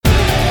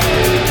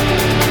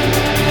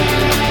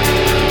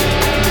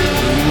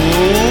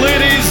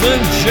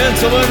and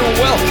gentlemen,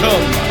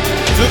 welcome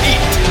to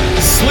Eat,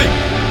 Sleep,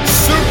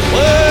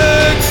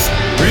 Suplex,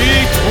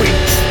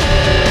 Retweet.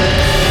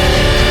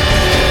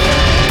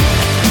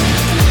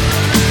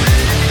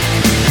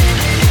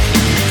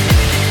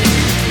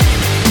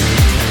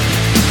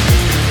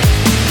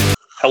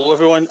 Hello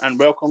everyone and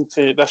welcome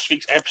to this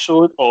week's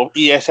episode of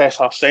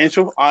ESSR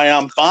Central. I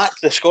am back,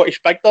 the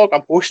Scottish Big Dog.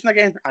 I'm hosting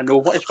again. I know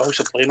what is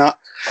also playing that.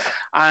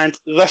 And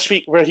this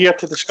week we're here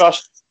to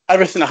discuss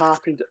everything that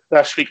happened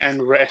this week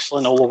in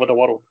wrestling all over the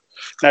world.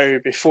 Now,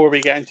 before we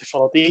get into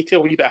further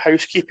detail, a wee bit of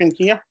housekeeping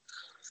here.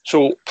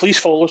 So please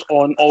follow us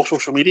on all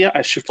social media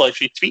as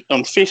Suplex Retweet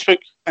on Facebook,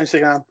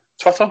 Instagram,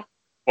 Twitter.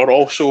 We're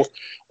also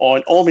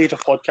on all major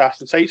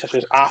podcasting sites such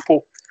as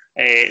Apple,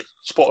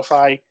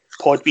 Spotify,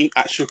 Podbean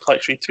at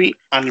Suplex Retweet,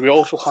 and we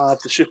also have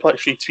the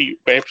Suplex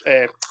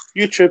Retweet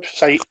YouTube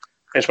site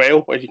as well,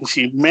 where you can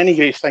see many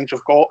great things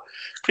we've got,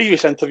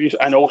 previous interviews,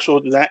 and also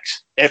the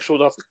next episode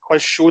of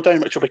Quiz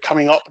Showdown, which will be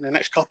coming up in the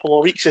next couple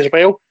of weeks as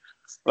well.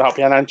 That'll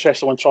be an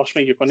interesting one, trust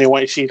me, you're going to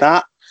want to see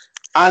that.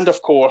 And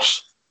of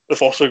course,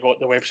 we've also got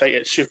the website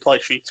at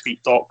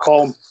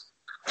suplexretweet.com.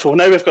 So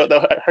now we've got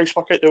the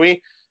housework out the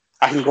way,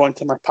 I can go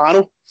into my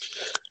panel.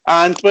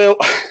 And well,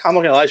 I'm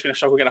not going to lie, it's been a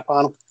struggle getting a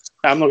panel.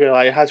 I'm not going to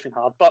lie, it has been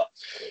hard. But,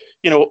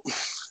 you know,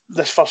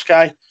 this first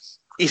guy,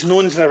 he's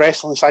known as the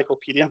Wrestling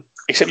Encyclopedia,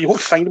 except you won't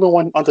find him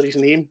one under his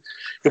name.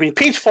 You'll be in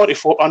page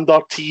 44 under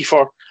T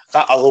for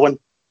that other one.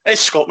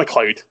 It's Scott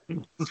McLeod.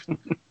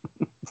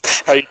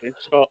 How you doing,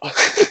 Scott?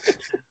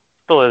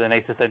 Probably the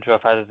nicest intro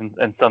I've had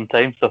in some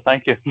time, so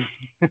thank you.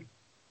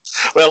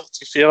 Well, to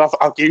be fair,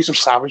 I've gave you some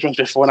savage ones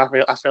before,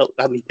 and I felt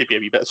I need to be a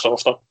wee bit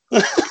softer.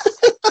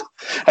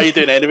 How you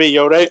doing anyway?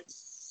 You all right?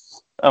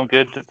 I'm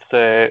good.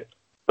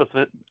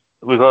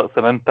 We've got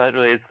some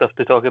Impact-related stuff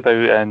to talk about,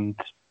 and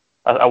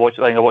I watch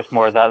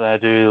more of that than I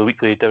do the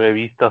weekly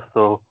WWE stuff,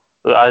 so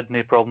I had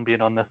no problem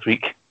being on this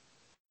week.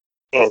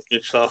 Oh,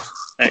 good stuff.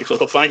 Excellent.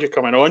 Well, thank you for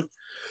coming on.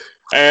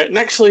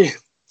 Nextly,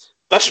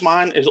 this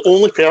man is the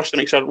only person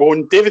that makes our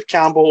own David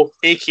Campbell,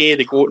 a.k.a.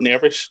 the Goat,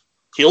 nervous.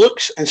 He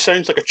looks and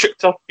sounds like a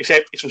trickster,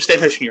 except he's from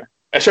Stenhouse here.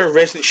 It's our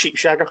resident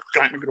sheepshagger,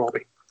 Grant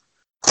McGroby.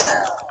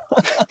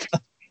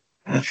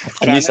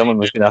 I knew someone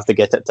was going to have to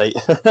get it tight.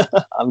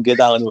 I'm good,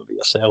 Alan. What about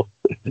yourself?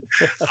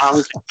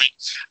 I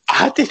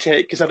had to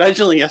check because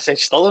originally I said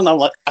Stirling. I'm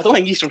like, I don't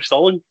think he's from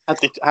Stirling. I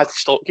had to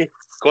stop you.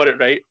 Got it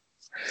right.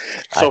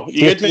 So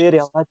you good,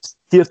 area, lads.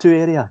 Tier 2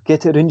 area.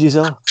 Get it around you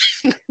all.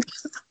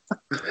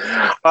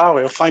 Ah,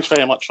 well, thanks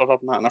very much for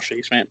rubbing that in our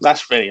face, mate.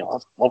 That's very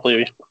lovely of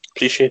you.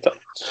 Appreciate it.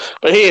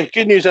 But hey,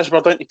 good news is we're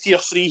down to Tier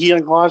 3 here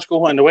in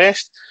Glasgow in the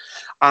West.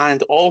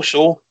 And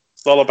also,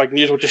 the other big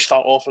news we'll just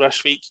start off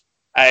this week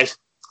is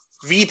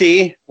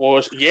V-Day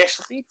was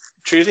yesterday,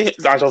 Tuesday,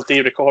 as of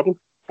day recording,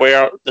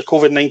 where the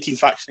COVID-19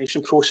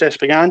 vaccination process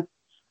began.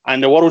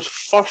 And the world's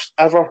first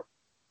ever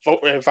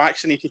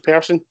vaccinated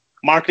person,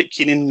 Margaret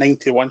Keenan,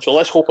 91. So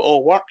let's hope it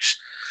all works.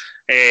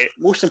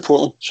 Most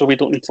importantly, so we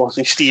don't need to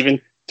listen to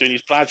Stephen doing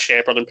his Brad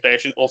Shepherd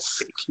impression of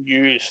fake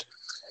news.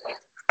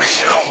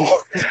 So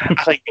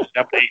I think we should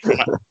update from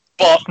it.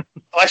 But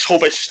let's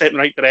hope it's a step in the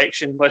right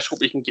direction. Let's hope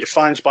we can get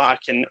fans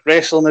back in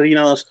wrestling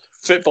arenas,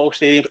 football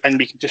stadiums, and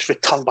we can just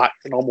return back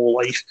to normal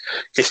life,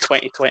 because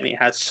 2020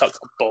 has sucked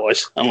a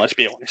buzz, and let's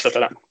be honest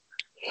about it.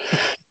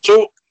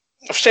 So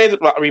I've said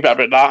a wee bit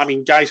about that. I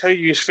mean, guys, how are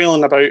you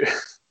feeling about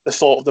the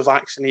thought of the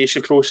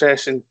vaccination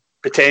process and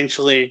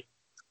potentially,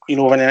 you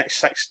know, in the next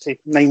 6 to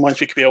 9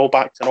 months we could be all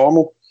back to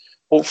normal?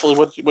 Hopefully,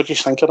 what do you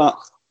think of that?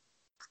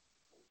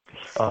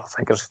 Oh,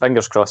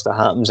 fingers crossed it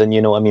happens. And,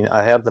 you know, I mean,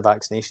 I heard the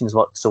vaccinations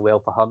worked so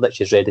well for her that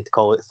she's ready to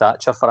call it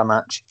Thatcher for a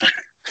match.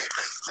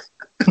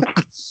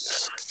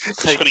 She's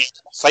going to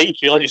fight and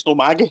realise it's no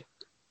Maggie.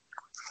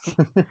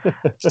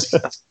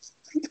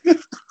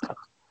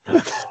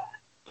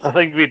 I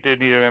think we do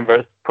need to remember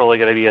it's probably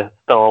going to be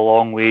still a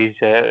long ways.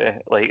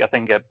 I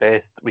think at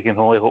best we can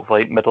only hope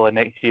for middle of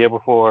next year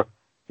before,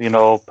 you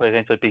know,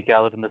 potentially be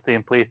gathered in the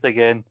same place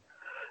again.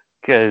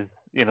 Because,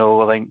 you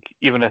know, I think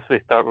even if we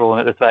start rolling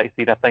out this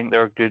vaccine, I think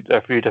there are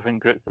a few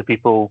different groups of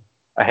people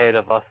ahead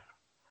of us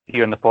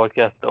here in the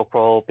podcast that will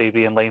probably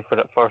be in line for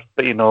it first.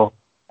 But, you know,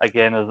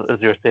 again, as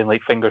you're saying,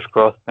 fingers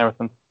crossed and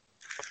everything.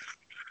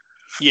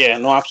 Yeah,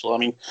 no,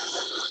 absolutely. I mean,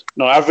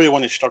 no,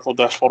 everyone has struggled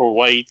this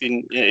worldwide,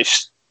 and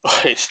it's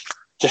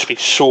just been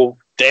so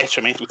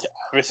detrimental to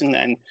everything.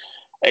 And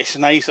it's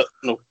nice that,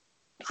 you know,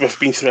 we've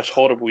been through this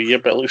horrible year,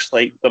 but it looks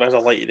like there is a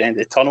light at the end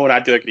of the tunnel. And I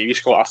do agree with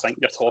Scott. I think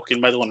you're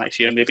talking middle of next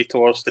year, maybe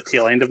towards the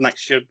tail end of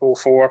next year,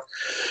 before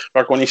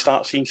we're going to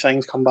start seeing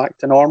things come back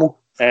to normal.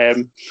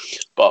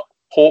 But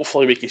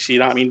hopefully we can see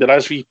that. I mean, there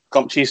is wee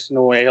glimpses. You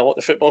know, a lot of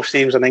the football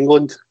stadiums in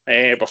England,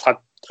 we've had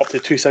up to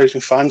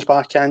 2,000 fans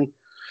back in.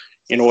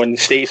 You know, in the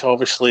States,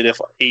 obviously,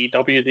 they've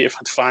AEW, they've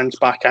had fans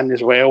back in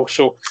as well.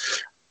 So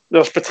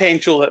there's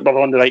potential that we're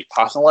on the right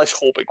path, and let's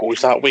hope it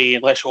goes that way.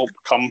 And let's hope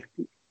come,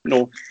 you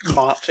know,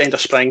 March, end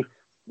of spring,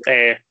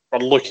 we're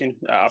looking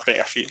at a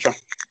better future.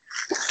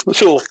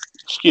 So,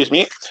 excuse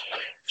me.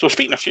 So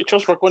speaking of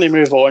futures, we're going to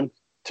move on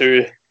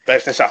to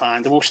business at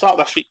hand. And we'll start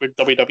this week with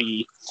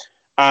WWE.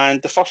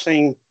 And the first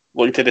thing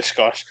we're going to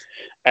discuss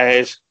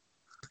is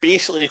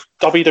basically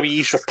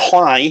WWE's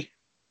reply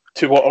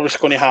to what was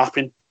going to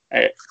happen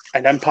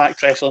in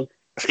Impact Wrestling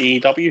with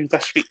AEW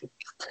this week.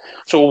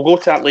 So we'll go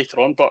to that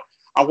later on, but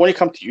I want to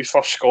come to you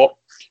first, Scott.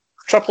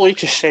 Triple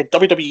H has said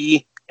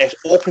WWE is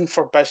open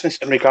for business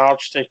in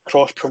regards to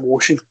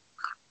cross-promotion.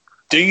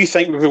 Do you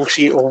think we will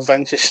see it while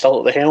Vince is still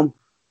at the helm?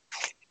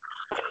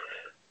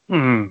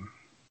 I'm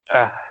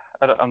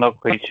not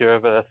quite sure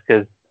about this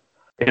because,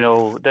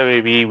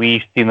 WWE,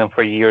 we've seen them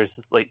for years,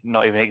 like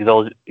not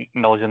even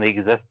acknowledging the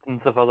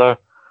existence of other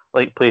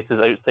like places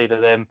outside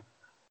of them.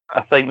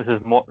 I think this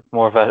is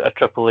more of a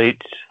Triple H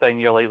thing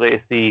you're likely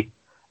to see,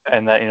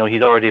 and that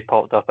he's already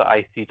popped up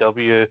at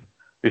ICW.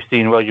 We've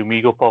seen William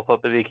Regal pop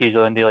up at the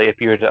occasional indie, like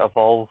appeared at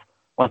Evolve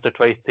once or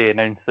twice to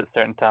announce that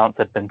certain talents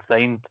had been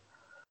signed.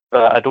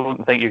 But I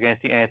don't think you're going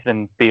to see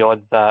anything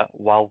beyond that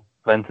while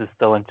Vince is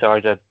still in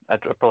charge.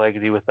 I'd probably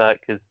agree with that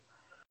because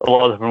a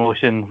lot of the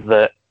promotions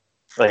that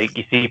like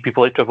you see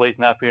people like Triple H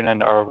and appearing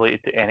in are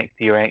related to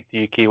NXT or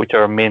NXT UK, which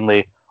are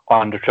mainly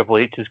under Triple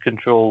H's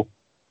control.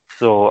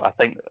 So I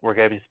think we're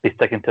going to be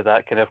sticking to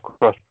that kind of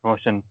cross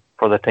promotion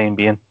for the time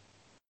being.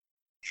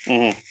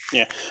 Mm-hmm.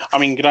 Yeah, I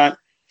mean, Grant,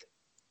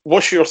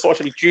 what's your thoughts?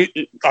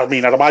 I'd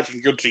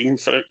imagine your dream,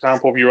 for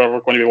example, if you were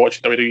ever going to be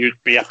watching WWE,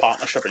 would be a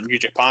partnership in New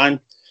Japan,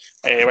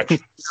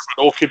 which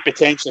could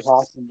potentially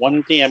happen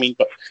one day. I mean,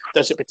 but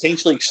does it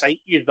potentially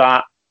excite you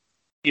that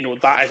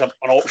that is an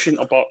option,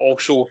 but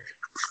also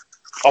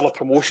other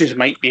promotions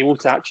might be able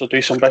to actually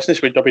do some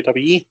business with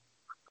WWE?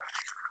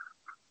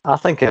 I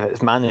think if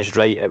it's managed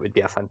right, it would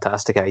be a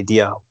fantastic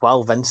idea.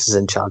 While Vince is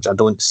in charge, I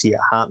don't see it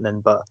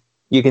happening, but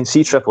you can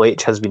see Triple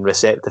H has been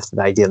receptive to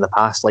the idea in the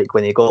past, like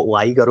when he got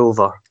Liger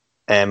over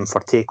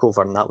for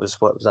TakeOver, and what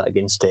was that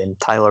against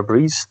Tyler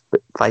Breeze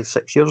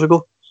 5-6 years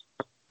ago?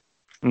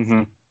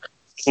 Yeah.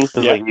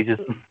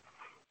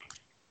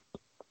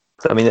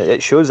 I mean,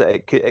 it shows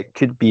that it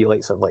could be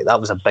like something like that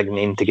was a big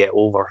name to get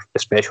over,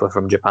 especially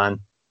from Japan.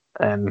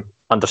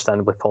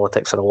 Understandably,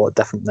 politics are a lot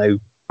different now,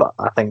 but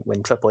I think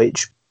when Triple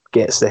H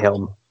gets the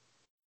helm,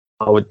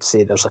 I would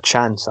say there's a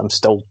chance. I'm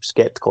still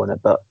sceptical on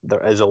it, but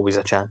there is always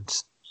a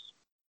chance.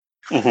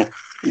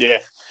 Mm-hmm.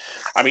 Yeah,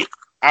 I mean,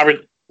 I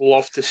would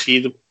love to see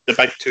the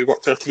big two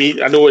work there. To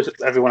me, I know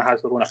everyone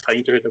has their own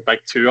opinion to who the big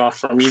two are.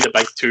 For me, the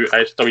big two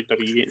is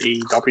WWE and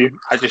AEW.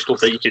 I just don't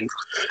think you can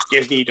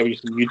give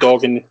AEW the new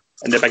dog in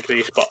the big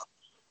race, but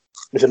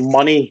with the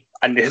money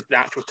and the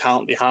actual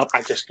talent they have,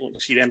 I just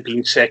don't see them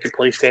being second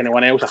place to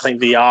anyone else. I think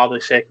they are the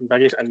second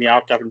biggest, and they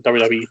are giving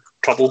WWE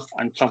trouble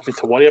and something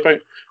to worry about.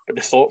 But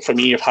the thought for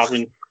me of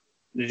having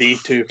they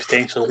two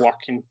potentially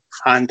working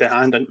hand in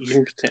hand, and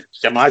even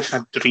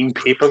imagine a dream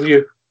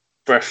pay-per-view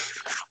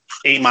with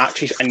 8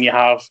 matches, and you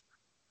have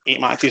 8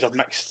 matches of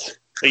mixed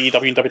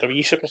AEW and WWE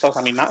superstars.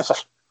 I mean, that's a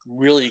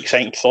really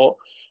exciting thought.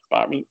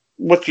 But I mean,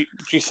 what do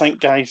you think,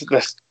 guys?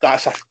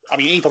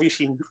 AEW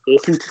seem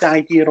open to the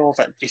idea of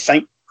it. Do you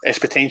think it's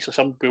potentially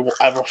something we will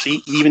ever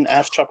see, even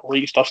if Triple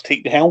H does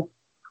take the helm?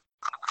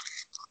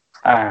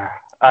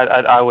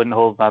 I wouldn't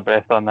hold my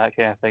breath on that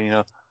kind of thing.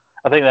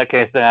 I think that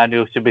kind of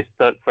scenario should be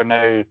stuck for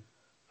now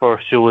for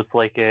shows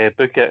like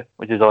Book It,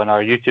 which is on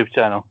our YouTube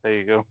channel. There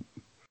you go.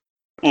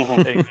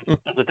 Mm-hmm.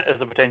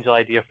 It's a potential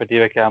idea for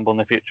David Campbell in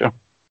the future.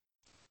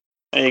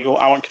 There you go.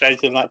 I want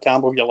credit in that,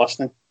 Campbell, if you're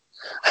listening.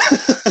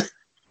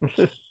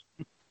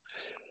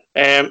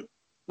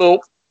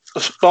 Well,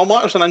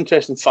 that was an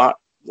interesting fact,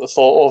 the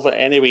thought of it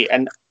anyway,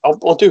 and I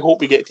do hope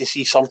we get to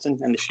see something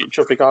in the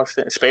future regards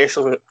to it,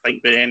 especially with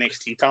the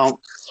NXT talent.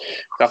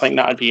 I think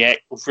that would be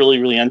really,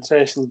 really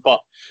interesting.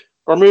 But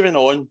we're moving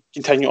on,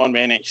 continuing on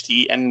with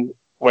NXT, and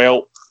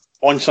well,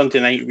 on Sunday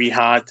night we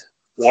had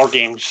War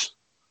Games.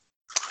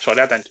 Sorry,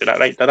 I didn't do that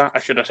right, did I? I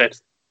should have said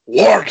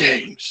War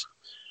Games.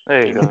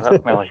 There you go,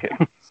 that's more like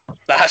it.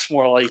 That's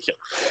more like it.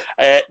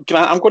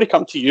 Grant, I'm going to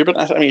come to you, but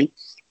I mean,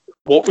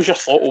 what was your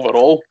thought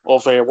overall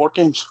of War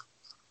Games?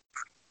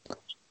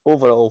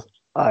 Overall,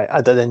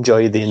 I did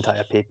enjoy the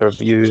entire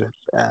pay-per-view.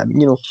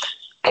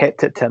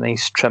 Kept it to a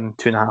nice trim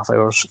 2.5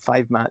 hours,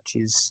 5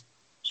 matches.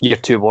 Your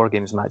 2 War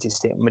Games matches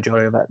take the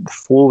majority of it. The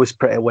flow was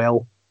pretty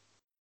well.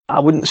 I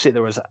wouldn't say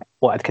there was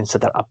what I'd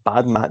consider a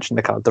bad match in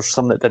the card. There's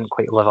some that didn't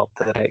quite live up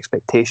to their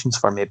expectations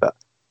for me, but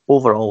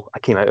overall, I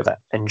came out of it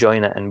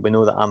enjoying it, and we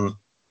know that I'm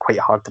quite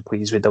hard to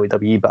please with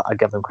WWE, but I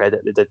give them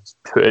credit. They did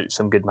put out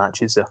some good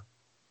matches there.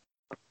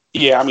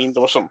 Yeah, I mean,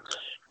 there were some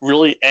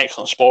really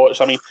excellent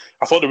spots. I mean,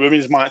 I thought the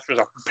women's match was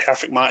a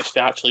perfect match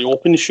to actually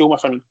open the show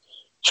with. I mean,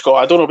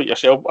 Scott, I don't know about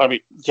yourself. I mean,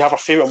 do you have a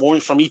favourite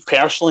moment? For me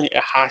personally,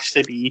 it has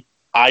to be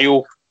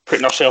Io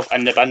putting herself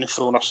in the bin and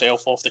throwing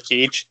herself off the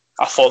cage.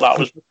 I thought that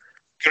was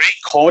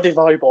great comedy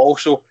value, but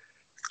also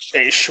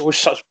it shows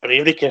such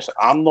bravery because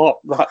I'm not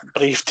that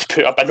brave to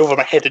put a bin over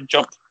my head and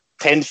jump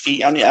 10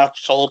 feet into a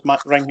solid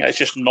ring. It's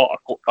just not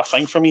a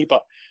thing for me.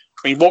 But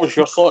I mean, what was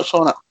your thoughts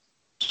on it?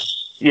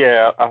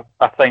 Yeah,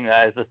 I think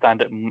that is the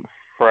standout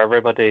for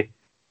everybody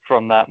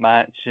from that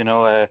match.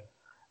 I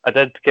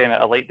did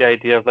I like the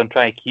idea of them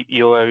trying to keep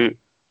Io out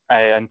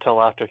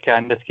until after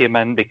Candice came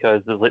in,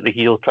 because it was like the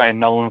heels trying to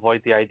null and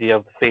void the idea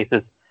of the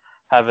faces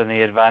having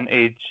the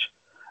advantage,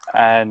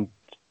 and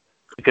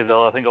because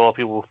I think a lot of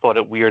people thought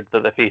it weird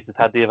that the faces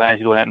had the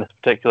advantage going into this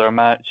particular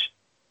match.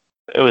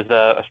 It was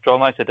a strong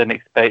match. I didn't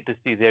expect to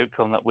see the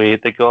outcome that way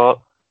they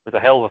got. It was a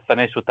hell of a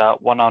finish with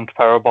that one-armed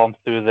powerbomb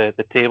through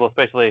the table,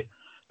 especially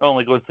not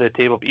only going to the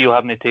table, but you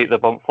having to take the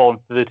bump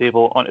falling through the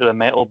table onto the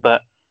metal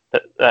bit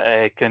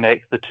that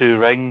connects the two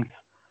rings.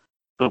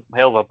 So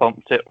hell of a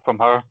bump from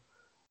her.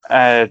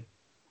 I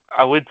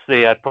would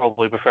say I'd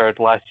probably preferred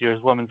last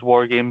year's Women's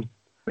War Games,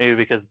 maybe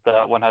because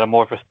that one had a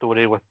more of a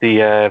story with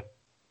the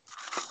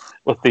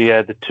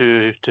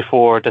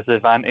 2-4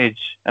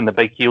 disadvantage and the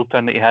big heel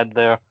turn that you had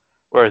there.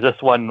 Whereas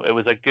this one, it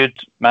was a good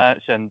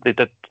match and they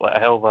did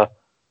like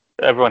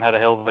everyone had a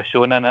hell of a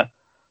showing in it.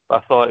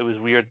 But I thought it was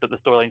weird that the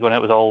storyline going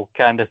out was all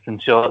Candice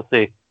and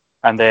Shotzi,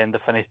 and then the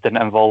finish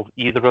didn't involve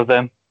either of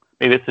them.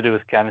 Maybe it's to do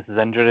with Candice's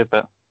injury,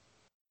 but.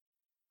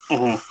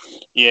 Mm-hmm.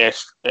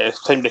 Yes,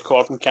 time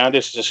recording,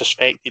 Candice is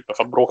suspected with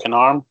a broken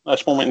arm at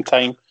this moment in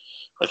time,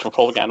 which we'll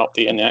probably get an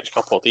update in the next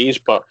couple of days.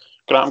 But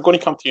Grant, I'm going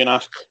to come to you and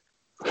ask,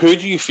 who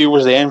do you feel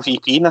was the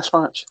MVP in this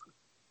match?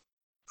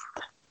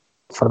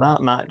 For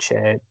that match,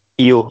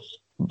 Io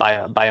by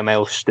a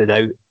mile stood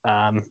out.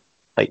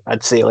 Like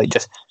I'd say, like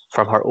just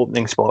from her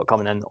opening spot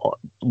coming in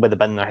with a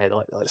bin in her head.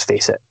 Let's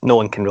face it, no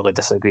one can really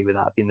disagree with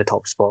that being the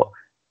top spot.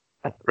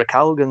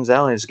 Raquel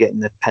Gonzalez getting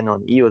the pin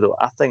on Io, though,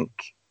 I think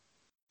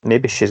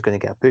maybe she's going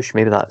to get a push.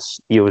 Maybe that's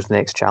Io's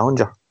next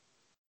challenger.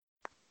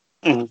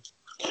 Mm-hmm.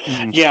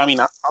 Mm-hmm. Yeah, I mean,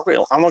 I'm not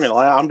going to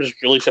lie, I'm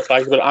just really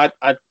surprised. But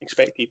I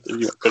expected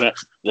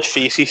the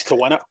faces to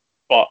win it,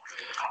 but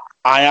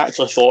I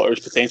actually thought it was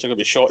potentially going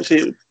to be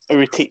Shotzi who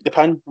would take the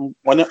pin and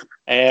win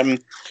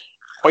it.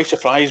 Quite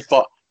surprised,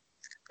 but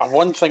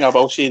one thing I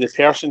will say, the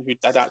person who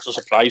did actually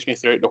surprise me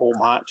throughout the whole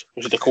match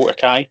was Dakota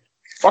Kai.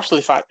 Firstly,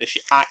 the fact that she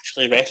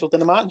actually wrestled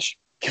in the match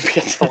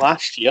compared to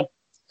last year.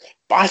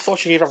 But I thought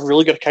she gave a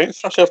really good account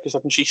for herself because I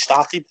think she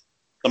started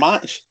the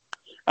match.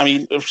 I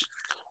mean,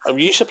 are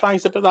you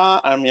surprised about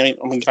that? I mean,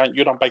 Grant,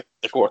 you're a big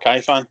Dakota Kai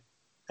fan.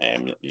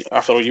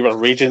 After all, you were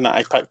raging that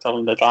I picked her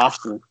in the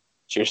draft and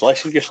she was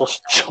less than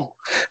useless. So,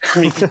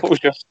 I mean, what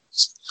was your...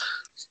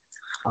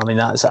 I mean,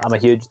 I'm a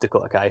huge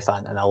Dakota Kai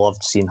fan, and I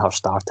loved seeing her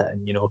start it.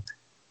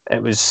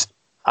 And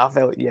I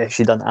felt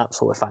she done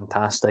absolutely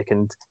fantastic.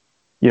 And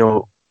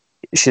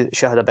she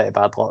had a bit of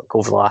bad luck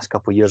over the last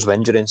couple of years of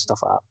injury and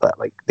stuff like that. But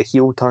like the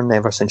heel turn,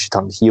 ever since she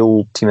turned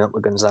heel, teaming up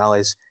with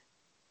Gonzalez,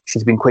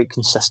 she's been quite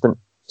consistent.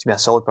 She's been a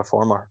solid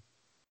performer,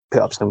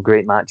 put up some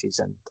great matches,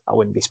 and I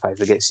wouldn't be surprised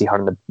if we get to see her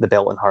in the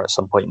belt on her at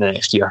some point in the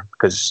next year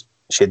because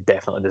she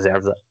definitely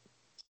deserves it.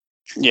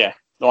 Yeah.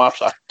 No,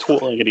 absolutely. I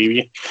totally agree with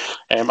you.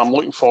 I'm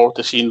looking forward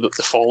to seeing what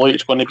the fallout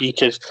is going to be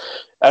because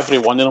every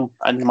one of them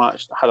in the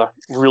match had a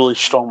really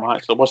strong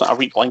match. There wasn't a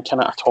weak link in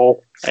it at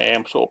all. So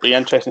it'll be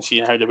interesting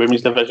seeing how the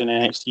women's division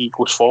in NXT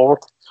goes forward.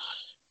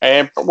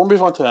 But we'll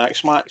move on to the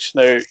next match.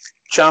 Now,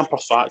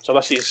 Ciampa Thatcher,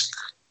 this is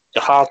a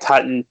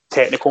hard-hitting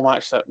technical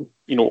match that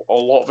a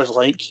lot of us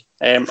like.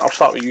 I'll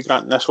start with you,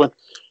 Grant, in this one.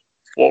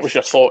 What was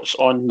your thoughts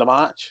on the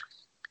match?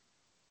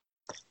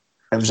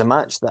 It was a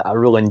match that I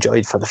really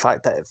enjoyed for the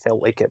fact that it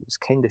felt like it was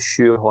kind of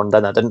shoehorned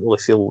in. I didn't really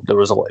feel there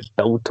was a lot of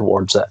build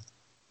towards it,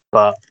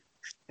 but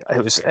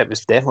it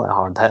was definitely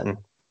hard hitting.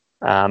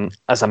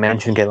 As I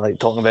mentioned,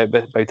 talking about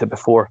it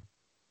before,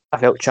 I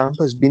felt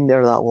Ciampa's been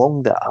there that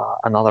long that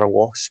another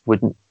loss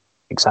wouldn't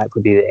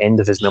exactly be the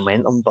end of his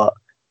momentum. But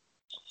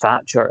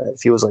Thatcher, it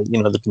feels like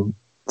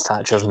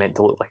Thatcher's meant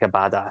to look like a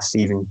badass,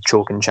 even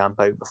choking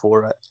Ciampa out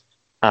before it,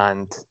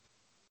 and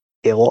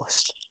he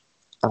lost.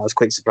 I was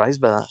quite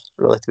surprised by that,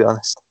 really, to be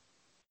honest.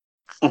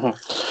 Mm-hmm.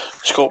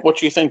 Scott, what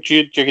do you think? Do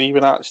you agree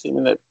with that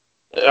statement that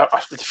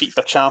a defeat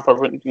for Ciampa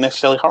wouldn't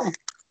necessarily hurt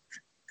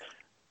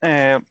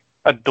him?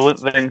 I don't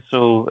think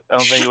so. I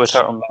don't think it would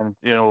hurt him. And,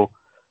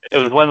 it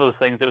was one of those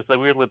things. It was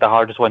weirdly the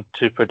hardest one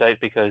to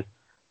predict because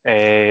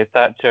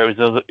Thatcher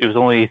it was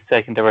only his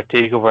second ever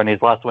takeover, and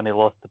his last one he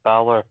lost to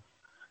Balor.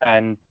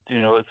 And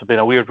it's been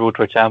a weird road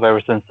for Ciampa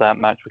ever since that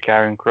match with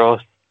Karrion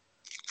Kross.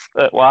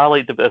 But what I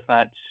liked about this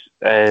match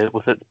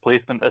was its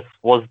placement. This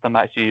was the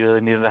match you really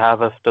needed to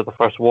have after the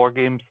first War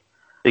Games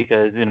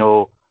because,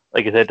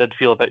 like I said, it did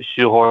feel a bit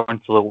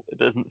shoehorned, so it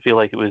doesn't feel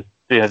like it was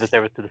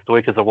deserved to the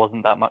story because there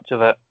wasn't that much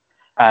of it.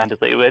 And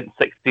it's like it went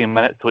 16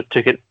 minutes, so it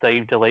took its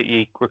time to let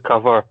you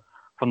recover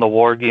from the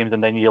War Games,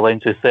 and then you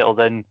eventually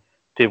settled in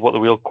to what the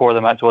real core of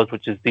the match was,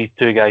 which is these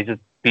two guys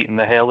just beating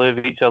the hell out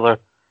of each other.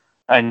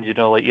 And, you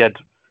had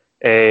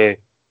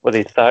with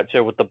his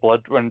Thatcher with the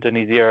blood running in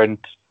his ear, and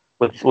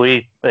with the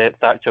way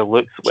Thatcher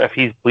looks, if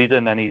he's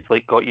bleeding and he's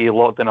got you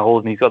locked in a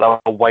hold and he's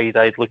got that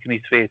wide-eyed look in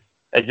his face,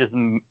 it just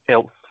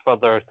helps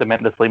further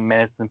cement this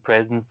menace and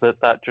presence that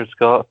Thatcher's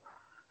got.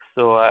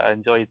 So I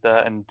enjoyed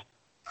that, and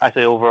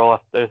actually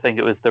overall I think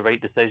it was the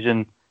right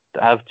decision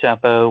to have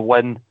Ciampa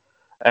win.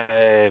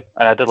 And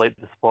I did like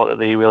the spot that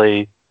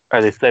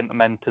they sent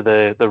him into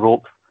the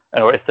ropes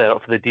in order to set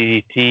up for the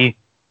DDT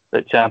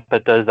that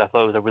Ciampa does. I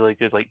thought it was a really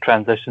good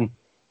transition.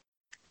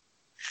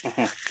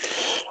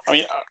 Mm-hmm. I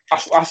mean,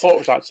 I thought it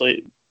was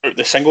actually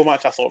the single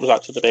match. I thought it was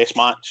actually the best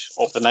match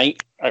of the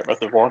night out of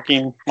the War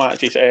Game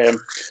matches.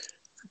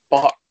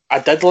 But I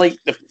did like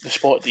the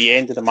spot at the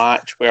end of the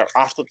match where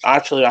after the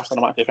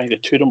match, they find the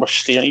two of them were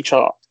staring at each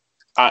other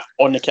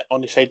on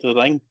the side of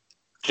the ring,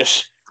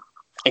 just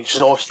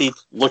exhausted,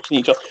 looking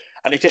at each other,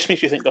 and it just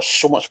makes you think there's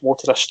so much more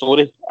to this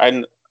story.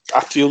 And I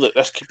feel that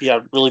this could be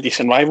a really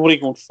decent rivalry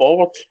going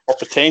forward, or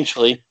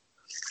potentially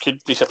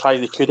could be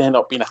surprised they could end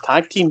up being a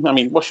tag team. I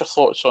mean, what's your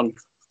thoughts on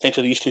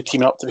potentially these two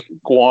teaming up to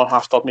go on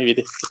after maybe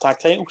the tag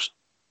titles?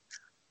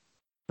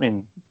 I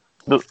mean,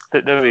 the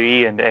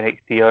WWE and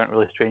NXT aren't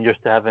really strangers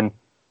to having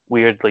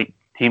weird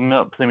team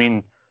ups. I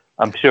mean,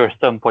 I'm sure at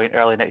some point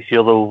early next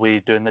year they'll be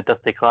doing the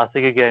Dusty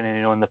Classic again.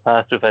 And in the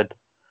past we've had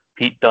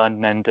Pete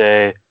Dunne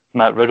and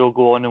Matt Riddle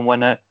go on and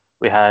win it.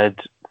 We had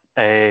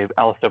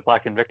Aleister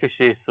Black and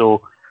Ricochet,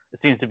 so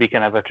it seems to be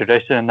kind of a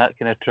tradition in that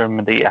kind of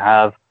tournament that you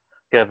have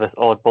kind of this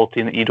oddball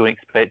team that you don't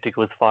expect to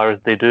go as far as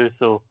they do.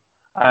 So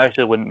I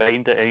actually wouldn't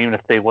mind it, even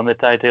if they won the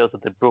tag titles,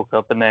 if they broke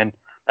up, and then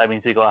that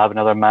means you got to have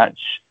another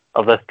match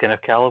of this kind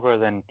of caliber.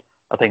 Then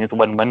I think it's a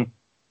win-win.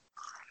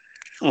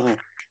 Mm-hmm.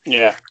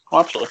 Yeah,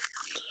 absolutely.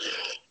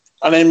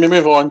 And then we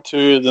move on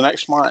to the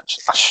next match,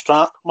 a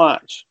strap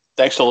match.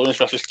 Dexter Lumis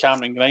versus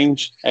Cameron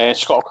Grimes.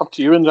 Scott, I'll come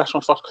to you in this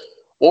one first.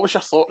 What was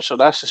your thoughts of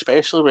this,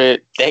 especially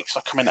with Dexter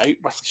coming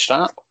out with the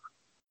strap?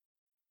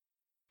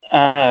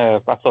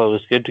 I thought it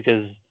was good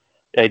because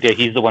the idea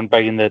he's the one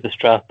bringing the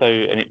strap out,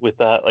 and with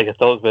that, I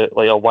thought of it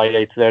a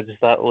wide-eyed there,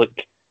 just that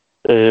look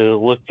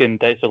in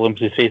Dexter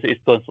Lumis' face that he's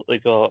constantly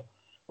got,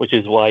 which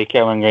is why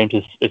Cameron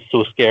Grimes is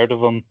so scared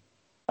of him.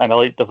 And I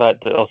like the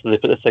fact that also they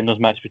put the singles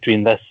match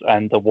between this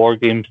and the War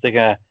Games to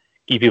kind of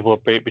give people a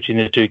break between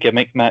the two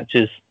gimmick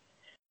matches.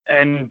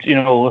 And,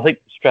 I think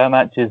strap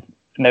matches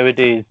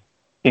nowadays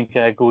can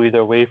kind of go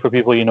either way for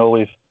people.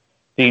 We've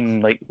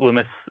seen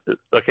Lumis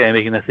kind of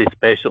making this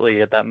especially. He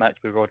had that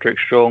match with Roderick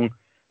Strong.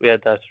 We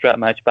had that strap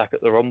match back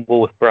at the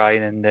Rumble with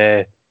Bryan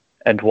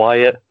and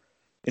Wyatt.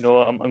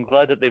 I'm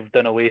glad that they've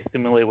done away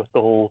seemingly with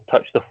the whole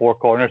touch the four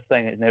corners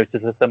thing. And now it's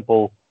just a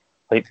simple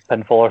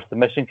pinfall or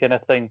submission kind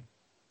of thing.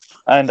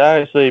 And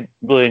I actually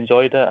really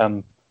enjoyed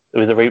it. It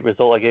was the right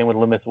result again when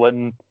Lumis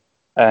won.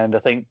 And I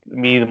think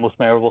the most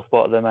memorable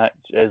spot of the match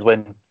is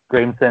when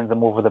Graham sends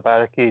him over the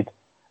barricade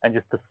and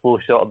just a slow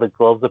shot of the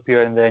gloves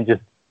appear and then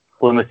just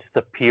Lumis just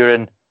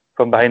appearing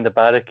from behind the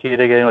barricade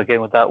again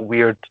with that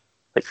weird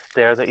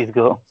stare that he's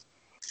got.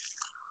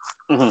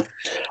 Mm-hmm.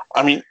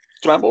 I mean,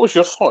 Grant, what was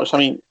your thoughts? I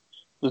mean,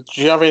 do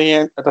you have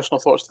any additional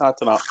thoughts to add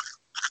to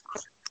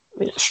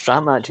that?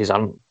 Strap matches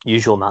aren't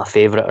usually my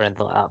favourite or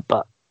anything like that,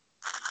 but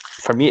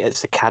for me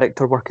it's the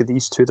character work of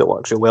these two that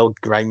works really well.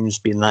 Grimes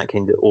being that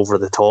kind of over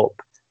the top,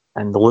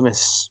 and the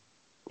Lumis,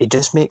 it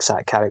just makes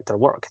that character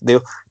work.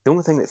 The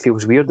only thing that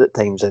feels weird at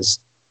times is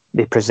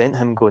they present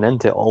him going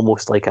into it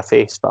almost like a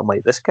face, but I'm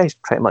like, this guy's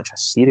pretty much a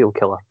serial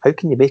killer. How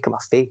can you make him a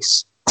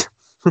face?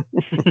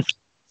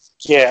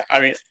 Yeah, I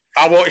mean,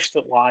 I watched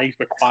it live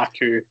with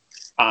Kwaku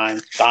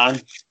and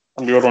Dan,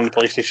 and we were on the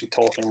PlayStation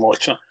talking and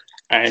watching it,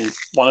 and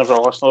one of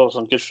our listeners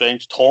and good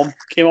friends, Tom,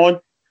 came on,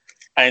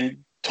 and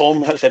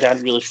Tom had said he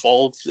hadn't really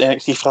followed the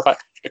NXT for a bit.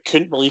 I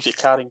couldn't believe that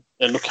Karrion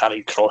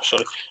Kross,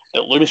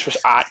 that Lumis was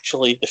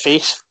actually the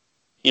face.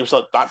 He was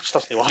like, that just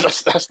doesn't work.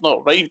 That's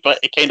not right, but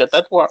it kind of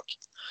did work.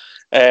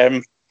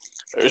 It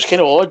was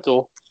kind of odd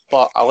though,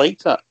 but I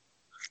liked it.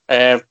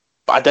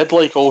 But I did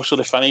like also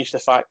the finish, the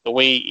fact the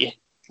way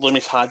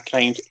Lumis had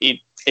Grimes,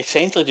 he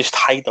essentially just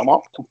tied them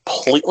up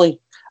completely,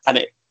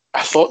 and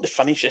I thought the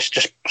finish is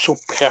just so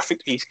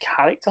perfect for his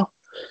character.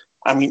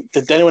 I mean,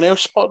 did anyone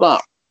else spot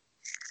that?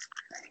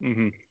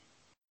 Mm-hmm.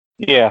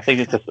 Yeah, I think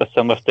it's a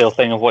similar style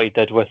thing of what he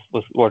did with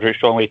Roderick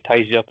Strong, where he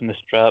ties you up in the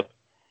strap,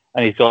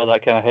 and he's got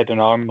that kind of head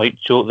and arm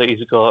choke that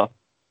he's got.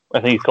 I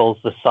think he calls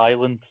the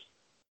silence,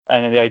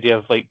 and then the idea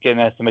of getting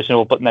a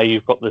submission, but now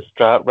you've got the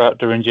strap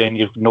wrapped around you and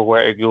you've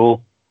nowhere to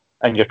go,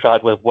 and you're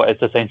trapped with what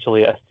is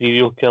essentially a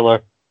serial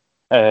killer.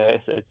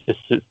 It's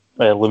just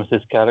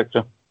Lumis'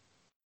 character.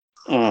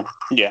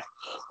 Yeah,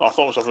 well, I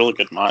thought it was a really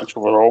good match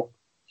overall.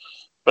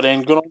 But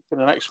then going on to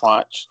the next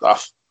match,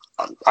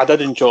 I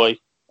did enjoy.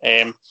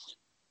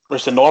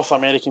 Was the North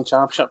American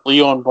Championship,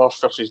 Leon Ruff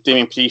versus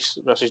Damian Priest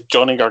versus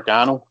Johnny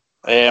Gargano.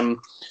 Grant,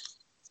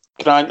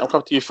 I'll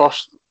come to you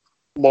first.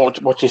 What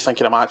do you think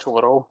of the match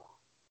overall?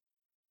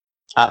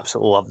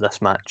 Absolutely love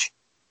this match.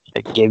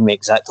 It gave me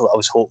exactly what I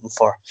was hoping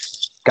for.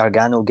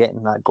 Gargano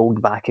getting that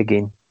gold back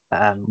again,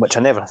 which I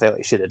never felt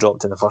he should have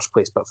dropped in the first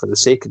place, but for the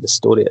sake of the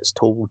story it's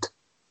told,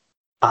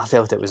 I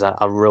felt it was a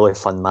really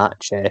fun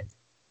match.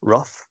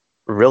 Ruff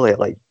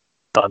really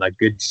done a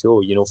good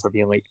show, for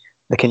being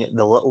the kind of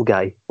the little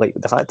guy.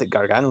 The fact that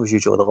Gargano's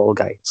usually the little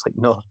guy, it's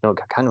no,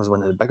 Gargano's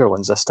one of the bigger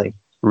ones this time.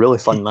 Really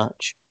fun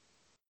match.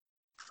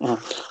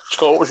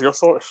 Scott, what was your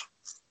thoughts?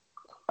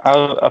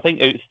 I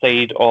think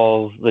outside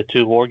of the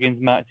two War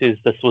Games matches,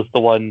 this was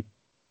the one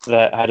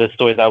that had a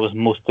story that I was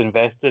most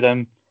invested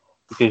in,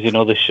 because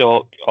the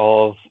shock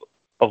of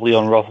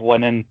Leon Ruff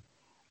winning,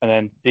 and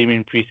then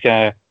Damian Priest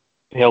kind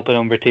of helping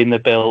him retain the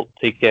belt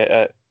to get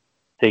it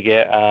to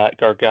get at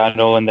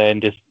Gargano, and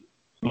then just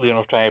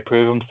Leonov trying to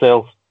prove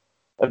himself.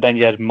 And then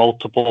you had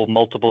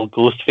multiple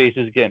ghost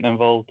faces getting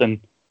involved, and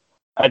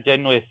I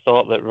genuinely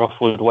thought that Ruff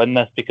would win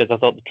this because I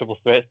thought the triple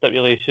threat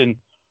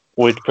stipulation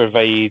would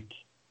provide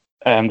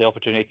the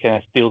opportunity to kind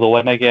of steal the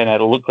win again.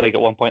 It looked like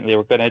at one point they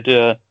were going to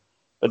do it,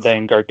 but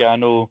then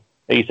Gargano,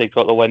 like you said,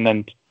 got the win,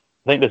 and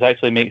I think this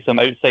actually makes him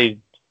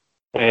outside,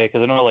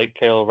 because I know like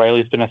Kyle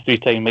O'Reilly's been a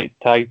 3-time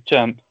tag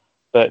champ,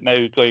 but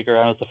now Joey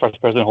Gargano's the first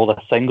person to hold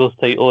a singles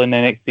title in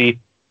NXT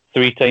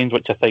 3 times,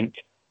 which I think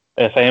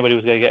if anybody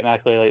was going to get an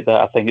accolade like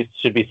that, I think it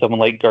should be someone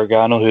like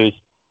Gargano, who's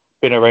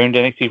been around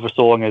NXT for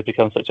so long and has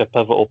become such a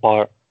pivotal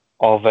part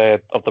of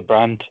the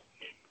brand.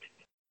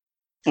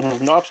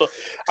 No, absolutely.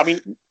 I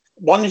mean,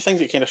 one of the things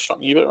that kind of struck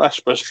me about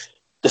this was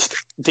this,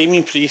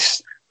 Damien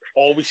Priest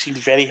always seemed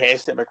very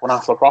hesitant about going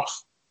after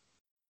Ruff.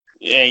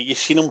 Yeah, you've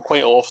seen him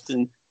quite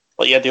often.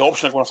 Like, he had the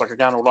option of going after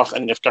Gargano Ruff,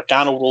 and if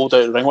Gargano rolled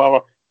out of the ring,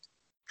 whatever,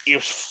 he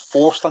was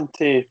forced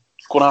into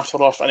going after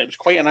Ruff, and it was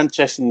quite an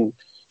interesting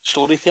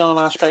storytelling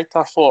aspect,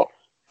 I thought.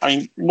 I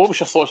mean, what was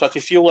your thoughts? Do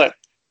you feel that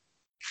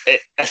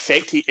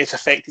it's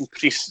affecting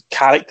Priest's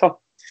character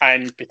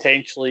and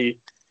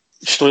potentially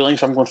storylines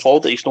from going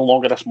forward, that he's no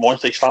longer this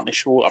monster, he's starting to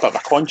show a bit of a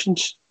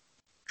conscience?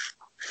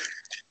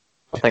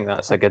 I think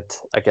that's a good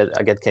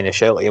kind of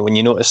shout. Like, when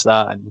you notice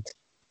that, and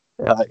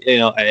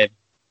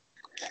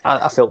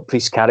I felt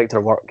Priest's character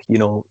work.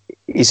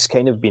 He's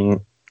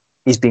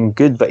been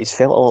good, but he's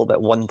felt a little bit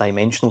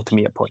one-dimensional to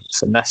me at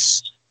points, and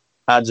this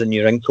adds a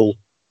new wrinkle.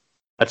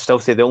 I'd still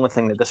say the only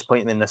thing that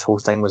disappointed me in this whole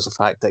thing was the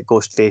fact that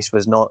Ghostface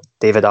was not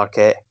David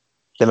Arquette.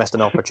 They missed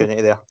an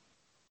opportunity there.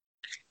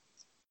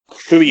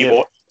 Who were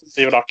you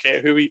David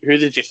Arquette? Who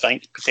did you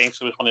think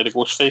potentially was one of the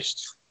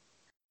Ghostface?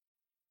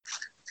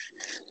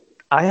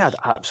 I had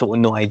absolutely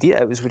no idea.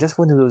 It was just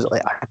one of those,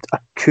 like, I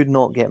could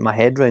not get my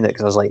head around it,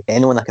 because I was like,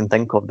 anyone I can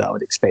think of that I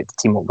would expect to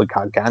team up with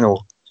Gargano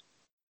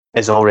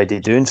is already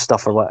doing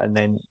stuff or what. And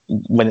then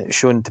when it's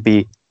shown to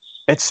be,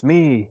 it's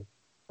me,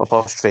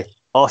 apostrophe,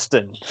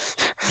 Austin.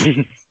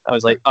 I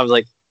was like,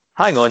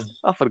 hang on,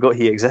 I forgot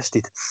he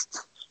existed.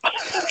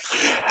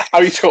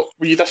 I mean, Scott,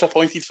 were you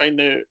disappointed to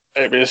find out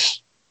it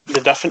was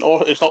the different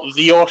Austin? It's not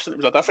the Austin, it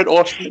was a different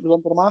Austin that was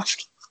under the mask?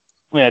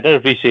 I mean, I did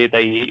appreciate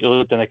that he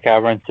looked in the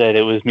camera and said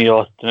it was me,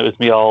 Austin, it was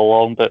me all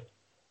along. But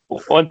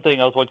one thing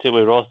I was watching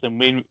with Ross, the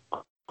main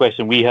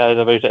question we had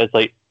about it is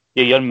like,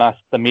 yeah, you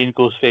unmasked the main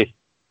Ghostface,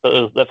 but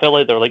it felt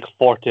like there were like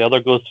 40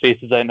 other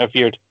Ghostfaces that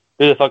interfered.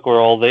 Who the fuck were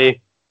all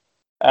they?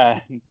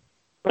 And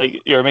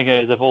like, you're making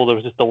it as if there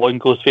was just the one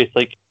Ghostface.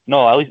 Like,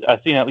 no, at least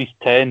I've seen at least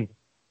 10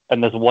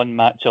 in this one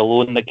match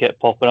alone that kept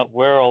popping up.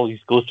 Where are all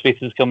these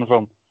Ghostfaces coming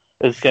from?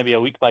 This is going to be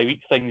a week by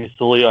week thing to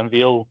slowly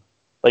unveil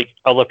like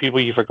other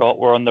people you forgot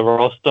were on the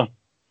roster.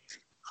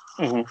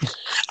 Mm-hmm.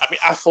 I mean,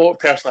 I thought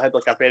personally had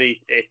like a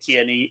very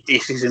TNA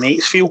Aces and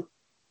Eights feel,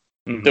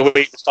 the way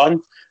it's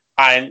done,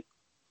 and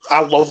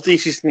I loved the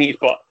Aces and Eights,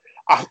 but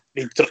I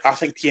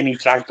think TNA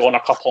dragged on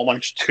a couple of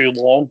months too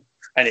long,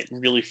 and it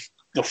really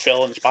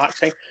fell on its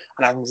backside.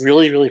 And I'm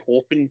really, really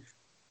hoping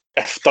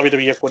if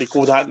WWE are going to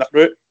go that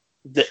route,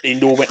 that they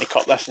know when to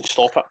cut this and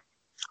stop it,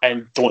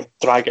 and don't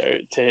drag it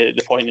out to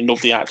the point that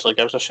nobody actually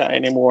gives a shit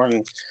anymore.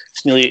 And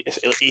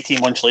it's 18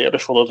 months later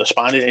before they're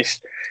disbanded.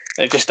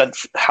 It just didn't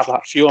have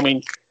that feel. I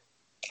mean,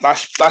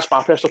 that's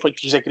my personal point.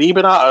 Do you agree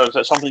with that, or is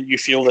it something you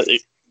feel that,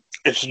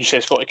 as you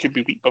said, Scott, it could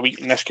be week by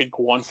week and this could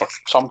go on for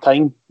some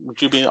time?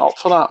 Would you be up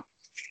for that?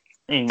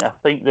 I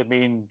think the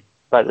main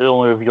fact they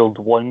only revealed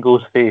one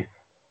Ghostface,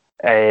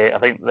 I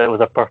think that was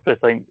a purpose.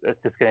 I think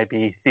it's just going to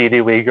be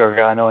Theory with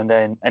Gargano and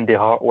then Indy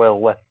Hartwell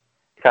with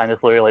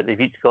Candice LeRae. Like,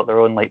 they've each got their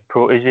own like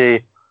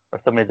protege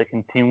or somebody that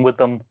can team with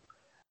them.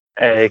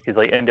 Because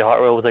like Indy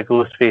Hartwell was a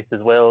Ghostface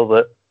as well,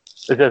 but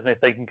this has me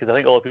thinking, because I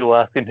think a lot of people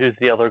were asking who's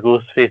the other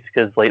Ghostface,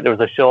 because like there was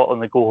a shot on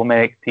the Go Home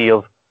NXT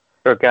of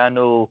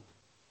Gargano,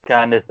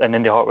 Candice, and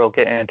Indy Hartwell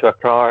getting into a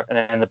car, and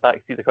then in the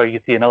back seat of the car you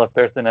could see another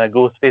person in a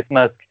Ghostface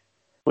mask,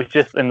 which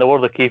just in the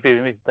world of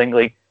kayfabe makes me think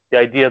like the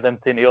idea of them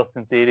saying to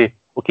Austin Theory,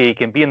 okay, you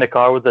can be in the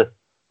car with us,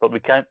 but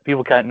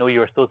people can't know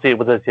you're associated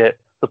with us yet,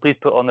 so please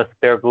put on this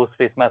spare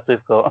Ghostface mask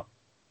we've got.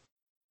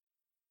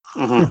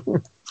 Mm-hmm.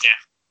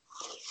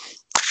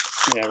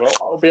 Yeah, well,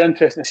 it'll be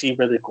interesting to see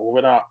where they go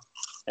with that.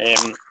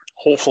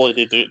 Hopefully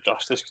they do it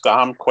justice, because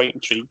I'm quite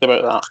intrigued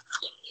about that.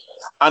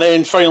 And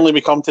then finally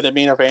we come to the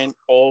main event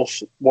of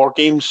War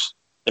Games,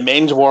 the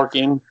men's War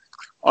Game,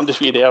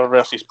 Undisputed Era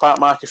versus Pat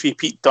McAfee,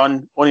 Pete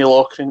Dunne, Oney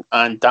Lorcan,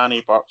 and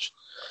Danny Burch.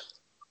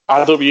 I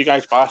don't know about you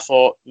guys, but I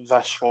thought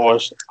this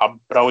was a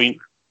brilliant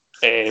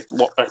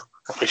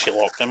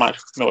lockdown match.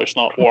 No, it's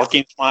not War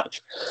Games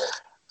match.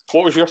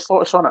 What was your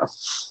thoughts on it?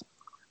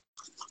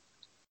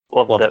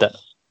 Loved it.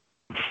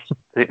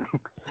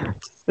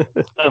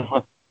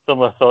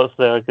 Similar thoughts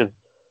there, because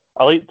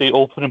I like the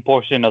opening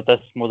portion of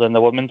this more than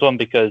the women's one,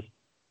 because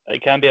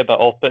it can be a bit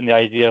off-putting, the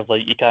idea of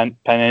like you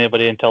can't pin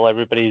anybody until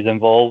everybody's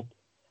involved.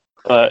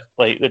 But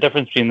like the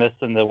difference between this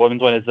and the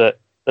women's one is that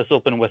this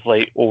opened with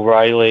like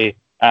O'Reilly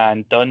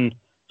and Dunne,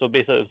 so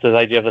basically it was this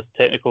idea of this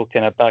technical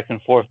kind of back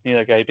and forth,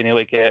 neither guy being able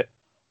to get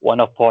one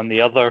up on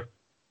the other.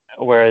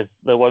 Whereas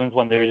the women's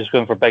one, they were just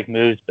going for big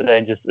moves, but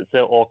then just it's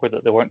so awkward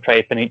that they weren't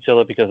trying to pin each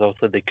other because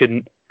obviously they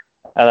couldn't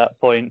at that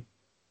point.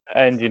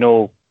 And, you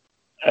know,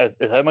 as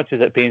how much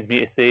as it pains me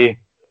to say,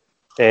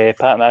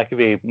 Pat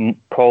McAfee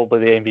probably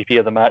the MVP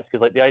of the match, because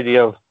like the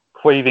idea of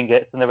before he even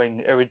gets in the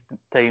ring, every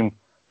time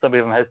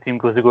somebody from his team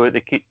goes to go out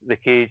the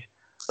cage,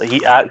 like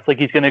he acts like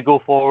he's going to go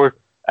forward,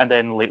 and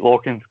then like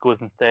Lawkins goes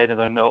instead, and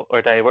then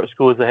or Diverts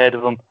goes ahead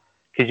of him,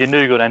 because you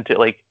knew going into it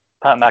like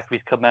Pat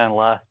McAfee's coming in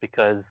last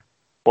because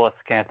well, that's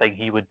the kind of thing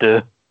he would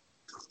do.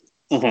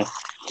 Mm-hmm.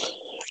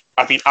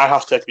 I mean, I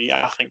have to agree.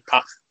 I think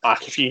Pat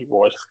McAfee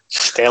was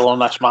stellar in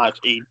this match.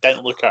 He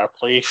didn't look out of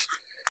place.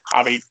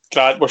 I mean,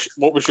 Grant,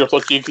 what was your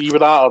thought? Do you agree with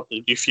that, or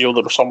did you feel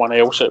there was someone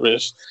else that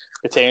was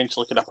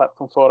potentially going to pick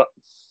them for it?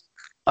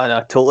 And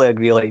I totally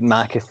agree. Like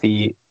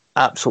McAfee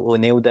absolutely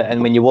nailed it.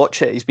 And when you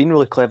watch it, he's been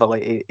really clever.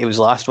 Like he was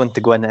the last one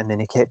to go in, and then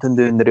he kept on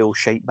doing the real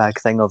shite bag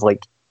thing of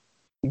like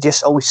he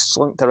just always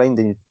slunked around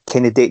and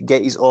kind of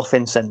get his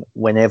offense in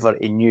whenever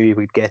he knew he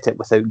would get it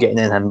without getting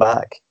anything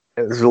back.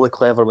 It was really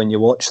clever when you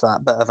watch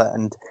that bit of it,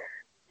 and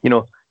you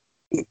know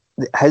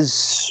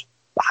his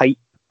hype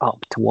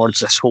up towards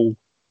this whole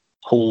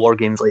War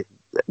Games, like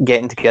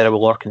getting together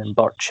with Lorcan and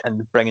Burch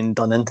and bringing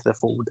Dunn into the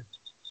fold.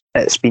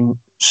 It's been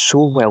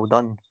so well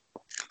done.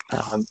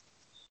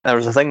 There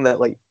was a thing that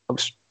like I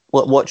was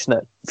watching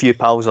it. A few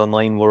pals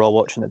online were all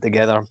watching it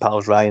together.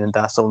 Pals Ryan and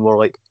Dassel, and we're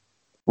like,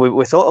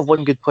 we thought of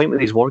one good point with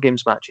these War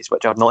Games matches,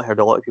 which I've not heard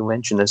a lot of people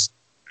mention, is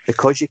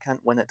because you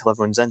can't win it till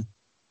everyone's in.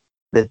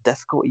 The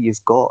difficulty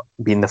you've got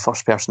being the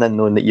first person in,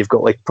 knowing that you've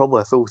got like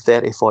probably a full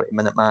 30-40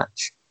 minute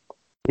match.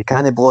 You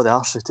can't blow the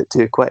arse out it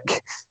too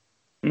quick.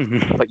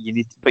 Mm-hmm. But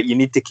you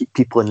need to keep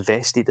people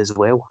invested as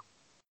well.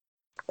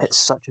 It's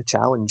such a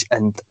challenge,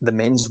 and the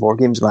men's War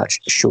Games match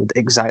showed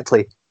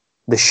exactly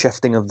the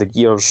shifting of the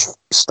gears,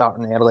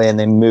 starting early and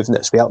then moving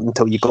its way up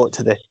until you got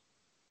to the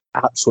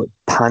absolute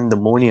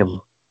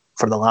pandemonium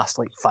for the last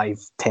like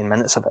 5-10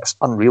 minutes of it. It's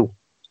unreal.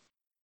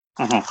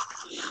 Mm-hmm.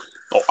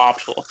 Oh,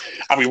 absolutely.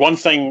 I mean, one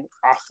thing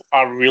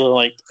I really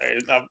liked,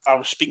 I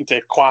was speaking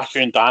to Quacker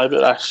and Dan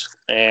about this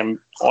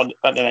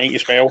at the night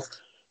as well.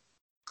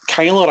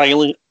 Kyle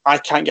O'Reilly, I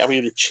can't get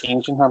away with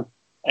changing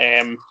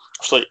him.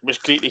 So it was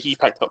great that he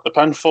picked up the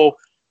pinfall.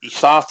 He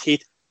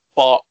started,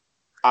 but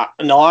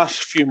in the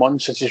last few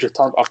months since he's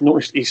returned, I've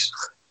noticed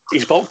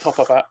he's bulked up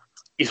a bit.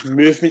 His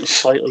movement's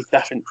slightly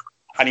different,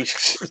 and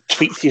he's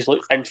tweaked his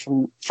look. And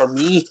for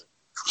me,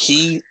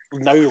 he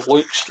now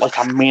looks like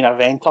a main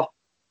eventer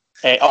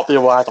up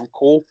there with Adam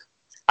Cole.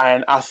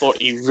 And I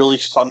thought he really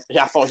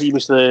I thought he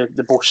was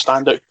the most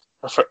standout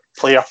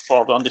player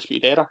for the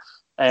Undisputed Era.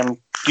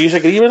 Do you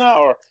agree with that,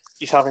 or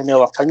do you have any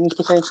other opinions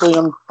potentially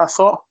on that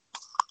thought?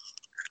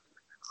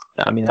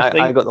 I mean,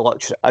 I got the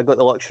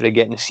luxury of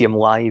getting to see him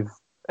live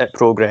at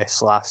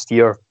Progress last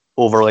year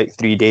over like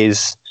 3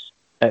 days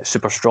at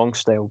Super Strong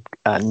Style,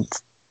 and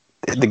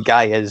the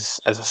guy is,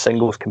 as a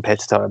singles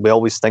competitor, we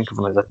always think of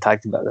him as a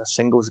tag team, but as a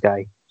singles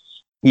guy,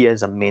 he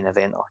is a main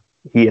eventer.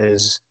 He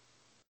is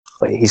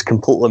like he's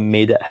completely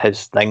made it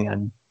his thing,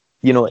 and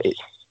you know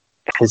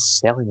his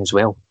selling as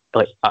well.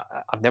 Like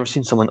I've never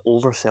seen someone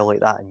oversell like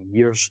that in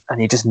years,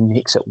 and he just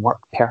makes it work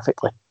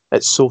perfectly.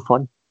 It's so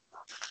fun.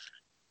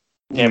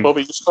 Yeah,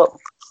 Bobby, you start.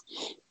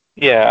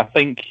 Yeah, I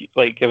think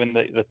like given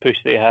the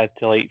push they had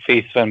to like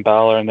face Finn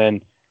Balor, and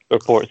then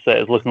reports that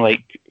it's looking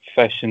like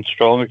Fish and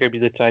Strong are going to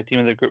be the tag team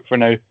of the group for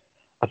now.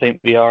 I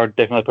think they are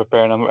definitely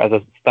preparing him as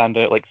a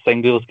standout like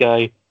singles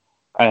guy,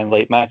 and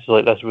like matches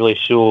like this really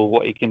show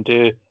what he can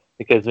do,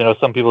 because you know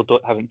some people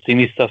haven't seen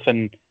his stuff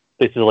in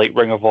places like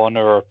Ring of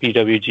Honor or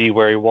PWG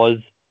where he was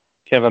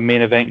kind of a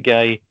main event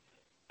guy,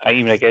 and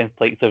even against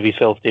like some of his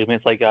fellow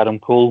statements like Adam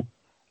Cole.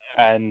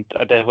 And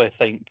I definitely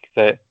think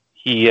that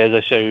he is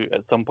a shout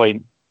at some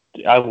point.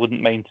 I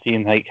wouldn't mind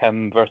seeing like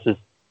him versus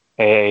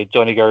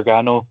Johnny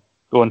Gargano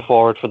going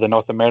forward for the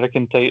North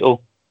American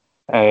title,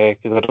 because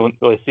I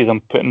don't really see them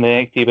putting the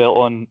NXT belt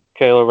on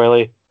Kyle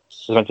O'Reilly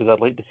as much as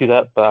I'd like to see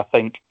that. But I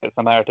think it's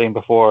a matter of time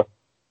before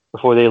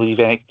they leave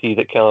NXT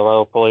that Kyle O'Reilly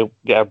will probably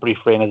get a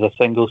brief reign as a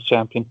singles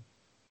champion.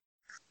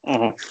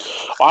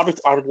 Mm-hmm.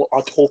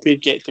 I'd hope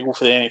he'd get to go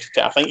for the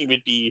NXT. I think he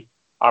would be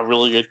a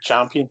really good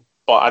champion,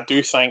 but I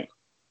do think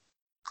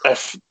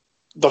if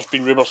there's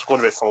been rumours going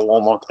about for a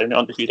long time that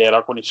Undisputed Era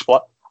are going to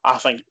split, I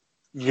think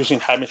using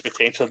him as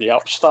potentially the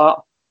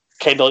upstart,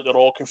 kind of like the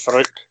Rock and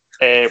Farouk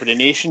with the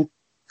Nation,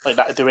 like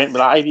that, they went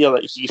with that idea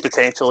that he's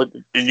potentially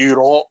the new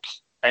Rock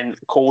and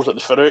Cole's like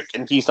the Farouk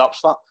and he's the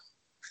upstart.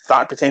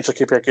 That potentially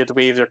could be a good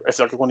way if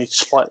they're going to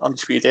split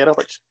Undisputed Era,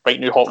 which right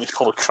now Hawkins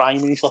probably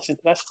crying when he's listening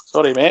to this.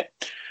 Sorry, mate.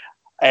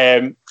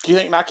 Do you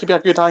think that could be a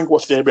good angle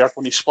if they were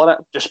going to split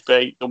it, just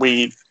by the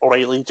way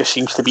O'Reilly just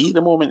seems to be at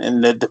the moment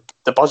and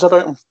the buzz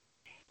about him?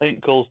 I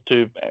think Cole's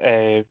too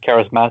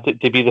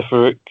charismatic to be the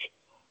Farouk,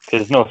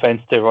 because no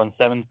offence to Ron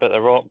Simmons, but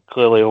The Rock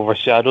clearly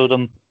overshadowed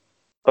him.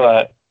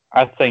 But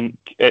I think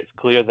it's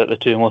clear that the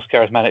two most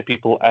charismatic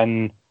people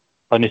in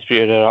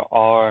Undisputed Era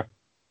are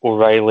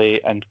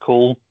O'Reilly and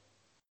Cole.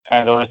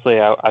 And honestly,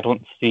 I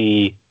don't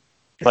see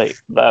like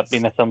that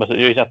being a similar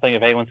situation. I think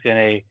if anyone's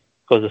going to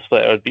cause the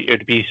split. It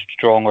would be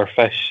Strong or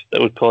Fish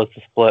that would cause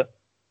the split.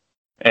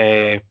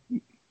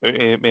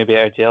 Maybe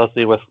out of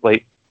jealousy with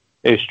like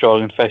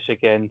Strong and Fish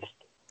against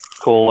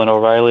Cole and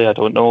O'Reilly. I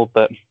don't know,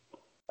 but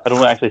I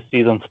don't actually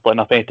see them splitting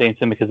up anytime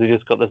soon because they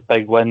just got this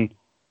big win.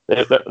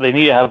 They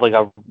need to have like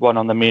a run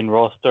on the main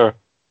roster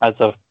as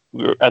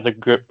a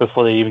group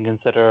before they even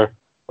consider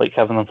like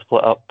having them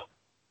split up.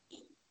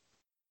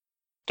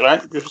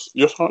 Grant,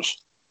 your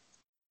thoughts?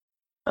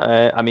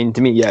 I mean,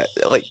 to me, yeah,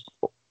 like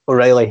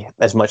O'Reilly,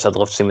 as much as I'd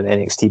love to see him with the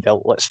NXT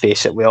belt, let's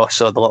face it, we all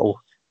saw the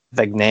little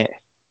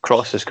vignette.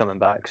 Cross is coming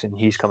back and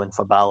he's coming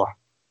for Balor.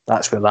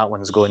 That's where that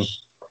one's going.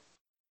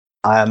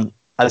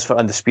 As for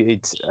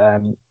Undisputed,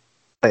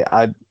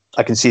 I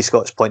can see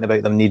Scott's point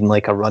about them needing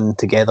like a run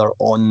together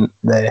on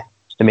the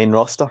main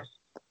roster.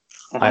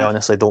 Mm-hmm. I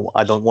honestly don't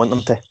want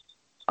them to.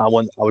 I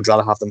would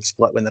rather have them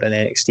split when they're in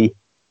NXT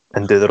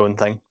and do their own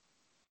thing.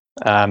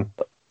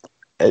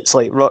 It's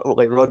like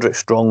Roderick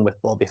Strong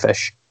with Bobby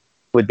Fish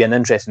would be an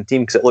interesting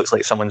team because it looks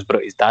like someone's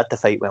brought his dad to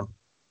fight with him.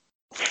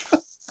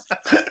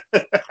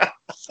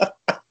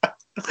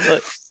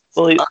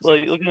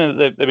 like looking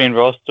at the main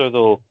roster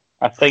though,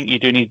 I think you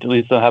do need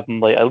to have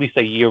them like at least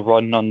a year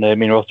run on the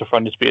main roster for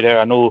Undisputed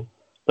Era. I know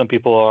some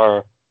people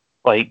are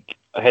like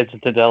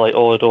hesitant to like,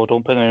 don't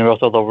put them in the main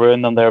roster, they'll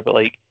ruin them there. But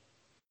like,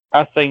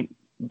 I think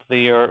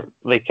they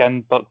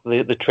can buck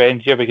the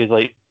trend here because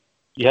like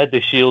you had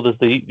the Shield as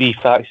the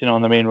faction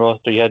on the main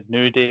roster. You had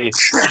New Day.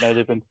 Now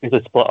they've been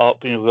split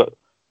up. We've got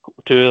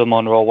two of them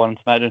on Raw, one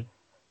on SmackDown.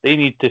 They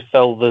need to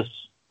fill this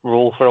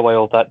role for a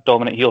while, that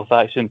dominant heel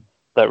faction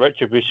that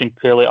Retribution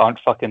clearly aren't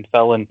fucking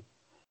filling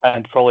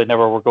and probably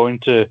never were going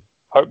to.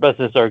 Hurt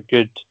Business are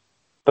good,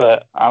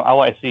 but I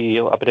want to see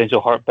a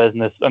potential Hurt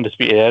Business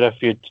Undisputed Era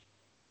feud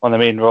on the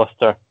main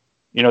roster.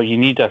 You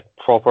need a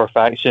proper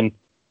faction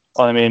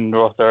on the main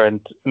roster,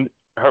 and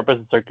Hurt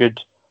Business are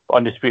good.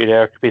 Undisputed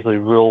Era could basically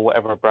rule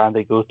whatever brand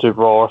they go to,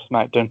 Raw or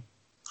SmackDown.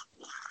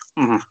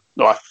 Mm-hmm.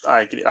 No,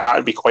 I agree.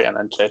 That'd be quite an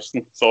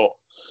interesting thought.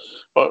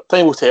 But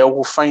time will tell.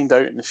 We'll find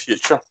out in the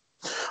future.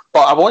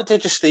 But I wanted to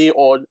just stay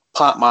on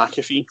Pat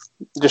McAfee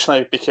just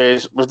now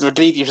because we've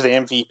agreed he was the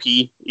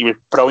MVP. He was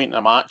brilliant in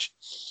the match.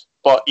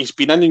 But he's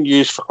been in the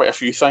news for quite a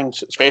few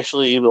things,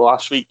 especially the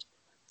last week.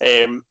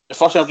 The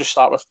first thing I'll just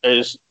start with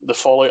is the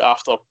fallout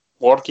after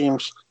War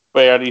Games,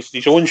 where he's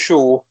his own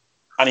show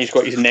and he's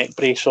got his neck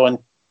brace on,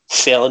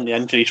 selling the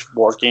injuries for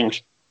War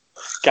Games.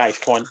 Guys,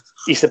 come on.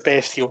 He's the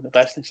best heel in the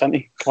business, isn't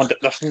he? Come on,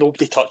 there's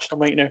nobody touching him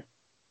right now.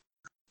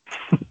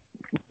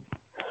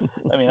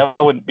 I mean, I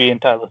wouldn't be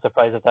entirely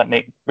surprised if that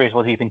neck brace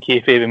was even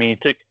kayfabe. I mean, he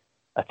took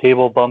a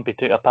table bump, he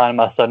took a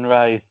Panama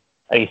Sunrise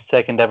at his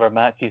second ever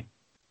match. He's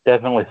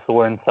definitely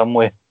sore in some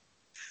way.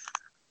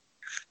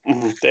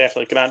 Mm-hmm,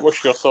 definitely. Grant,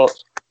 what's your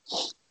thoughts?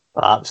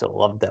 I absolutely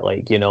loved it.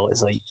 Like,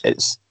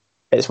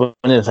 it's one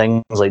of the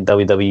things like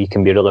WWE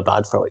can be really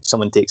bad for. Like,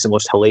 someone takes the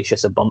most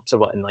hellacious of bumps or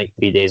what, and like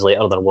 3 days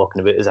later they're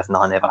walking about as if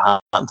nothing ever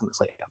happened to them. It's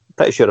like, I'm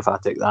pretty sure if I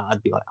took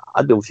that,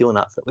 I'd be feeling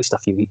that for at least a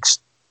few weeks.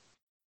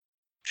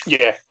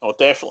 Yeah, no,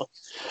 definitely.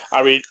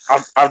 I mean,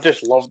 I've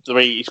just loved the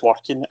way he's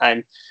working,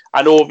 and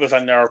I know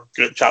within our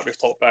group chat we've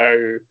talked about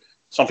how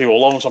some people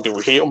love him, some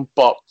people hate him,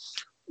 but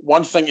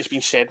one thing that's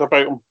been said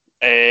about him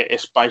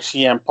is by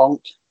CM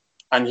Punk,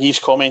 and he's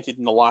commented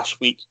in the last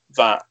week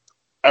that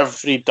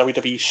every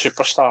WWE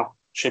superstar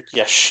should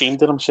be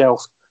ashamed of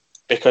himself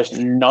because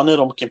none of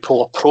them can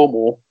pull a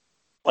promo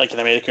like an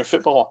American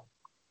footballer.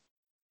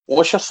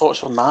 What's your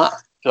thoughts on that?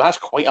 That's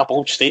quite a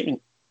bold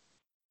statement.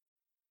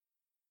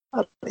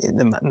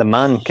 The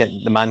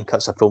man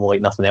cuts a promo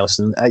like nothing else,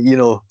 and I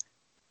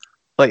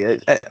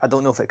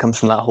don't know if it comes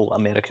from that whole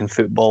American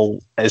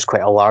football is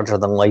quite a larger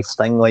than life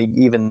thing. Like,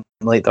 even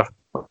like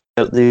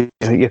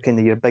you're kind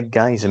of your big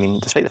guys. I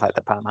mean, despite the fact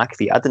that Pat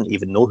McAfee, I didn't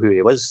even know who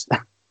he was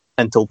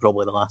until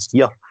probably the last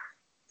year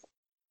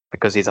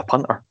because he's a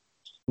punter,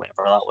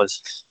 whatever that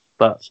was.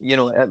 But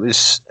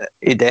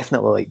he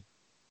definitely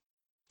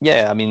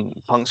I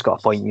mean, Punk's got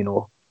a point.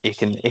 He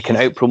can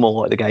out promo a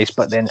lot of the guys,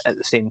 but then at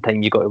the same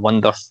time, you got to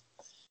wonder: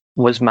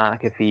 was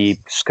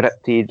McAfee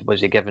scripted?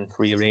 Was he given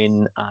free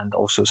reign? And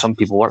also, some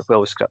people work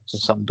well with scripts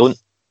and some don't.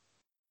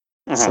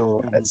 Mm-hmm.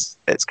 So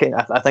it's kind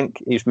of, I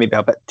think he's maybe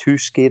a bit too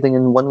scathing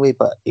in one way,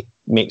 but he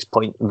makes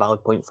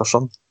valid point for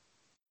some.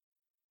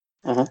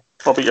 Mm-hmm.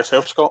 What about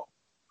yourself, Scott?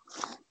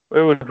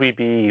 Where would we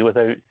be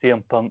without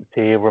CM Punk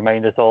to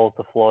remind us all of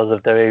the flaws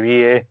of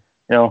WWE?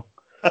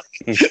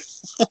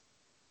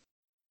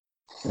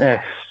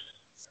 Yeah.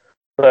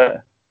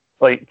 But,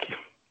 I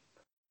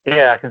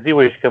can see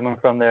where he's coming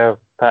from there.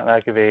 Pat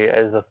McAfee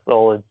is a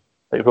solid,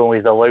 promo.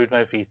 He's a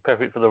loudmouth. He's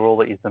perfect for the role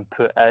that he's been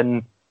put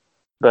in.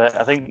 But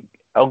I think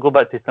I'll go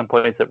back to some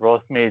points that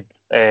Ross made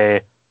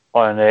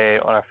on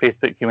our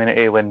Facebook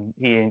community when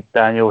he and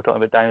Daniel were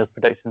talking about Daniel's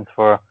predictions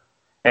for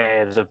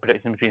the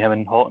prediction between him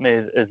and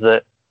Hockney is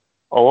that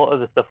a lot of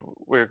the stuff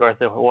with regards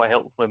to what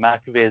helps with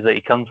McAfee is that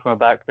he comes from a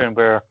background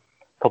where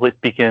public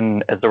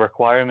speaking is a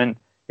requirement.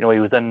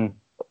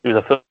 He was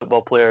a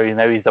football player, and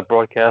now he's a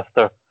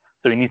broadcaster,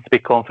 so he needs to be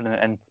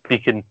confident in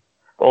speaking.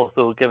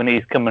 Also, given that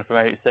he's coming from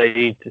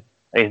outside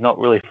and he's not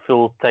really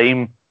full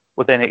time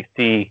with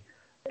NXT.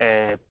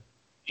 I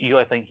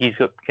think he's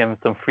got given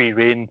some free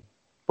reign,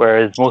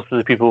 whereas most of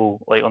the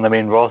people, like on the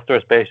main roster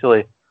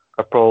especially,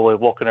 are probably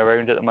walking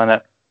around at the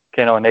minute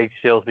kind of on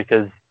eggshells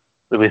because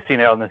we've seen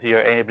it on this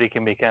year. Anybody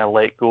can be kind of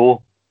let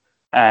go,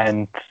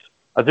 and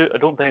I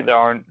don't think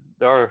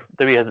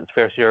WWE has its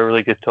fair share of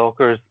really good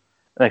talkers.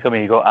 Like, I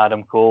mean, you got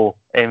Adam Cole,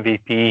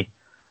 MVP,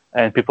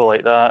 and people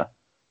like that.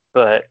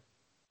 But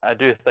I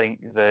do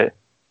think that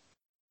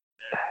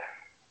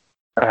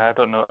I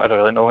don't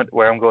really know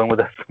where I'm going with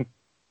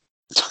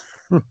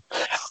this.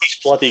 He's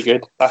bloody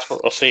good. That's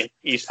what we're saying.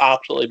 He's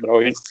absolutely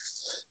brilliant.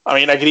 I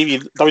mean, I agree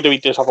with you.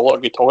 WWE does have a lot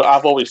of good talk.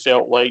 I've always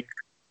felt like,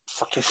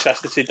 for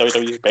consistency,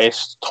 WWE's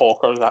best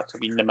talker has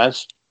actually been The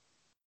Miz.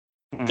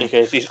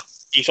 Because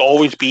he's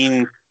always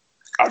been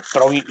a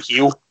brilliant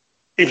heel.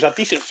 He was a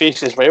decent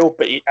face as well,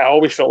 but I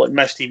always felt like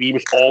Miz TV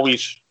was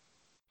always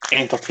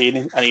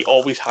entertaining, and he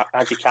always had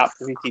you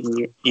captivated,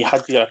 and he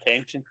had your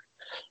attention.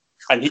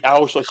 And I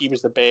always thought he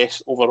was the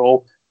best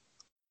overall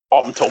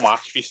up until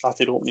McAfee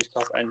started opening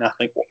stuff, and I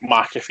think what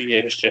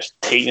McAfee is just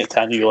taking it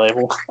to a new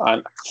level.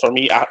 And for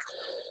me, I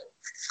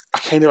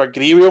kind of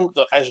agree with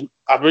him.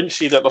 I wouldn't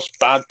say that there's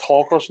bad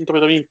talkers in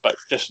WWE, but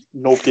just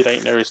nobody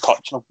right now is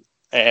touching him.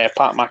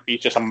 Pat McAfee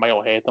is just a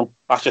mile ahead of him.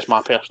 That's just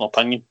my personal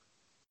opinion.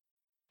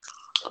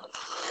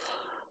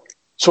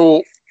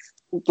 So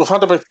we've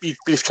had a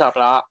brief chat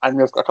about that, and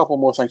we've got a couple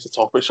more things to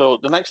talk about. So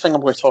the next thing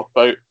I'm going to talk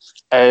about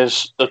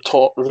is the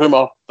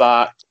rumour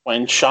that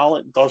when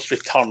Charlotte does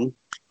return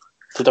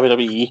to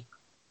WWE,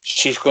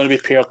 she's going to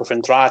be paired with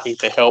Andrade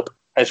to help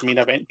his main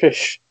event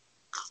push.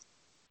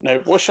 Now,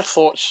 what's your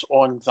thoughts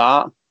on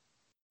that?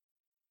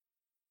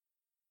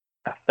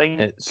 I think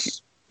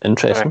it's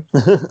interesting.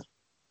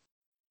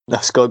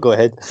 Scott, go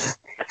ahead.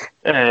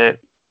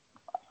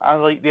 I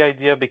like the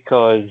idea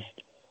because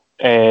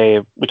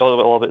we talked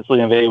a lot about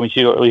Zelina Vega when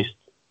she got released.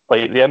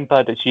 Like, the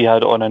impact that she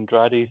had on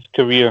Andrade's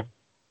career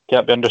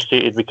can't be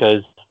understated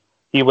because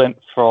he went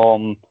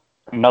from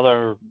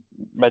another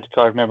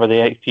mid-card member of the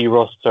NXT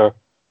roster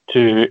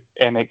to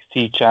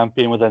NXT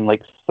champion within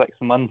like 6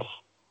 months.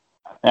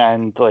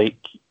 And like,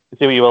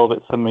 say what you will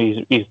about some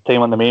of his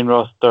time on the main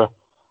roster,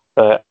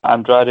 but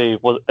Andrade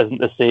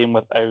isn't the same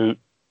without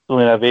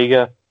Zelina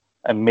Vega,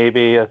 and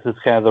maybe this is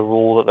kind of the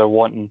role that they're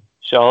wanting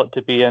Charlotte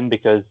to be in,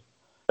 because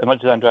as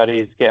much as Andrade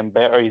is getting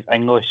better, his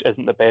English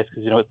isn't the best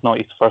because, it's not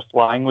his first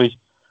language.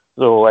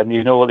 So, and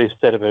you know what they've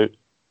said about,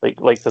 like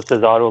the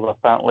Cesaro,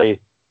 apparently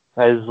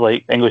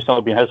his English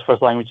not being his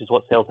first language is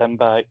what's held him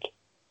back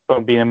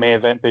from being a main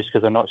event push,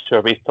 because they're not sure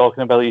about his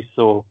talking abilities.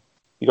 So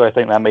you got to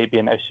think that might be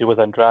an issue with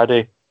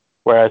Andrade.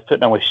 Whereas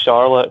putting him with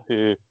Charlotte,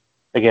 who,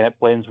 again, it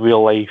blends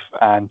real life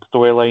and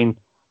storyline,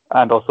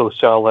 and also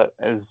Charlotte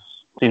is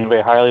seen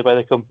very highly by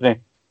the company.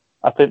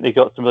 I think they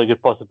got some really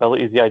good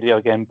possibilities. The idea,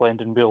 again,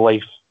 blending real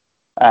life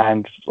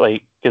and,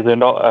 because they're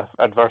not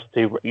adverse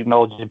to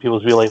acknowledging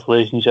people's real life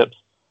relationships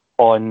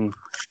on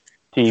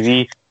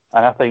TV.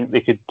 And I think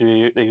they could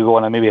go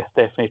on maybe a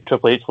Stephanie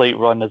Triple H like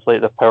run as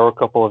the power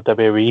couple of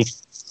WWE.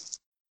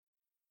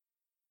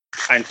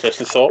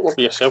 Interesting thought. What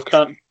about yourself,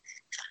 Karen?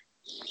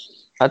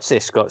 I'd say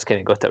Scott's kind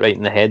of got it right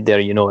in the head there.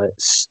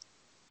 It's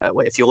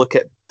if you look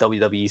at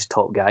WWE's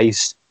top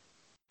guys,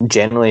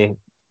 generally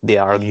they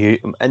are,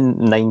 in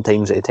 9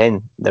 times out of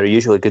 10, they're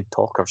usually good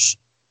talkers.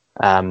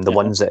 The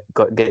ones that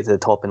get to the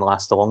top and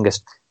last the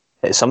longest.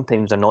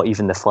 Sometimes they're not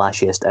even the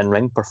flashiest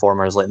in-ring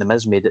performers. Like The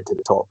Miz made it to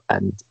the top,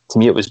 and to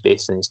me it was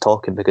based on his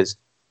talking, because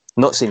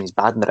I'm not saying he's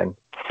bad in the ring,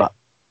 but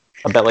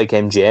a bit like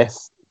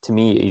MJF, to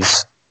me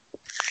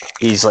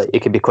he's like, he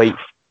could be quite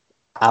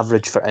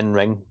average for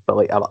in-ring, but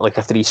like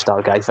a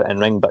 3-star guy for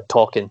in-ring, but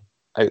talking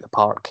out the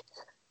park.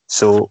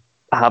 So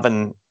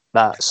having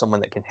that, someone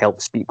that can help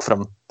speak for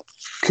him,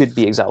 could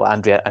be exactly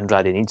what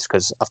Andrade needs,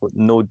 because I've got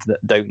no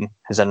doubt in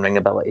his in-ring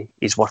ability.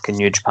 His work in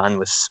New Japan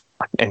was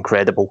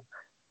incredible,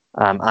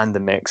 and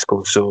in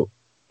Mexico. So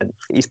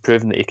he's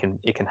proven that he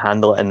can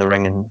handle it in the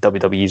ring in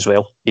WWE as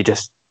well.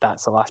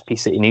 That's the last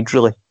piece that he needs,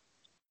 really.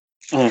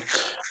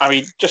 I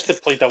mean, just to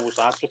play devil's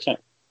advocate,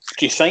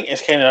 do you think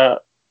it's kind of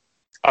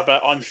a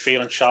bit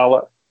unfair on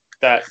Charlotte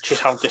that she's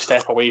having to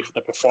step away from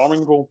the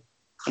performing role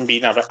and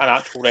being an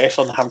actual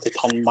wrestler and having to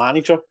turn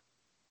manager?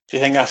 Do you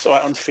think that's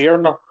unfair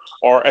on her?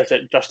 Or is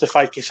it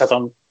justified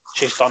considering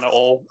she's done it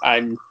all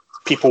and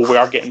people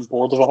were getting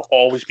bored of her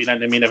always being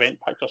in the main event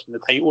pictures and the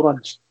title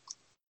runs?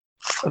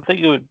 I think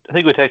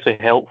it would actually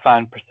help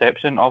fan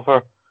perception of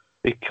her,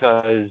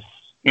 because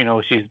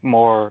she's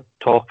more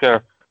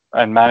talker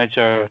and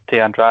manager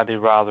to Andrade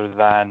rather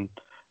than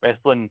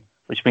wrestling,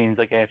 which means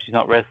again, if she's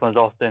not wrestling as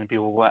often,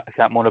 people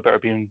can't moan about her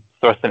being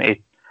thrust into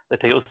the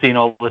title scene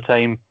all the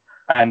time.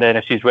 And then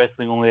if she's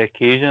wrestling only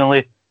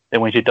occasionally,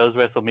 then when she does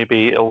wrestle,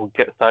 maybe it'll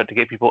start to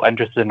get people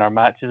interested in her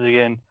matches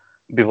again.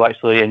 People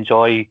actually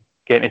enjoy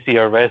getting to see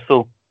her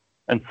wrestle,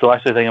 and so I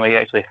actually think it might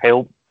actually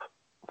help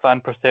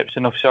fan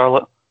perception of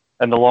Charlotte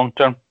in the long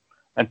term.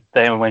 And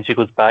then when she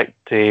goes back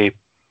to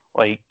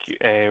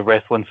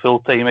wrestling full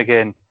time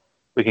again,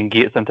 we can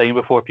get some time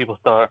before people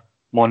start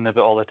moaning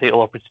about all the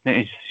title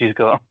opportunities she's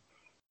got.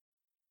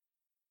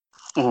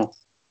 Mm-hmm.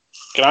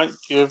 Grant,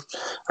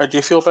 how do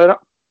you feel about it?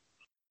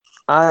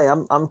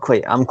 I'm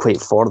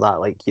quite for that.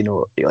 Like, you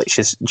know, like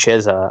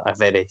she's a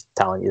very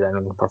talented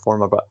and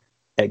performer, but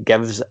it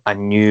gives a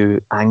new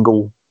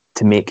angle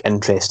to make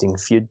interesting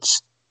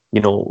feuds,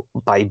 you know,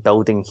 by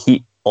building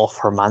heat off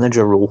her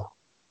manager role.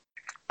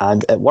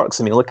 And it works.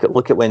 I mean, look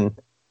at when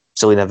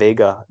Zelina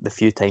Vega, the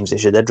few times that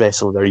she did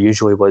wrestle, there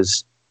usually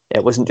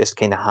it wasn't just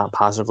kind of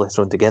haphazardly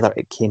thrown together.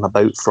 It came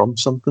about from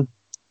something.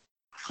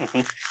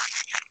 Mm-hmm.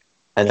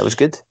 And it was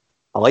good.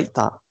 I liked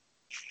that.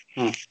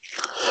 I've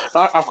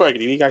got to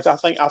agree with you guys. I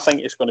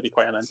think it's going to be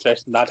quite an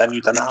interesting, a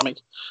new dynamic.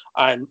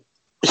 And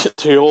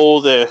to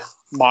all the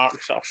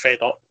marks that are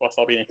fed up with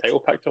all being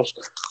title pictures,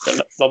 they're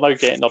now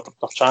getting their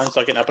chance.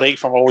 They're getting a break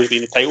from always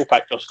being the title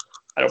pictures.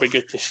 And it'll be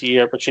good to see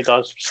her, but she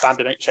does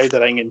standing outside the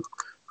ring and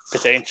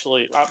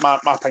potentially, my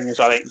opinions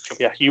are, I think she'll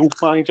be a heel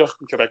manager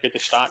and she'll be a good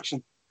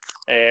distraction.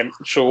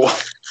 So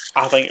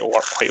I think it'll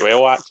work quite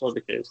well, actually,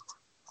 because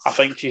I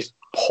think she's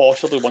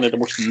possibly one of the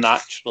most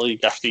naturally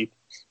gifted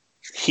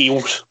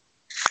heels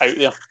out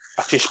there.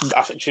 I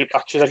think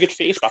she's a good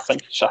face, but I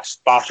think she's a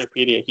far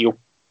superior heel.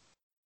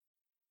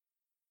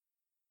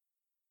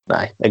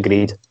 Aye,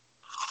 agreed.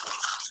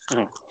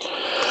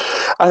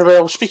 Mm-hmm. And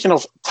well, speaking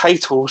of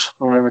titles,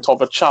 when we talk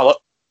about Charlotte,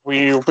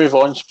 we'll move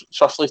on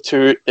swiftly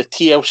to the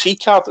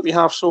TLC card that we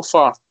have so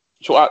far.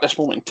 So at this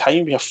moment in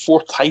time, we have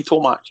 4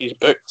 title matches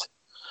booked,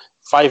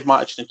 5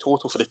 matches in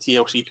total for the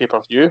TLC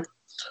pay-per-view.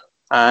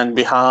 And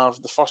we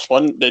have the first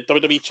one, the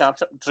WWE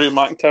Championship, Drew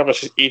McIntyre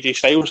versus AJ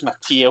Styles in a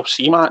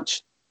TLC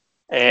match.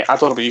 I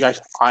don't know about you guys,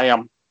 I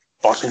am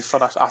buzzing for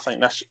this. I think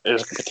this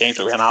is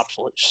potentially an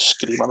absolute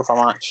screamer of a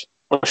match.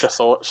 What's your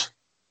thoughts?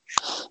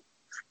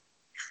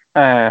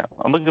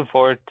 I'm looking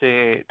forward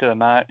to the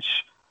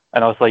match,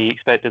 and also you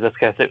expected this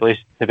kind of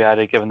stipulation to be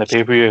added given the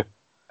pay-per-view.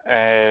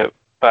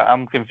 But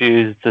I'm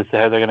confused as to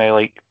how they're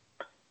going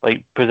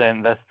to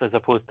present this as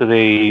opposed to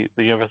the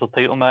Universal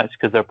title match,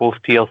 because they're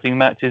both TLC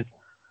matches.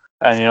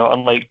 And, you know,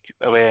 unlike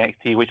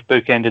NXT, which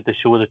bookended the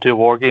show with the 2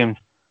 War Games,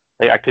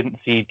 like, I couldn't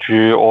see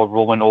Drew or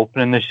Roman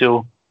opening the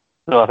show.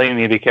 So I think we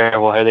need to be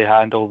careful how they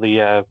handle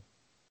putting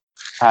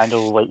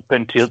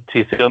 2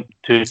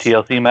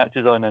 TLC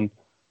matches on. And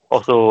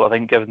also, I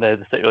think given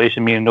the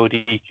stipulation meaning no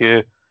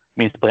DQ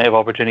means plenty of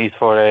opportunities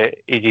for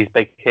AJ's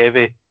Big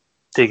Heavy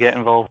to get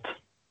involved.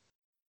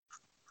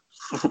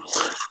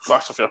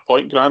 That's a fair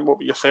point, Grant. What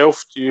about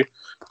yourself? Do you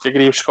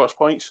agree with Scott's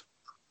points?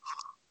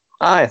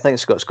 I think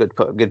Scott's put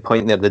a good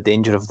point there, the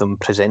danger of them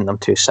presenting them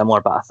too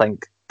similar, but I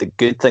think the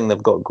good thing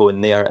they've got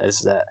going there is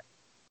that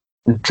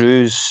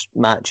Drew's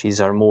matches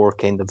are more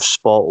kind of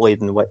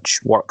spot-laden, which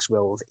works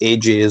well with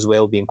AJ as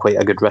well, being quite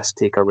a good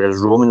risk-taker, whereas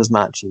Roman's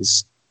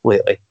matches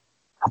lately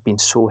have been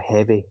so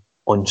heavy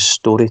on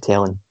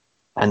storytelling,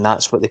 and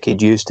that's what they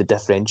could use to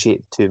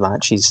differentiate 2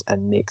 matches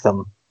and make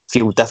them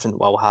feel different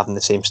while having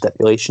the same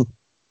stipulation.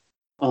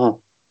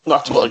 Mm-hmm. I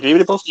totally agree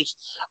with you both.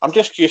 I'm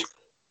just curious,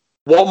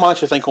 what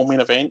match do you think will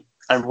main event,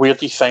 and where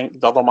do you think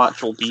the other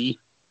match will be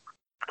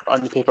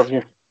on the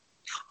pay-per-view?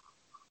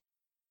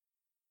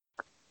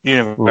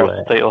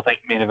 Universal title, I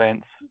think, main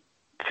events,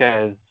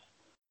 because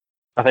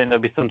I think there'll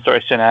be some sort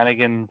of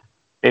shenanigans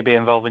maybe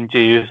involving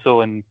Jey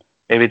Uso, and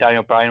maybe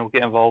Daniel Bryan will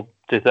get involved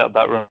to set up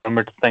that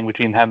rumored thing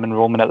between him and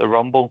Roman at the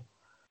Rumble.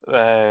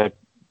 But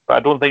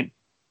I think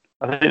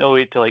they'll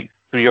wait till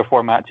 3 or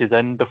 4 matches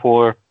in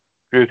before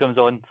Drew comes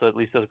on, so at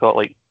least they've got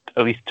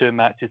at least 2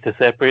 matches to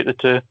separate the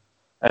 2,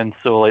 and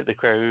so the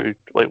crowd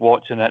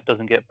watching it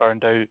doesn't get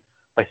burned out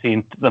by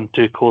seeing them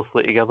too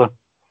closely together.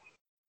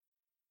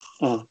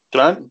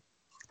 Grant?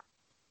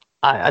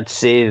 I'd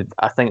say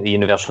I think the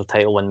Universal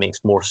title one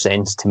makes more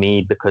sense to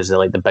me because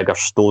of the bigger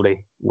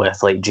story with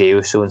Jey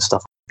Uso and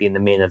stuff being the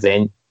main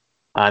event,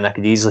 and I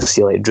could easily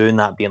see Drew and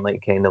that being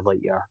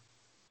your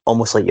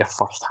almost your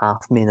first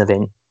half main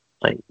event,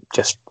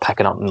 just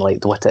picking up and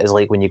what it is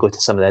like when you go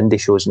to some of the indie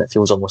shows and it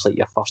feels almost like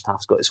your first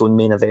half's got its own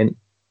main event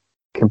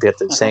compared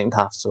to the second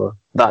half. So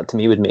that to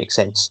me would make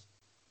sense.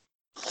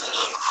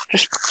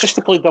 Just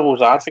to play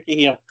devil's advocate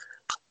here,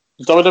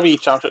 the WWE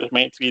Championship is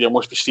meant to be the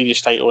most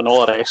prestigious title in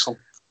all of wrestling.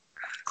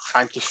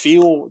 And to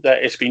feel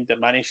that it's been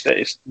diminished, that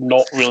it's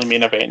not really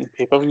main event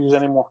pay-per-views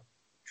anymore.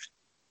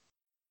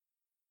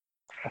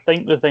 I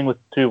think the thing with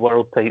 2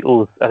 world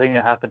titles, I think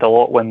it happened a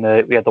lot when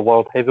we had the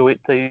World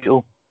Heavyweight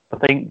title. I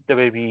think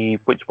maybe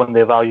which one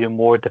they value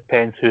more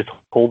depends who's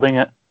holding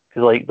it.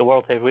 Because the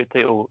World Heavyweight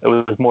title, it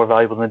was more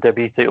valuable than the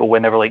WWE title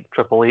whenever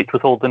Triple H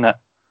was holding it.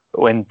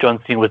 But when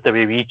John Cena was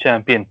WWE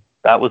champion,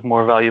 that was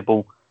more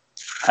valuable.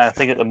 And I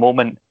think at the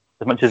moment,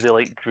 as much as they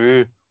like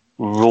Drew,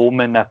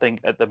 Roman, I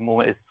think at the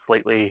moment is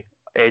slightly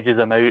edges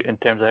him out in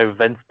terms of how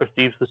Vince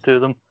perceives the 2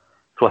 of them.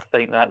 So I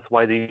think that's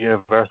why the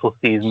Universal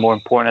C is more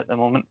important at the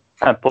moment.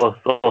 And plus,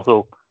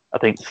 also, I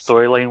think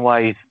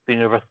storyline-wise, the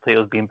Universal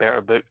title is being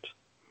better booked.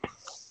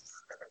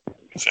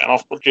 Fair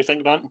enough. What do you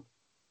think, Dan?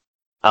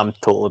 I'm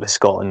totally with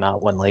Scott on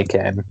that one.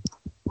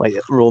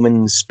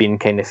 Roman's been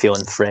kind of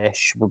feeling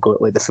fresh. We've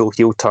got the full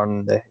heel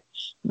turn,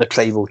 the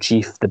tribal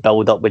chief, the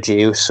build up with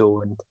Jey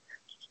Uso and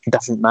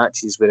different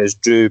matches, whereas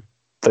Drew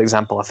for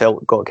example, I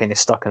felt got kind of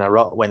stuck in a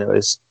rut when it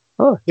was,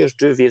 oh, here's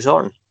Drew V's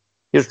Orton.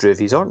 Here's Drew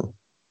V's Orton.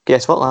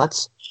 Guess what,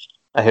 lads?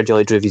 I heard you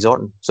like Drew V's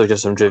Orton. So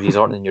just from Drew V's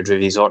Orton and you're Drew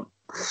V's Orton.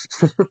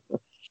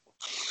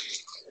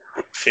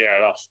 Fair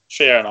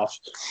enough.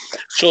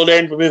 So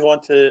then we move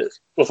on to,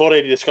 we've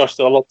already discussed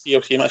the other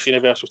TLC Match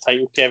Universal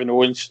title, Kevin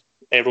Owens,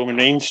 Roman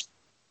Reigns.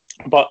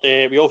 But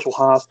we also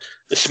have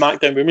the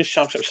SmackDown Women's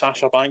Championship,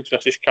 Sasha Banks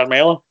versus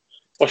Carmella.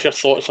 What's your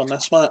thoughts on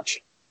this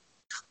match?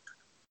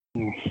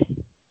 I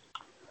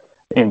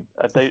think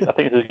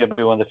this is going to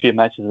be one of the few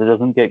matches that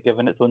doesn't get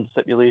given its own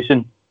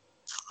stipulation,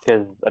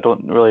 because I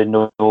don't really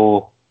know,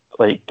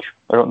 I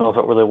don't know if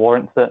it really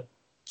warrants it.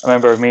 I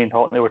remember me and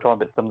Hockney were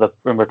talking about some of the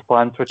rumoured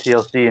plans for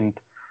TLC, and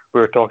we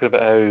were talking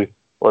about how,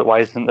 why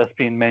isn't this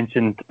being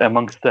mentioned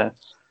amongst it?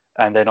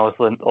 And then all of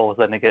a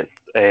sudden it gets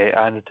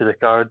added to the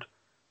card.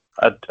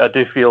 I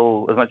do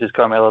feel, as much as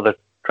Carmella, they're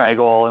trying to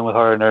go all in with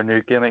her and her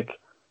new gimmick,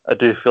 I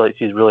do feel like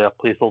she's really a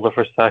placeholder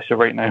for Sasha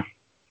right now.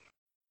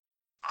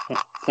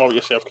 What about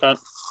yourself, Kant?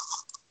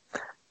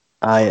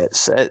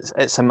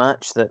 It's a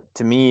match that,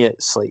 to me,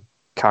 it's like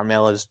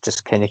Carmella's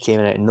just kind of came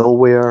out of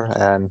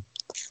nowhere.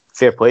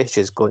 Fair play,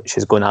 she's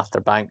going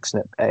after Banks,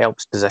 and it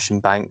helps position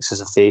Banks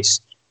as a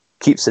face.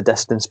 Keeps the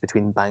distance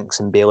between Banks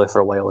and Bayley for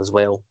a while as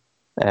well,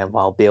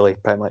 while Bayley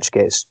pretty much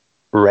gets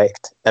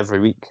wrecked every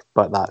week.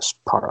 But that's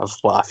part of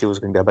what I feel is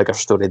going to be a bigger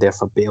story there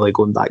for Bayley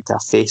going back to a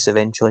face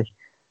eventually.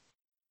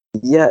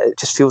 Yeah, it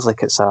just feels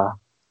like it's a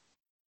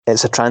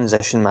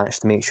transition match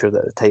to make sure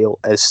that the title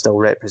is still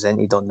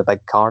represented on the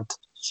big card.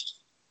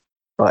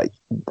 But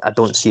I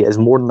don't see it as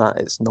more than that.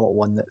 It's not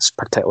one that's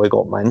particularly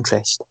got my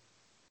interest.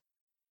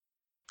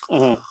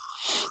 Mm-hmm.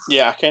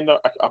 Yeah, I've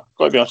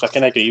got to be honest, I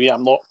can agree with you.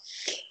 I'm not.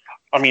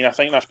 I mean, I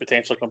think that's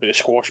potentially going to be the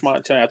squash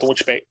match, and I don't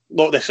expect.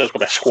 Not this is going to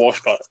be a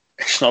squash, but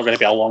it's not going to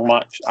be a long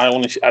match. I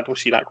don't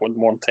see that going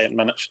more than 10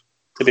 minutes,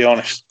 to be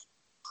honest.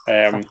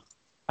 I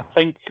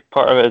think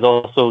part of it is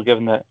also,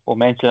 given that we'll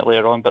mention it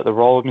later on, but the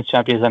Raw Women's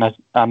Champion is in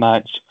a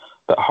match,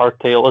 but her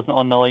title isn't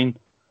on the line,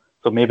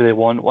 so maybe they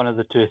want one of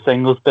the two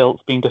singles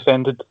belts being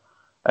defended,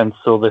 and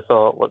so they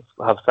thought, let's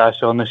have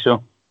Sasha on the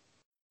show.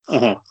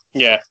 Mm-hmm.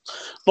 Yeah,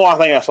 no, I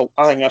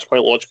think that's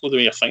quite logical the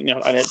way you're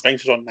thinking, and it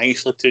brings us on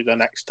nicely to the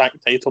next tag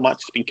title match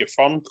that's been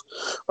confirmed,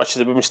 which is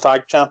the Women's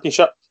Tag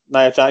Championship.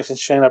 Nia Jackson,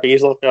 Shayna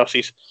Baszler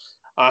versus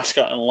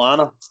Asuka and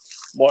Lana.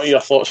 What are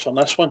your thoughts on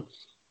this one?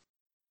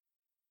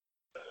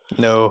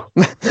 No.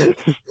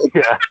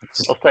 Yeah,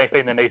 I'll try to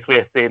find a nice way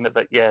of saying it,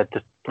 but yeah,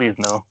 just please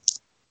no.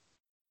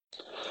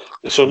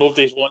 So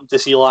nobody's wanting to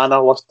see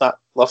Lana lift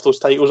those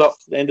titles up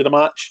at the end of the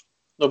match?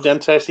 Nobody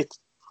interested?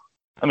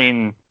 I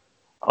mean,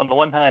 on the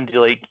one hand,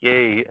 you're like,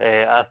 yay,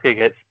 Asuka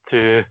gets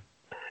two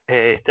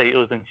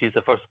titles and she's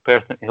the first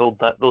person to hold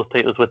those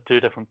titles with two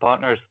different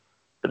partners.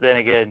 But then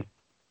again,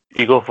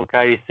 you go for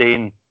Kairi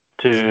Sane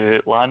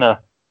to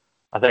Lana,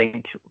 I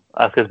think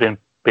Asuka's been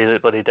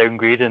basically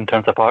downgraded in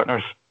terms of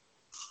partners.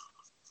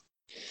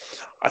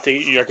 I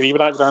think you agree with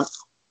that, Grant?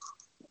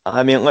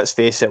 I mean, let's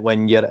face it,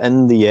 when you're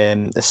in the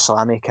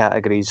Slammy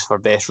categories for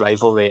best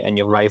rivalry and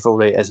your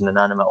rivalry is an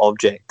inanimate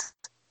object,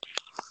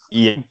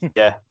 yeah,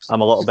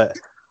 I'm a little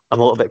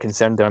bit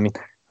concerned there. I mean,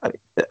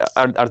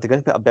 are they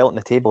going to put a belt on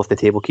the table if the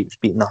table keeps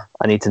beating her?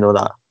 I need to know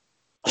that.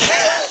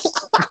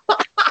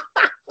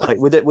 Like,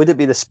 would it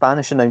be the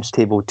Spanish announce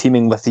table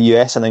teaming with the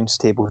US announce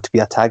table to be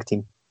a tag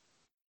team?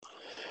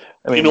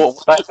 I mean,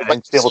 Spanish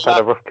announce tables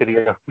had a rough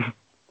career. You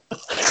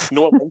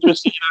know what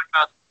interests you?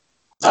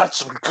 That's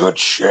some good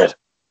shit.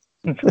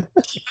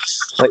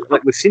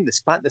 like we've seen the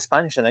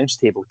Spanish announce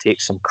table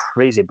take some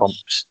crazy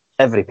bumps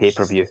every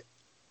pay-per-view.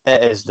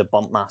 It is the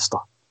bump master.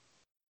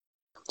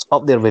 It's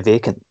up there with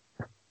Vacant.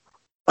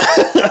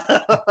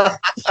 I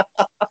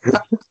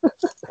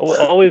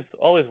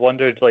always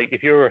wondered, like,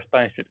 if you were a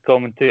Spanish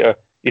commentator,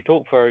 you'd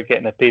hope for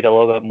getting paid a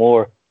little bit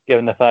more,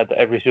 given the fact that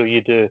every show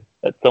you do,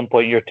 at some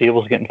point your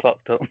table's getting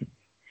fucked up.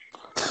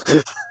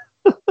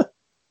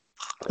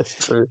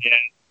 That's true. Yeah.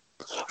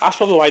 That's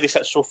probably why they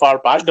sit so far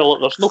back.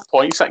 There's no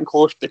point sitting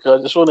close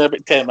because it's only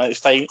about 10 minutes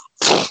time.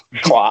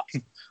 Clap.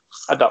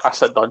 I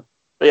sit done.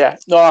 But yeah,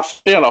 no,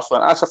 fair enough.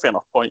 Then. That's a fair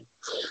enough point.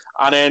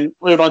 And then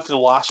moving on to the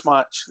last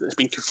match that's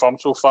been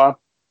confirmed so far.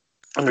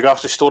 In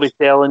regards to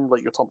storytelling,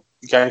 like you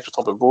guys were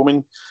talking about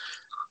Roman,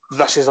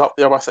 this is up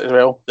there with it as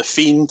well. The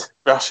Fiend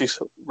versus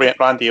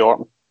Randy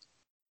Orton.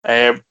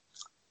 I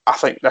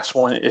think this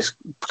one is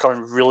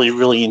becoming really,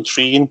 really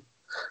intriguing.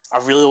 I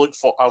really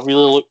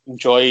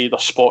enjoy the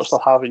spots they're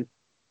having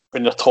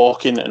when they're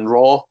talking in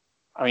Raw.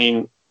 I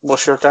mean,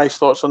 what's your guys'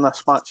 thoughts on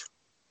this match?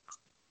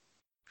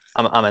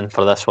 I'm in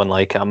for this one.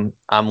 Like, I'm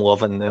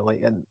loving the,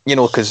 like, and you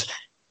know, because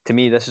to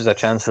me this is a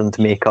chance for them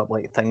to make up,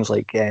 like, things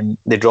like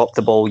they dropped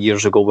the ball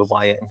years ago with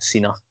Wyatt and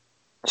Cena.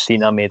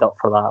 Cena made up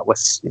for that with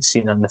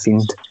Cena and the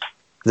Fiend.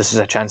 This is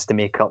a chance to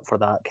make up for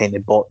that kind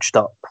of botched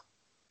up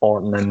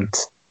Orton and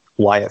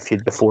Wyatt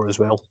feud before as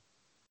well.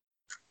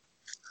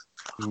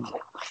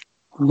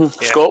 Yeah.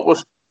 Scott, what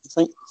do you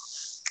think?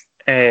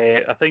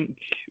 I think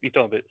we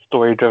talk about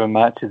story-driven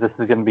matches. This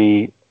is going to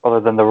be,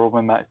 other than the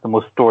Roman match, the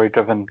most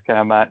story-driven kind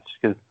of match,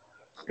 because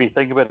if you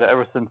think about it,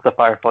 ever since the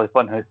Firefly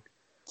Funhouse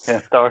kind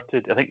of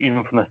started, I think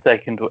even from the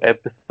second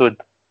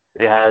episode,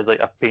 they had like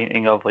a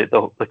painting of like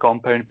the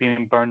compound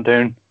being burned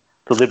down.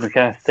 So they've been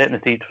kind of setting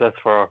the seed for this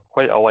for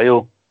quite a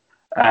while.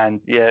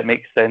 And yeah, it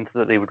makes sense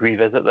that they would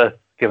revisit this,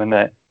 given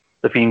that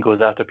the Fiend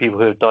goes after people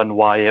who have done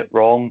Wyatt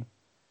wrong.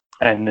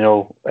 And you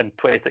know, in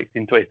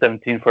 2016,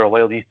 2017, for a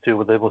while, these two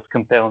were the most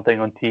compelling thing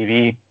on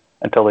TV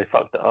until they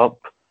fucked it up.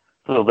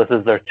 So this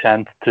is their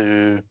chance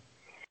to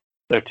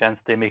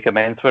make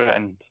amends for it.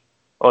 And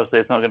obviously,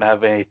 it's not going to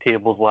have any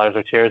tables, ladders,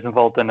 or chairs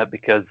involved in it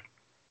because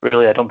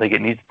really, I don't think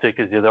it needs to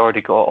because they've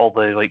already got all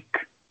the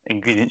like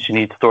ingredients you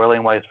need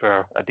storyline wise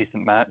for a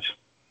decent match.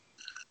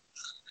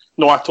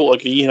 No, I totally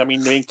agree. I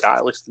mean, the main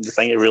catalyst and the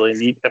thing it really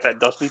needs, if it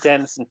does need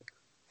anything,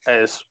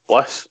 is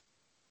Bliss.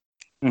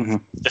 Mm-hmm.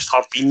 Just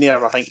have been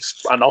there, I think,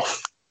 is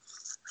enough.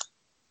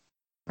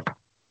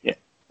 Yeah,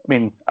 I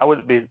mean, I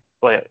wouldn't be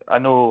like, I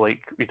know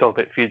like we talk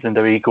about feuds and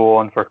WWE go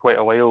on for quite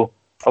a while.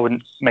 I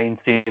wouldn't mind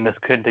seeing this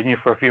continue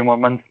for a few more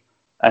months,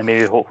 and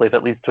maybe hopefully if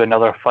it leads to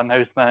another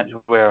Funhouse match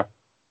where,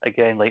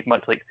 again, like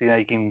much like Cena,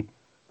 you can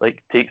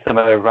like take some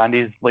of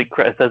Randy's like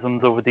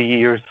criticisms over the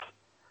years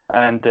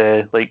and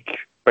like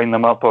bring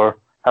them up, or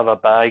have a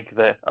bag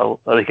that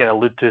they can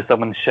allude to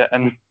someone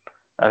shitting.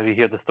 You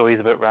hear the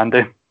stories about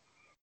Randy.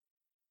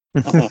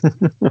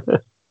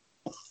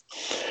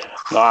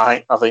 No,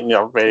 I think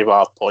they're very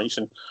valid points,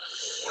 and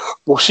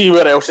we'll see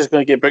where else is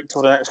going to get booked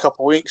for the next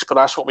couple of weeks. But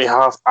that's what we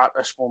have at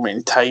this moment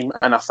in time,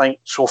 and I think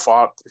so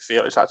far, to be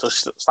fair, it's actually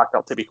stacked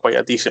up to be quite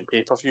a decent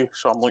pay-per-view.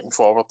 So I'm looking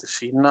forward to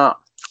seeing that.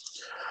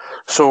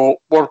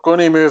 So we're going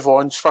to move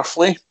on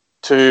swiftly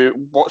to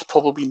what's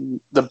probably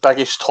the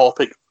biggest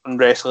topic in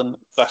wrestling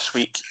this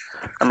week,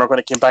 and we're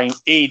going to combine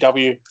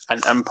AEW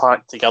and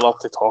Impact together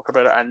to talk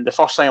about it. And the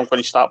first thing I'm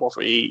going to start off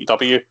with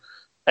AEW.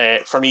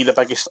 For me, the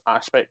biggest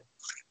aspect,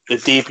 the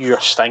debut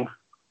of Sting.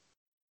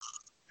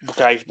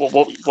 Guys, what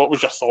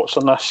was your thoughts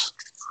on this?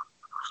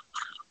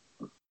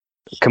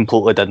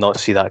 Completely did not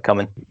see that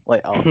coming.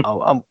 Like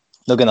I'm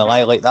not gonna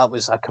lie, like that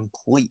was a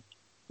complete.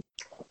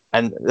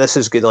 And this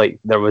is good. Like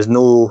there was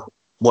no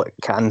what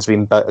Can's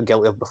been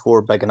guilty of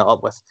before, bigging it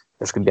up with.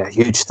 There's going to be a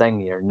huge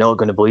thing. You're not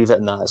going to believe it,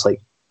 and that it's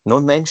like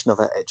no mention of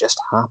it. It just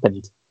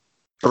happened.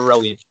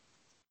 Brilliant.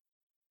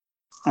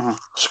 Mm-hmm.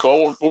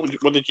 Scott,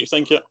 what did you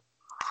think it?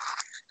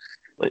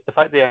 Like the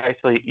fact that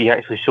he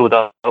actually showed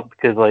up,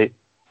 because like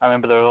I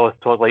remember there was always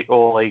talk like,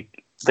 oh,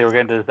 like they were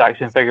going to do this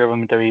action figure of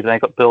him to then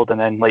got built, and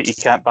then like you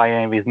can't buy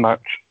any of his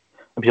merch.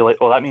 And people like,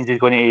 oh, that means he's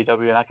going to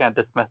AEW, and I can't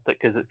dismiss it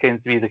because it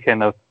seems to be the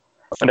kind of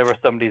whenever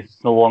somebody's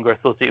no longer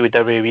associated with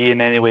WWE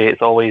in any way,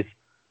 it's always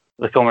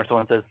the comment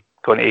someone says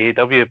going to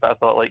AEW. But I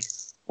thought like,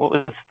 what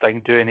was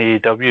Sting doing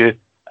AEW?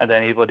 And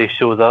then anybody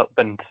shows up,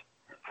 and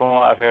from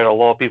what I've heard, a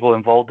lot of people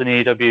involved in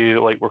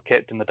AEW like were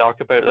kept in the dark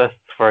about this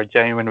for a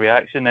genuine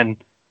reaction.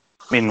 And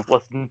I mean,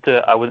 listen to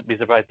it, I wouldn't be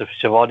surprised if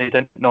Shivani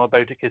didn't know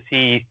about it because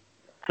he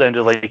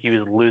sounded like he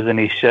was losing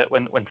his shit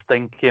when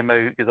Sting came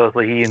out, because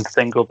obviously he and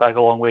Sting go back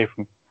a long way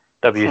from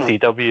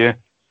WCW.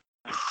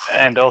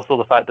 And also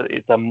the fact that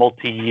it's a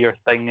multi-year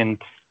thing,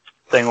 and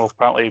Sting will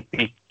apparently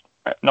be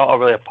not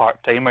really a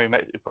part-timer, he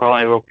might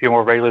probably will be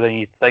more regular than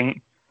you'd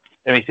think.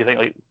 It makes you think,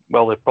 like,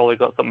 well, they've probably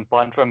got something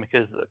planned for him,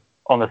 because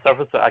on the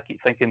surface of it, I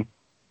keep thinking,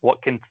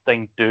 what can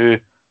Sting do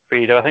for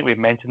AEW? I think we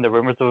mentioned the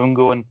rumours of him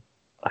going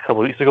a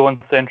couple of weeks ago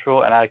on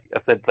Central, and I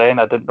said then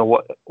I didn't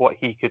know what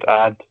he could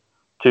add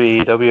to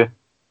AEW.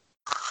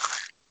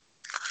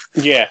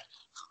 Yeah.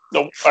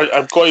 No,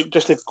 I've got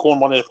just to go on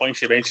one of the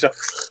points you mentioned.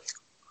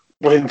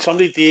 When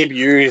somebody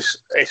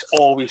debuts, it's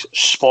always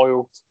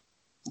spoiled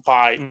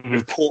by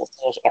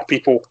reporters or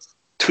people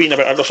tweeting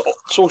about it.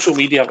 Social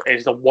media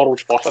is the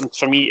world's worst, and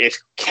for me,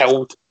 it's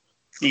killed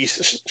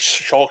these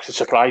shocks and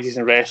surprises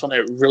in wrestling.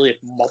 It really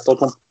murdered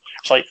them.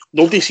 It's like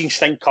nobody's seen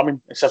Sting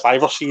coming in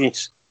Survivor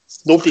Series.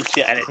 Nobody's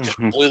seen it, and it just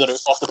blew the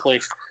roof off the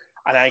place.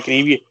 And I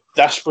agree with you,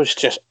 this was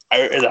just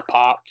out of the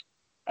park.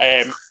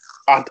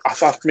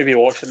 I've maybe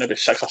watched it maybe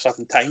 6 or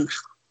 7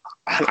 times,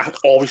 and I'm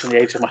always on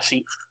the edge of my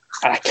seat,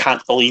 and I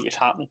can't believe it's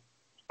happening.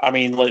 I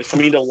mean, like for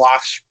me, the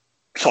last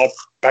sort of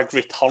big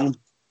return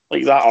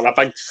like that, or a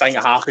big thing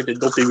that happened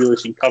that nobody really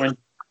seen coming,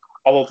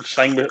 other than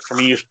thing for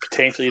me is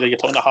potentially either you're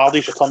talking the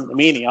Hardys return to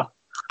Mania,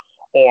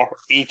 or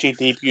AJ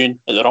debuting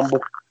at the Rumble.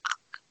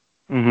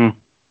 Mm-hmm.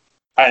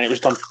 And it was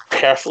done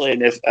perfectly.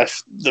 And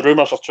if the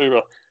rumours are true,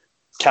 where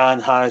Khan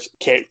has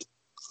kept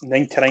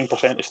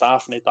 99% of the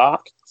staff in the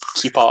dark,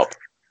 keep up,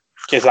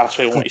 because that's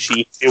what I want to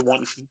see. They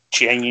want to see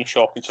genuine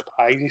shocking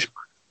surprises.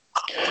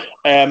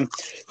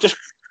 Just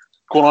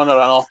going on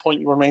another point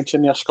you were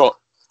mentioning there, Scott,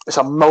 it's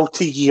a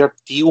multi-year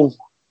deal.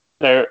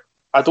 Now,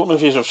 I don't know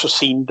if you've also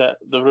seen that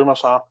the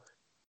rumours are,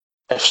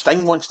 if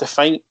Sting wants to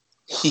fight,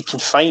 he can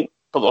fight,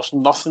 but there's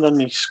nothing in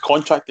his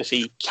contract to say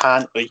he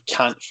can't or he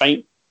can't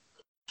fight.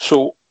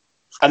 So,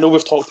 I know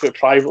we've talked about it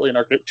privately in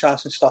our group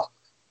chats and stuff.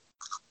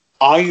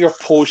 Are you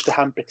opposed to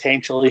him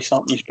potentially lacing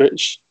up his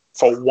boots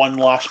for one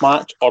last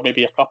match, or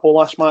maybe a couple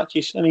last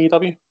matches in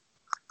AEW?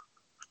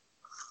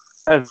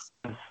 As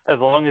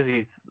long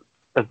as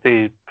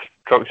they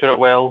structure it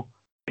well,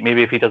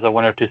 maybe if he does a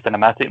one or two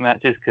cinematic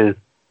matches, because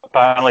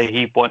apparently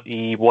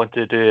he wanted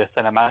to do a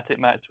cinematic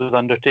match with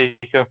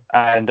Undertaker,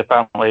 and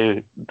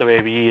apparently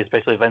WWE,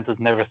 especially Vince, has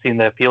never seen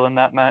the appeal in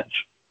that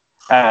match.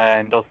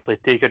 And obviously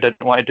Taker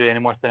didn't want to do any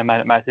more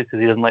cinematic matches because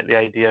he doesn't like the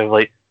idea of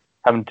like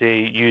having to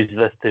use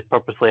this to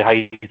purposely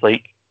hide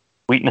like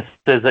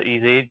weaknesses at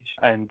his age.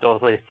 And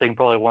obviously Singh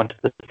probably wanted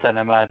the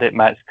cinematic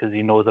match because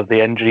he knows of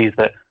the injuries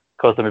that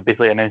caused him to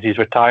basically announce his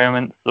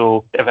retirement.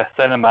 So if a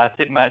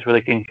cinematic match where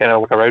they can kind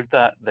of work around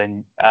that,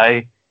 then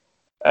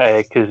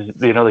because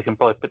they can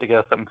probably put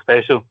together something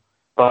special.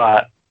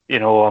 But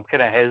I'm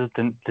kind of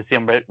hesitant to see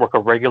him work a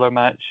regular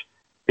match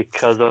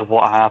because of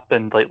what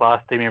happened like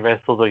last time he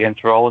wrestled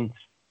against Rollins.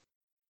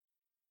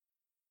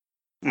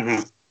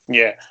 Mm-hmm.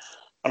 Yeah,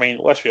 I mean,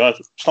 let's be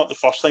honest, it's not the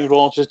first thing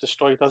Rollins has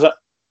destroyed, is it?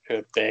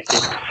 Poor Becky.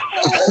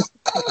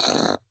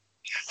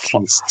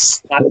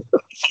 Jesus. My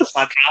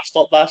draft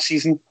up last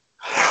season.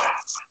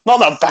 Not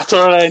that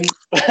bitter then.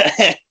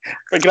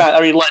 But Grant,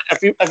 I mean, like,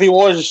 if he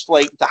was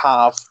like to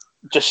have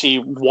just say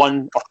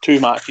one or two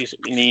matches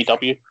in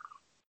AEW,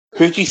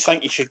 who do you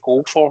think he should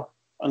go for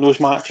in those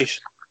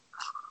matches?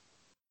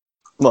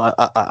 Well,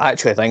 I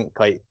actually think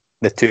like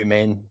the two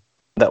men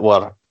that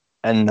were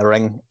in the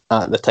ring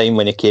at the time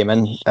when he came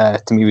in,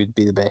 to me would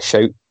be the best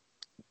shout.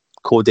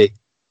 Cody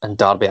and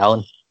Darby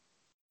Allin.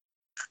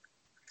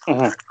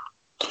 Mm-hmm.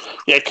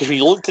 Yeah, because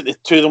we looked at the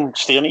two of them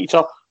staring at each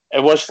other.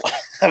 It was like,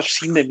 I've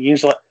seen the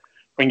memes like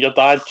when your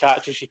dad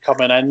catches you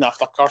coming in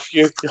after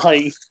curfew,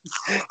 like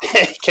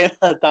kind of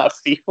had that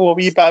feel a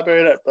wee bit about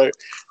it, but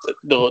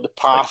the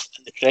past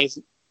and the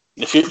present,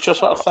 and the future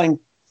sort of thing.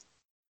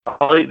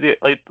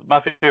 Like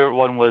my favorite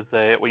one was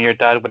when your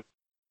dad went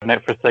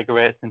out for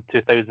cigarettes in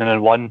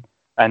 2001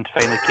 and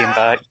finally came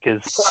back,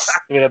 because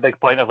we had a big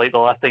point of like the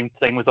last time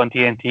Sting was on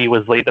TNT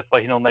was like the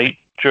final night.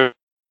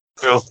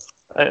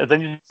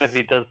 Then if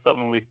he does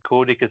something with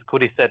Cody, because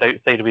Cody said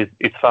outside of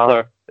his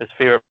father, his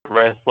favourite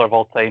wrestler of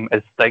all time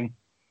is Sting.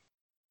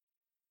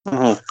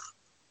 Mm-hmm.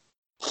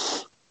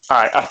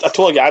 I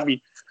totally get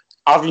it.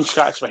 I've been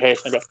scratching my head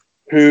about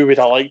who would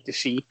I like to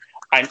see,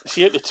 and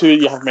see at the two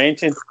you have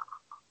mentioned.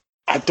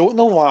 I don't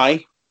know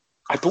why.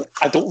 I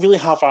don't really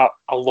have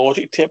a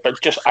logic to it,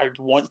 but just I'd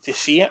want to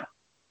see it.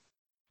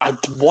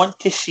 I'd want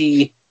to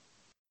see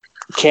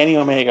Kenny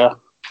Omega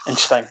and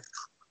Sting.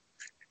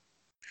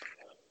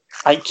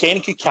 Kenny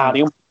could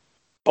carry him,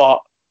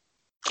 but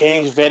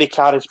Kenny's very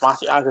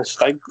charismatic as a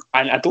Sting,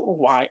 and I don't know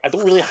why. I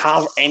don't really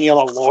have any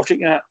other logic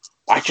in it.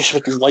 I just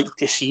would like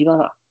to see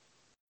that.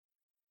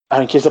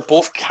 Because they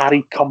both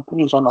carry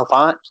companies on their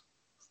backs,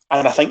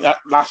 and I think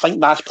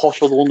that's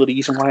possibly the only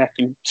reason why I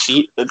can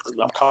see it, that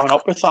I'm coming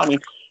up with that. I mean,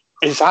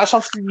 is that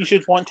something you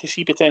should want to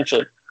see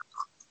potentially?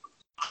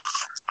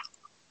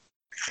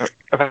 If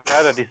I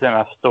had a decent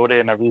enough story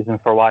and a reason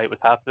for why it was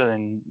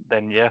happening,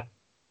 then yeah.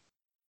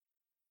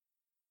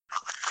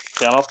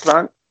 Fair enough,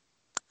 Grant.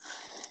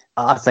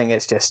 I think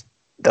it's just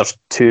there's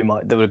too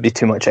much. There would be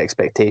too much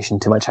expectation,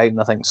 too much hype,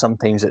 and I think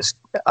sometimes it's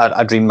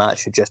a dream match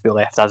should just be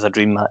left as a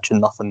dream match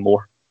and nothing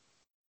more.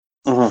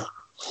 Mm-hmm.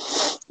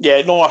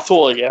 Yeah, no, I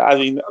totally get it. I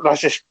mean,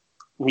 that's just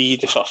me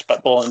just sort of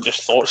spitballing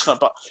just thoughts on it.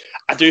 But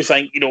I do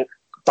think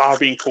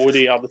Darby and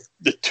Cody are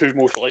the two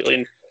most likely,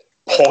 and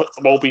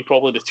will be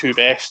probably the two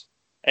best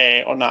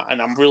on that.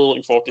 And I'm really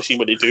looking forward to seeing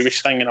what they do with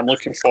Sting. And I'm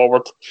looking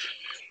forward.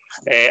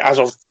 As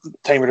of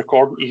time of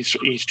recording,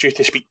 he's due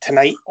to speak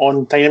tonight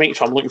on Dynamite,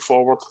 so I'm looking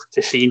forward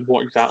to seeing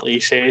what exactly he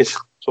says.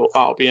 So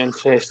that'll be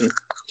interesting.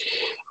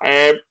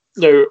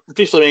 Now,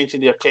 briefly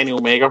mentioned there, Kenny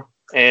Omega.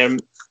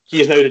 He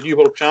is now the new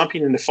world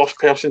champion and the first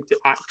person to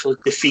actually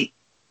defeat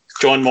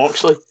Jon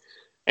Moxley.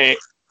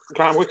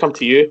 Grant, we'll come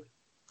to you.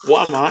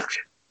 What a match!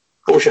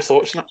 What was your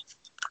thoughts on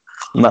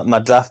it? My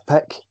draft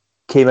pick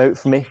came out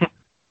for me,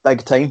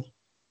 big time.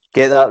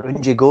 Get that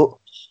round you go.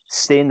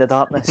 Stay in the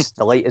darkness.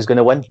 The light is going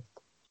to win.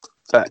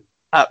 But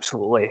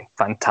absolutely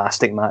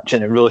fantastic match,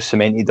 and it really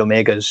cemented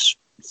Omega's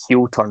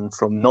heel turn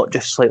from not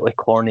just slightly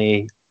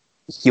corny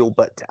heel,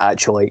 but to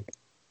actually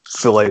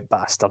full out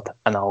bastard,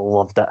 and I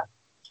loved it.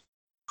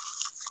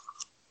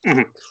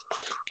 Mm-hmm.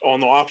 Oh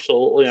no,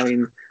 absolutely. I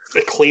mean,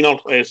 the cleaner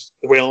is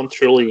well and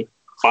truly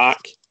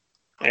back.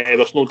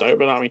 There's no doubt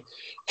about that. I mean,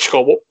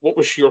 Scott, what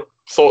was your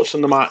thoughts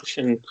on the match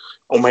and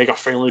Omega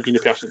finally being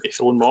the person to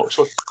throw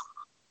Moxley?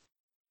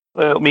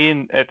 Well, me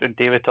and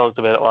David talked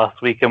about it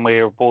last week, and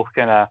we were both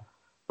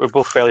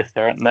fairly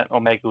certain that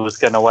Omega was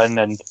going to win.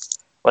 And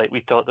like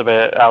we talked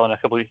about Alan a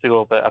couple of weeks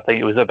ago, but I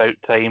think it was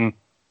about time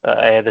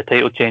the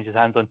title changes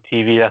hands on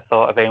TV. I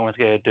thought if anyone's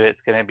going to do it,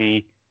 it's going to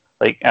be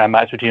like a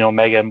match between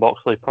Omega and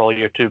Moxley, probably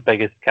your two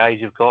biggest guys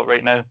you've got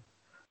right now.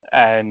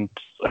 And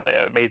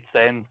it made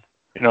sense.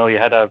 You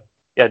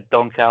had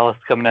Don Callis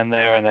coming in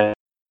there, and then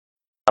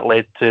that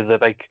led to the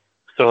big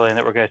storyline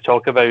that we're going to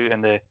talk about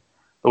and the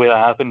way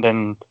that happened.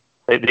 And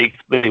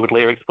they would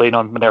later explain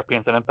on their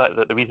appearance on Impact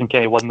that the reason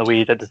Kenny won the way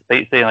he did,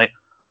 despite saying like,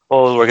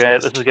 "Oh,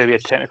 this is going to be a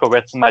technical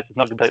wrestling match. It's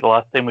not going to be like the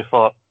last time we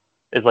fought."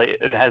 Is like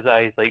in his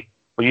eyes, like,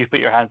 when you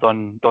put your hands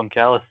on Don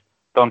Callis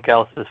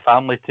is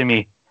family to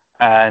me,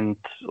 And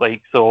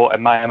like, so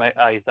in my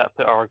eyes, that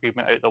put our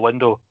argument out the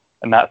window,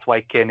 and that's why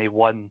Kenny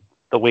won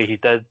the way he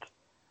did.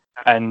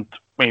 And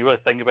when you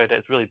really think about it,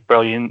 it's really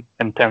brilliant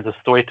in terms of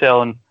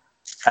storytelling,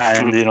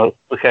 and you know,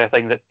 the kind of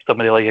thing that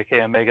somebody like a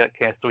Kenny Omega,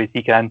 kind of stories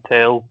he can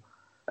tell,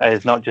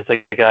 is not just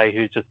a guy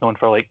who's just known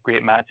for like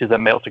great matches that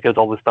Meltzer gives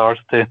all the stars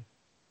to.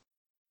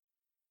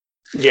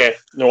 Yeah,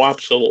 no,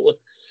 absolutely.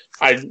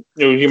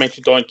 You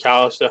mentioned Don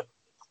Callis there,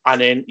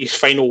 and then his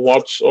final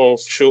words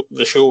of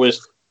the show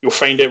was, "You'll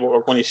find out what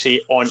we're going to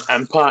say on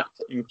Impact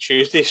on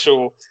Tuesday."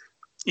 So,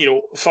 you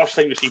know, first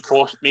time to see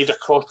major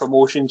cross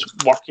promotions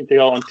working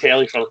together on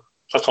telly for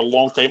such a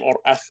long time, or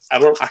if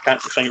ever. I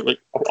can't think like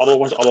of other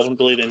ones other than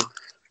really than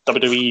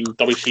WWE and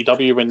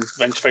WCW when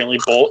Vince finally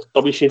bought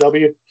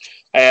WCW.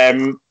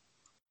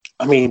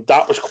 I mean,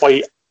 that was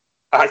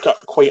I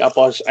got quite a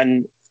buzz,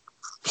 and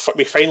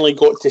we finally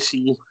got to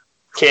see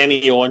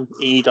Kenny on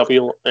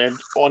AEW,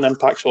 on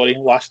Impact,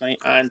 last night.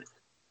 And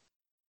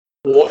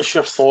what's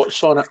your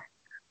thoughts on it?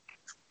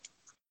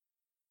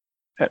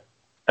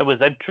 It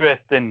was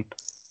interesting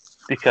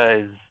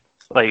because,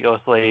 like,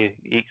 obviously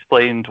he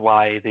explained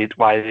why they'd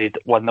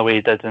won the way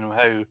he did and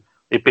how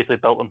they basically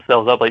built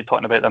themselves up, like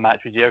talking about the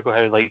match with Jericho,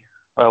 how like,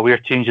 well, we're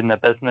changing the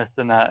business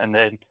and that. And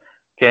then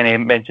Kenny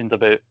mentioned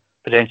about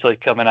potentially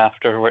coming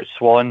after Rich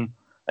Swann.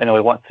 I know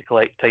he wants to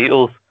collect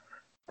titles,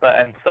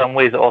 but in some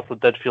ways it also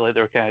did feel like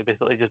they were kind of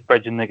basically just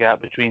bridging the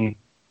gap between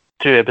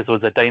two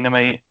episodes of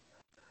Dynamite.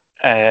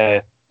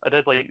 I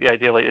did like the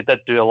idea, like it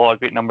did do a lot of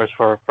great numbers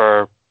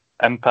for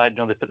Impact. You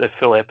know, they put the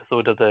full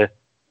episode of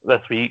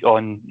this week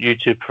on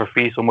YouTube for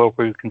free, so more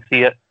people can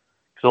see it.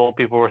 Because a lot of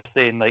people were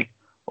saying like,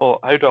 "Oh,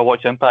 how do I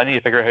watch Impact? I need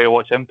to figure out how to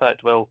watch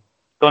Impact." Well,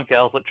 Don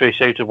Callis literally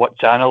shouted what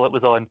channel it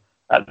was on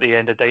at the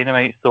end of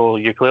Dynamite, so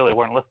you clearly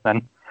weren't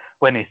listening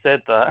when he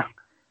said that.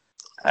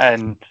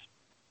 And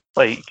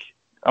like,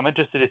 I'm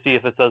interested to see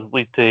if it does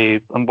lead to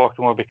unboxing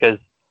more, because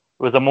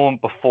there was a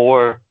moment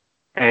before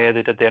they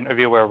did the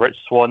interview where Rich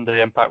Swann,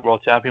 the Impact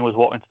World Champion, was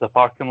walking to the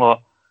parking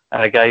lot,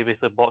 and a guy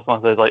basically blocked him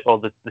and said like, "Oh,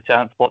 the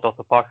champ's blocked off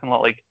the parking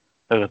lot." Like,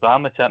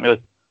 I'm the champ. It was,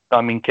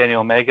 I mean, Kenny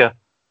Omega.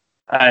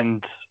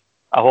 And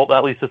I hope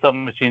that leads to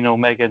something between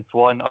Omega and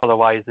Swann.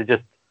 Otherwise, they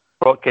just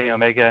brought Kenny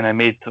Omega and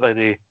made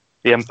the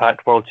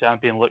Impact World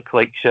Champion look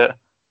like shit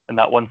in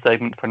that one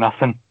segment for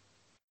nothing.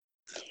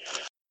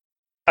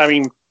 I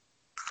mean,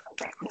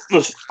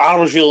 I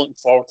was really looking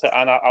forward to it,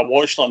 and I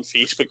watched it on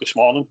Facebook this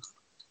morning,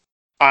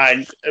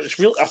 and I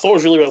thought it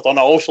was really well done.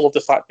 I also love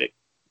the fact that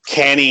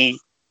Kenny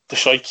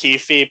destroyed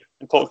kayfabe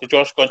and talked to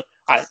Josh, going,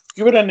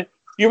 "You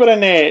were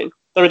in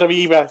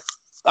WWE with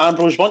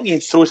Ambrose, weren't you?"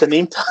 And throws a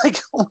name tag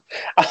on.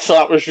 I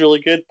thought that was really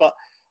good, but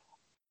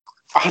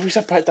I was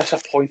a bit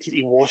disappointed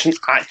he wasn't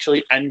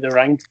actually in the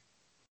ring.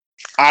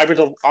 I was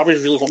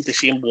really wanting to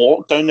see him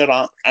walk down the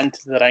ramp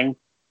into the ring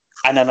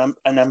and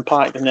an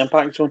Impact in the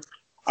Impact Zone.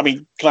 I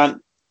mean,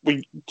 Grant,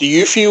 do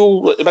you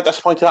feel a bit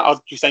disappointed at that, or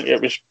do you think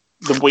it was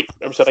the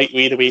right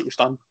way, the way it was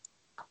done?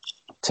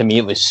 To me,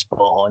 it was spot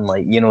on.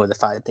 Like, you know, the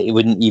fact that he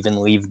wouldn't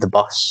even leave the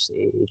bus.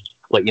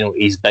 Like, you know,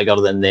 he's bigger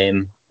than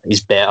them.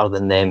 He's better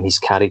than them. He's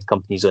carried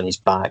companies on his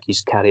back.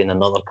 He's carrying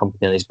another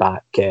company on his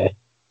back. They're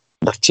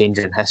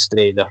changing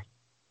history. They're,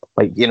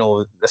 like, you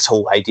know, this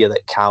whole idea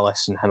that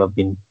Callis and him have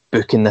been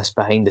booking this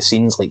behind the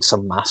scenes like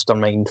some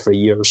mastermind for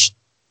years.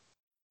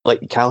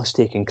 Like, Callis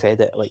taking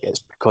credit, like, it's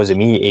because of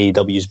me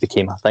AEW's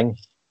became a thing.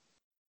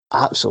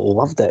 I absolutely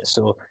loved it.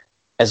 So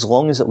as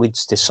long as it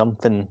leads to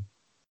something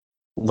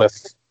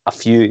with a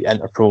few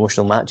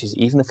inter-promotional matches,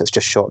 even if it's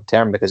just short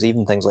term, because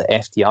even things like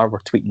FTR were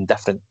tweeting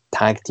different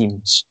tag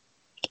teams,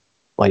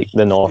 like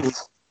the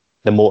North,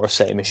 the Motor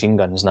City Machine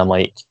Guns, and I'm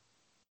like,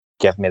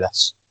 give me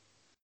this.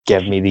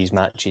 Give me these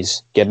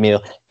matches. Give me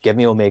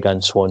Omega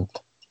and Swann,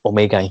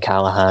 Omega and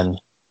Callahan.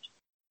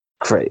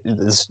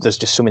 There's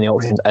just so many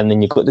options, and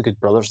then you've got the Good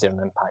Brothers there in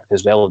Impact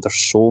as well. There's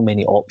so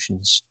many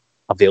options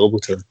available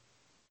to them,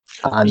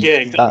 and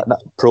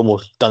that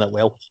promo done it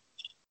well.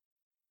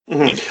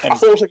 Mm-hmm. I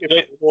thought it was like a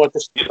bit more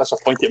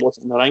disappointed it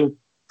wasn't in the ring.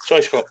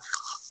 Sorry, Scott.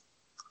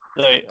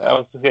 No, I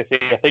was just going to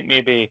say, I think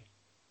maybe,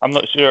 I'm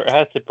not sure, it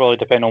has to probably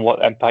depend on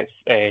what Impact's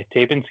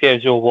taping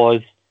schedule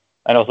was,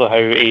 and also how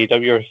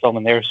AEW are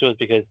filming their shows,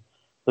 because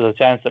there's a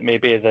chance that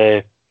maybe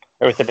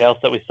everything else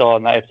that we saw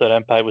in that episode of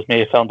Impact was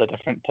maybe filmed at a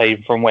different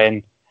time from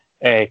when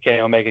Kenny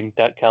Omega and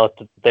Callis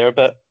did their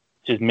bit,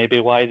 which is maybe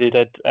why they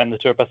did in the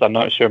tour bus. I'm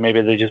not sure.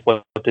 Maybe they just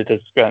wanted,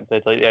 as Grant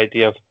said, like the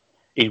idea of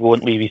he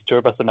won't leave his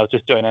tour bus, and I was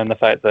just joining in the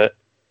fact that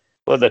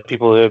the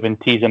people who have been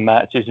teasing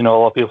matches, you know, a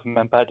lot of people from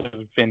Impact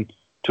have been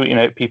tweeting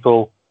out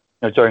people.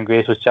 You know, Jordan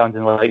Grace was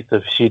challenging the likes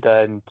of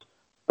Shida and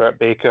Britt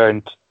Baker,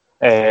 and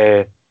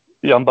the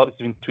Young Bucks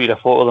even tweeted a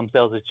photo of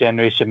themselves as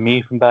Generation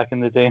Me from back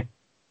in the day.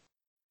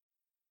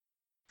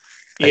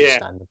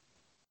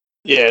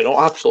 Yeah, no,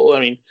 absolutely. I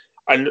mean,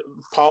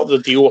 and part of the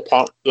deal,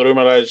 part of the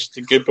rumour is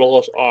the Good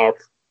Brothers are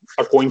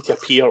going to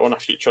appear on a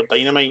future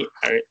Dynamite.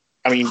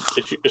 I mean,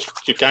 as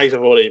you guys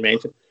have already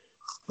mentioned,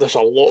 there's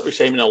a lot of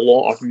excitement, a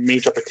lot of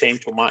major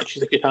potential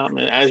matches that could happen.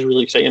 It is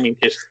really exciting. I mean,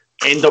 because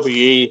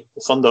NWA,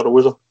 the Thunder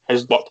Rosa,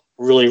 has worked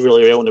really,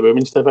 really well in the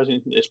women's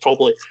division. It's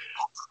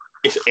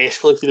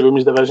escalated the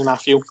women's division, I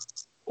feel,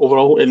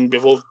 overall. And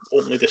we've all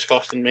openly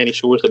discussed in many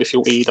shows that we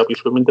feel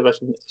AEW's women's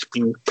division has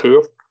been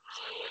poor.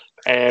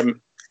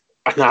 And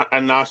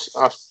I've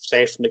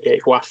said from the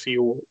get-go, I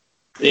feel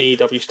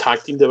AEW's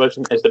tag team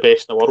division is the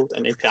best in the world.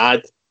 And then to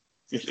add,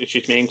 as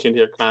you mentioned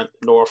here, Grant,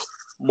 North,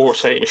 more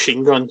City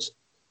Machine Guns,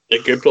 the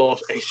Good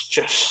Brothers, it's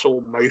just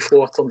so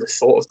mouthwatering, the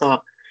thought of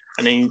that.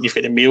 And then you've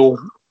got the male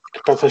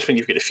participant,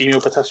 you've got the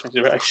female participants.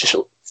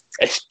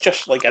 It's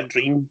just like a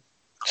dream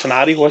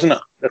scenario, isn't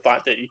it? The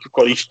fact that you've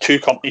got these two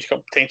companies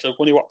potentially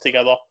going to work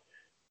together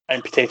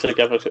and potentially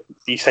give us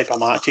these type of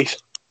matches.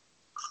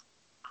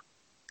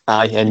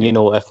 Aye, and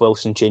if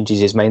Wilson changes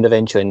his mind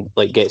eventually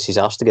and gets his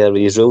arse together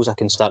with his rules, I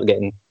can start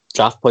getting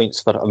draft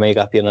points for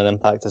Omega appearing on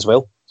Impact as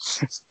well.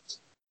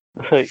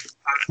 Right.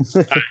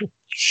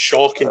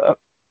 Shocking.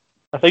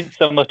 I think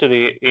similar to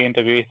the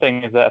AEW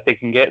thing is that if they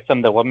can get some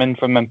of the women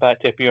from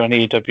Impact to appear on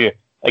AEW,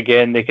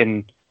 again, they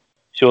can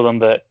show them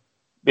that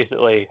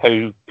basically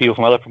how people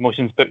from other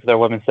promotions book their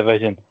women's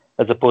division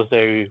as opposed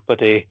to how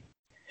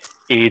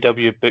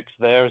AEW books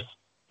theirs.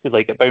 So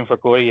at Bound for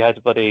Glory, you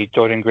had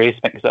Jordan Grace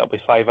mixed up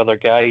with 5 other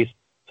guys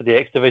for the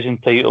X Division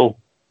title,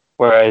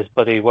 whereas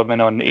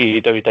women on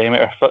AEW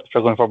Dynamite are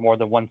struggling for more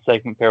than one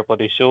segment per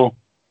show.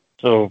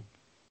 So,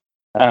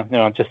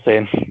 I'm just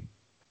saying.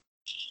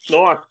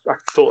 No, I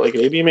totally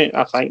agree with you, mate.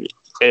 I think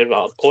very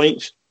valid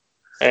points.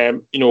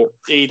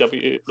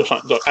 AEW,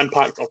 the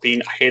Impact of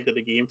being ahead of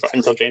the game for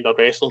intergender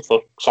wrestling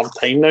for some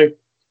time now.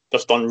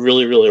 They've done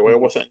really, really well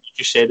with it.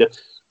 You said that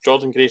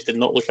Jordan Grace did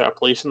not look at a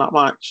place in that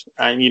match,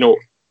 and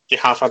they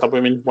have had a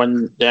woman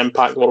win the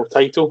Impact World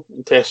title,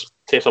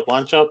 Tessa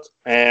Blanchard.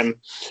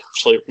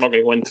 Obviously, I'm not going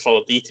to go into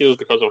further details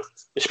because of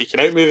the speaking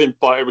out movement,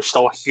 but it was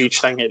still a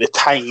huge thing at the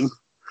time.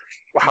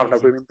 We're having a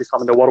woman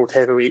becoming the World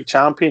Heavyweight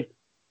Champion,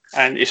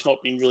 and it's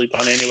not been really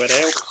done anywhere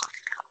else.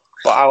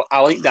 But I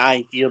like the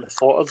idea, the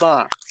thought of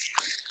that.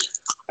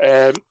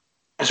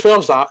 As well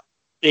as that,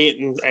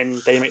 in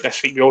Dynamite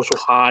this week, we also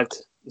had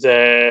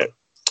the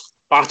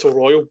Battle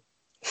Royal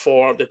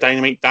for the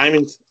Dynamite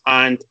Diamond,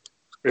 and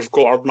we've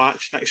got our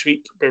match next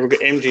week where we've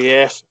got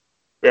MJF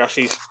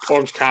versus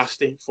Orange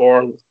Cassidy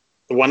for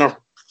the winner.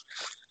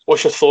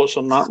 What's your thoughts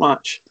on that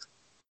match?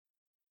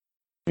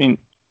 I mean,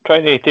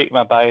 trying to take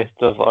my bias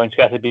of Orange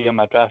Cassidy on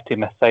my draft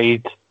team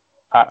aside,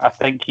 I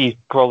think he's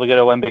probably going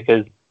to win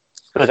because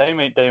the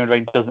Dynamite Diamond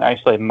ring doesn't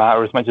actually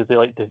matter as much as they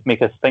like to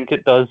make us think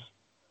it does.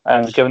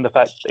 And given the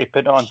fact they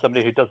put it on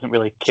somebody who doesn't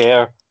really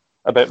care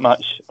about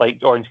much, like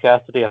Orange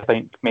Cassidy, I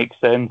think makes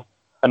sense.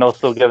 And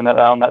also given that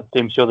on that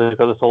same show they've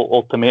got this whole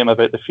ultimatum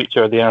about the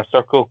future of the Inner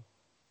Circle.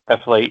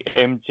 If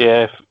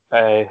MJF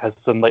has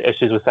some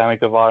issues with Sammy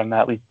Guevara and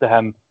that leads to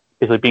him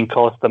basically being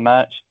cost the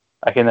match,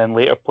 I can then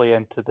later play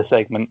into the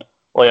segment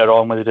later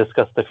on when they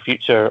discuss the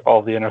future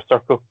of the Inner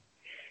Circle.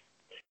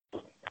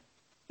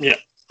 Yeah.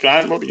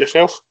 Grant, what about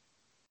yourself?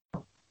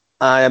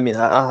 I think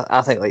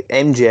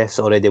MJF's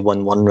already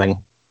won one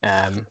ring.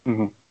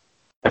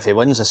 If he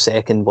wins a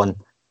second one,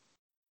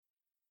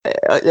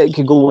 it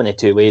could go one of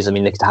two ways. I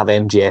mean, they could have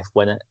MJF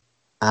win it,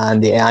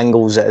 and the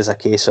angles it as a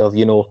case of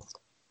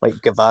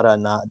Guevara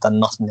and that done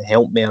nothing to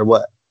help me or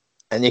what,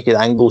 and you could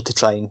angle to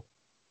try and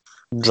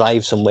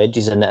drive some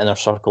wedges in the Inner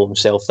Circle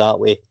himself that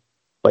way.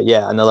 But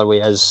yeah, another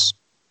way is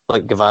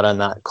Guevara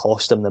and that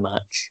cost him the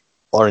match.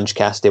 Orange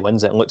Cassidy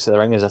wins it and looks at the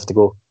ring as if to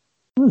go,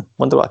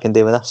 wonder what I can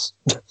do with this.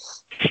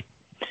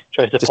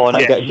 Tries to pawn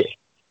it.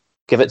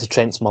 Give it to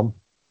Trent's mum.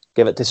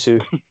 Give it to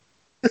Sue.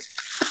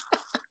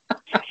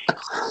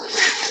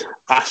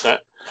 That's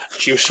it.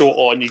 She'll sew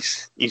on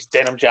his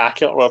denim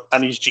jacket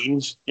and his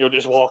jeans. You'll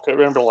just walk out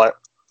and be like,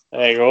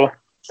 there you go.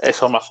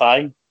 It's on my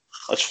thigh.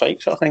 Let's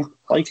fight sort of thing.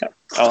 I like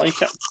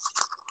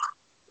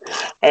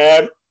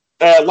it.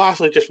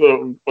 Lastly, just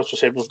what I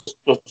said, we've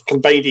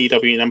combined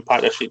AEW and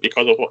Impact this week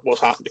because of what's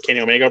happened to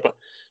Kenny Omega. But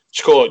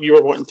Scott, you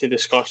were wanting to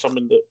discuss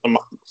something that a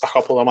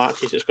couple of the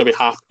matches that's going to be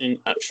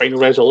happening at Final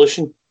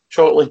Resolution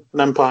shortly in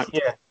Impact.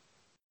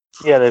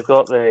 Yeah, they've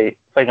got the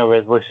Final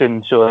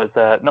Resolution show. It's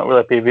not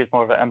really a preview, it's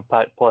more of an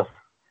Impact Plus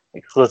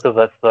exclusive.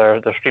 That's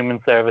their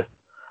streaming service.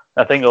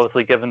 I think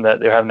obviously given that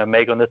they're having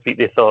Omega on this week,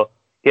 they thought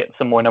get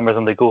some more numbers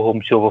on the Go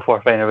Home show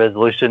before Final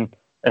Resolution,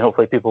 and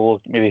hopefully people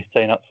will maybe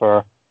sign up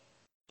for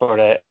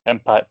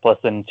Impact Plus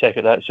and check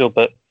out that show.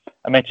 But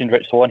I mentioned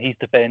Rich Swann. He's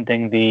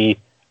defending the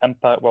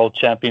Impact World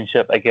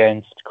Championship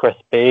against Chris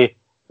Bay,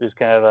 who's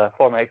kind of a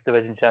former X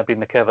Division champion,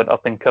 the kind of an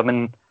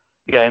up-and-coming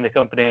guy in the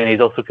company, and he's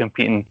also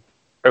competing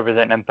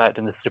representing Impact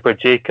in the Super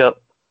J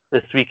Cup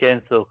this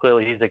weekend. So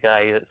clearly he's a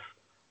guy that's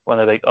one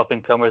of the big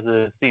up-and-comers of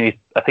the scene.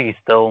 I think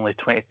he's still only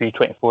 23,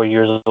 24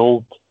 years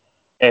old.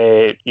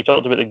 You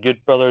talked about the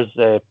Good Brothers.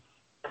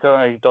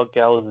 Currently Doug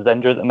Gallows is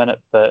injured at the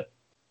minute, but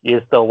he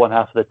is still one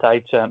half of the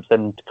tag champs,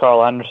 and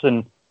Carl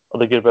Anderson of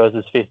the Good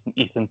Brothers is facing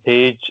Ethan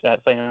Page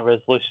at Final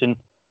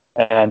Resolution.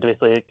 And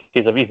basically, in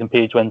case of Ethan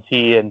Page wins,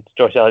 he and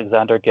Josh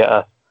Alexander get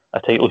a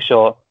title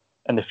shot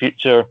in the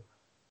future.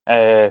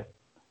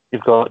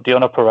 You've got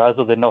Deonna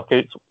Purrazzo, the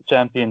Knockouts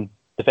champion,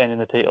 defending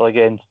the title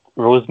against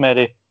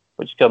Rosemary,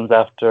 which comes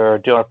after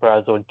Deonna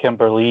Purrazzo and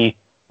Kimber Lee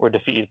were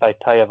defeated by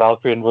Taya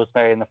Valkyrie and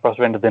Rosemary in the first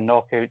round of the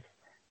Knockouts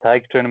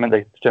tag tournament,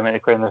 the tournament to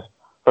crown the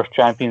first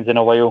champions in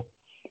a while.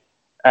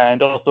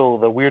 And also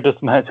the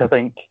weirdest match, I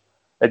think,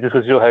 it just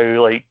goes to show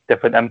how like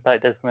different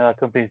Impact is from other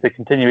companies. The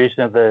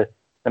continuation of the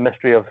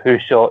mystery of who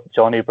shot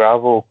Johnny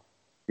Bravo.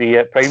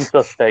 The prime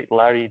suspect,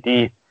 Larry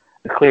D,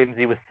 claims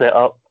he was set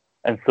up,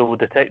 and so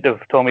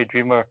Detective Tommy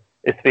Dreamer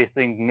is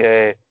facing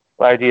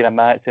Larry D in a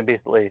match, and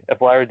basically,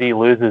 if Larry D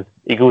loses,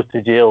 he goes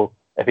to jail.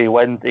 If he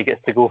wins, he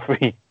gets to go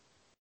free.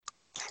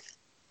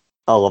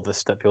 I love this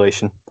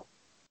stipulation.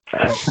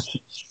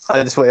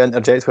 I just want to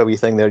interject what we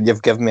think there.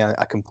 You've given me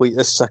a complete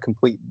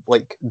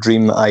like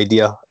dream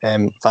idea.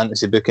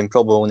 Fantasy booking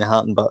probably only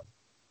happened, but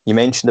you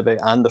mentioned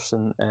about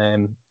Anderson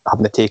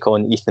having to take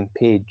on Ethan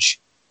Page.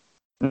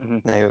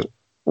 Mm-hmm. Now,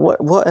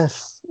 what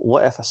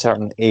if a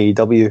certain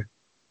AEW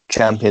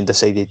champion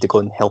decided to go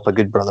and help a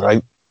good brother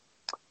out?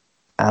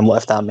 And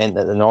what if that meant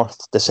that the North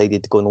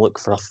decided to go and look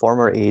for a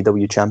former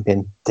AEW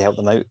champion to help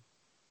them out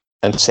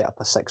and set up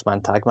a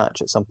 6-man tag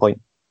match at some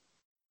point?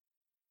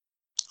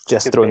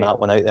 Just throwing that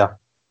one out there.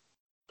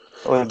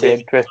 Oh, it'd be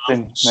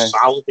interesting.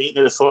 Salivating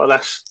at the thought of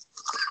this.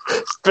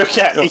 Book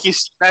it, you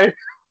now.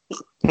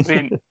 I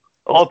mean,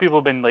 a lot of people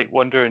have been like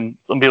wondering.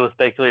 Some people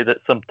speculate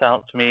that some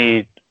talent from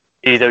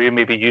AEW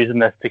may be using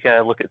this to kind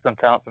of look at some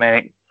talent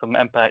from some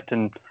Impact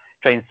and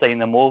try and sign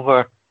them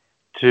over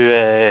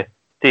to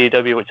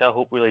AEW, which I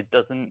hope really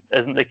isn't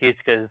the case,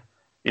 because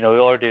we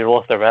already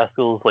lost our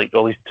Rascals, like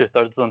at least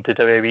 2/3 of them to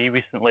WWE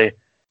recently,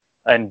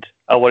 and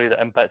I worry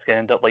that Impact's going to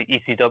end up like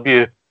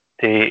ECW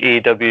to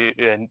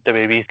AEW and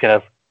WWE's kind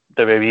of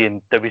WWE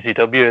and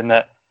WCW, and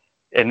that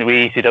in the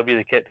way ECW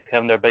they kept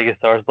having their biggest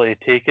stars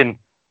taken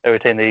every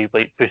time they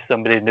like push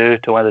somebody new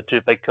to one of the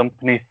two big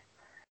companies,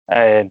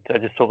 and I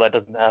just hope that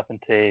doesn't happen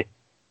to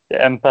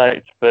the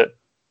Impact. But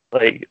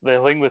like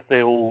the thing with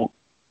the whole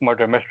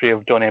murder mystery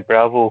of Johnny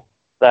Bravo,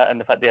 that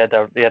and the fact they had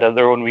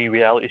their own wee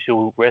reality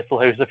show, Wrestle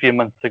House, a few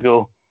months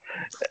ago.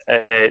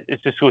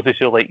 It just goes to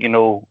show, like,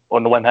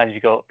 on the one hand,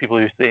 you got people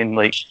who are saying,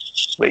 like,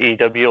 with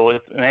AEW,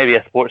 it's maybe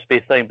a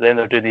sports-based thing, but then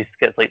they're doing these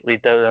skits like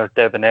Lead Down or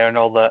Debonair and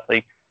all that.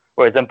 Like,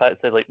 whereas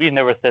Impact said, like, we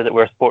never said that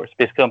we're a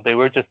sports-based company,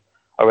 we're just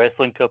a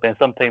wrestling company, and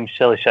sometimes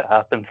silly shit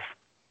happens.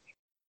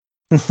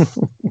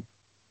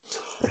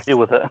 Deal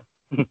with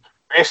it.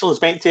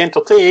 Wrestling's meant to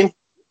entertain.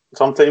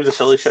 Sometimes the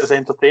silly shit is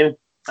entertaining,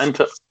 isn't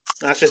it?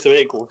 That's just the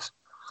way it goes.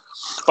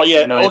 But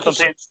yeah,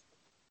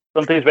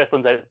 sometimes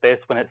wrestling's at its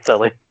best when it's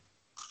silly.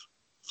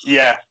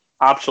 Yeah,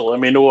 absolutely.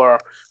 I mean, our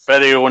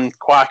very own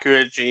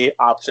Kwaku J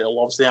absolutely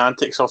loves the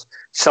antics of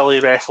silly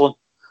wrestling.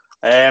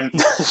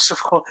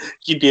 So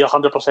you'd be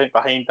 100%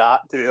 behind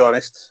that, to be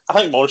honest. I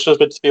think Monsters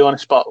would, to be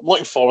honest, but I'm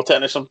looking forward to it,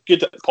 and there's some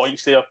good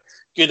points there,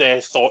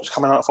 good thoughts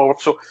coming out forward.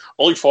 So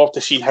I look forward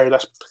to seeing how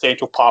this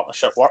potential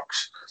partnership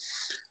works.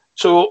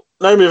 So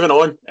now moving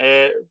on,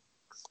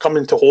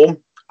 coming to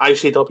home,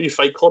 ICW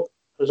Fight Club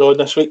was on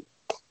this week,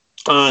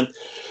 and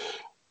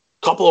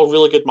a couple of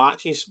really good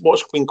matches.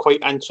 What's been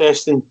quite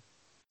interesting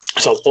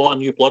is a lot of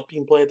new blood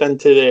being bled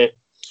into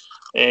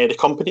the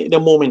company at the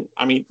moment.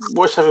 I mean,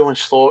 what's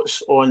everyone's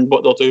thoughts on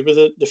what they'll do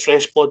with the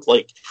fresh blood,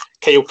 like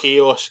Kyle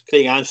Chaos,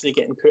 Craig Anthony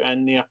getting put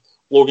in there,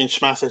 Logan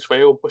Smith as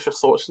well? What's your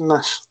thoughts on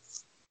this?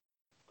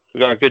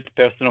 We've got a good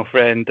personal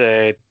friend,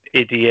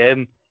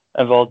 ADM,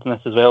 involved in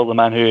this as well, the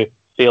man who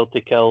failed to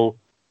kill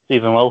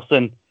Stephen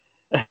Wilson,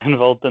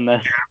 involved in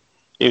this.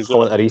 I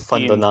want a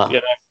refund on that.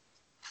 Yeah.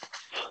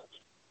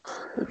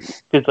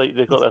 Because like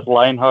they've got this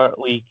Lionheart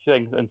League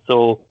thing, and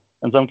so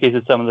in some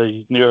cases some of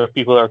the newer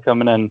people that are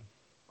coming in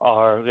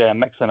are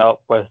mixing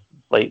up with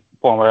like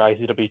former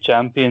ICW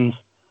champions,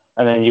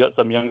 and then you got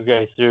some younger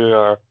guys who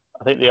are,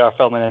 I think they are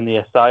filming in the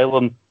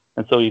Asylum,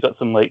 and so you got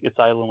some like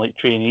Asylum like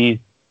trainees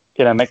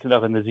kind of mixing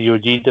up in the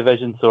ZOG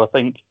division. So I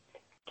think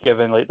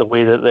given like the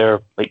way that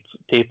they're like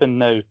taping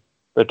now,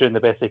 they're doing the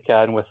best they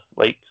can with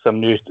like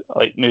some new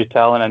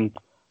talent and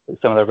like,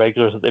 some of the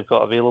regulars that they've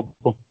got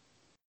available.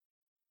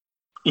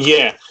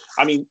 Yeah,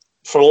 I mean,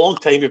 for a long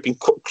time we've been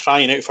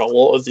crying out for a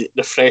lot of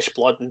the fresh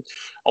blood and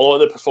a lot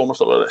of the performers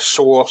that were at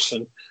Source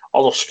and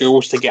other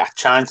schools to get a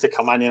chance to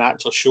come in and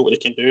actually show what they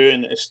can do,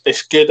 and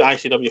it's good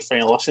ICW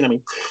finally. I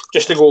mean,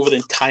 just to go over the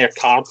entire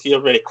card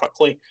here very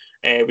quickly,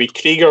 we had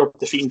Krieger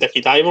defeating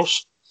Dickie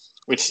Divers,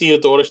 we had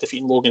Theodoros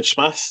defeating Logan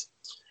Smith,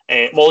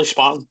 Molly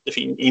Spartan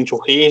defeating Angel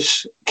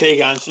Hayes, Craig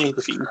Anthony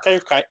defeating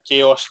Kyle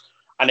Chaos,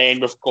 and then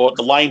we've got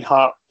the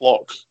Lionheart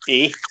Block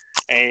A,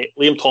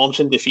 Liam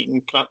Thompson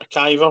defeating Grant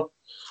McIver,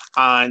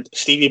 and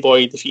Stevie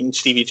Boy defeating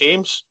Stevie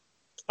James.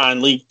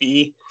 And League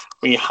B,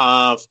 we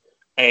have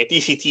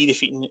DCT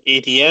defeating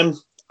ADM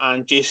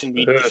and Jason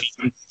Reed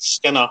defeating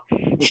Skinner.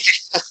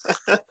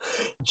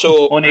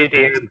 So on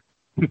ADM.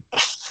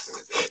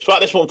 So at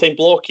this moment in time,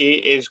 Block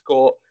A has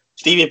got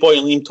Stevie Boy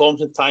and Liam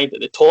Thompson tied at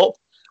the top,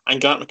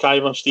 and Grant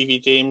McIver and Stevie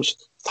James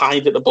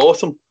tied at the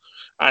bottom.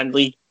 And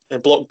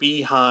Block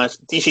B has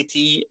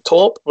DCT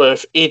top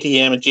with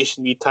ADM and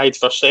Jason Reed tied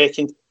for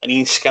second, and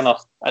Ian Skinner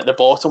at the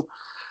bottom.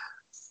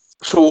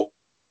 So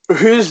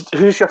who's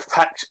your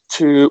pick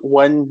to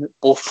win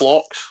both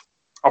blocks?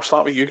 I'll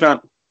start with you,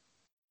 Grant.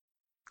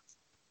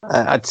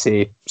 I'd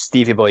say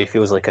Stevie Boy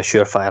feels like a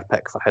surefire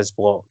pick for his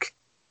block.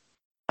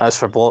 As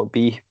for Block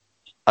B,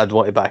 I'd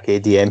want to back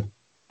ADM.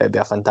 It'd be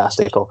a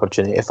fantastic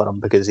opportunity for him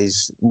because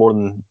he's more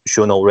than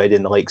shown already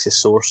in the likes of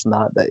Source and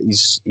that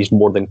he's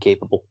more than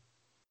capable.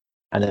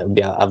 And it would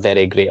be a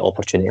very great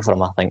opportunity for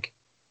him, I think.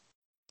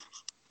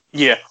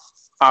 Yeah,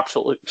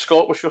 absolutely.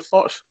 Scott, what's your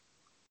thoughts?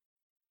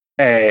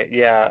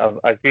 Yeah,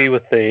 I agree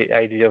with the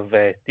idea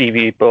of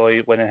Stevie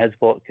Boy winning his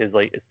block because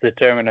it's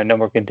determined a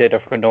number contender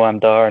for Noam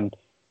Dar, and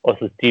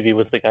also Stevie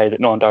was the guy that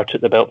Noam Dar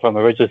took the belt from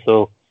originally,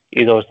 so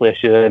he's obviously a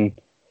shoe. And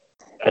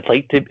I'd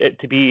like it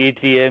to be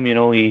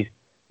ADM.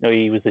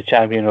 He was the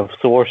champion of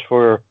Source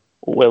for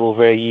well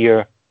over a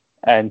year,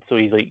 and so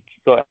he's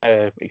got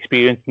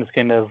experience in this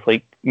kind of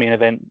main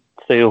event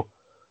style.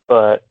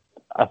 But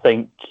I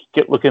think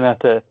looking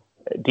at it,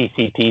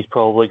 DCT is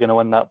probably going to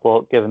win that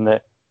block, given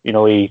that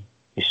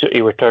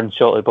he returned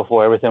shortly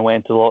before everything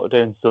went into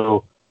lockdown.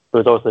 So there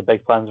was also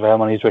big plans for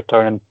him on his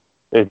return, and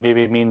it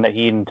maybe mean that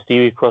he and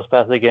Stevie cross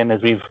paths again,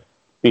 as we've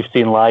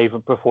seen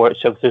live before at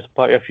Shug's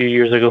Party a few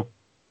years ago.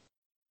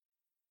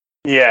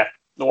 Yeah,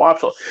 no,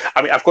 absolutely.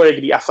 I mean, I've got to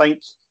agree. I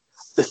think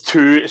the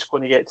two is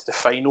going to get to the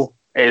final.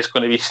 It's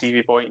going to be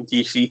Stevie Boy and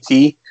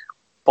DCT.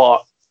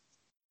 But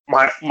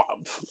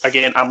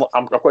again, I've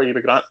got to agree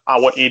with Grant. I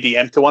want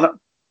ADM to win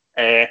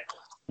it.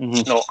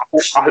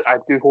 I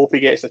do hope he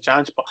gets a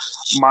chance. But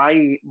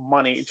my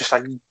money, just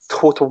a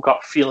total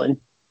gut feeling,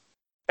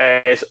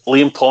 is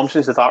Liam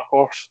Thompson's the dark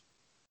horse.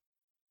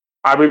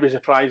 I would be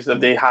surprised if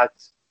they had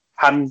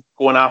him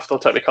going after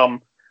to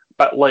become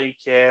a bit like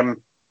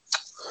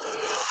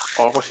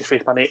what's his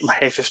face? My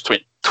head's just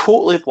went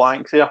totally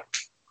blank there.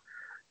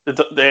 That's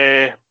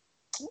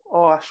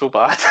so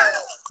bad.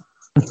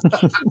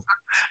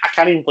 I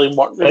can't even blame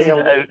work. When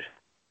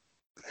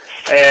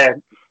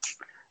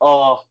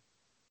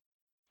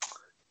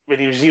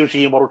he was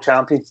ZOG World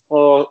Champion.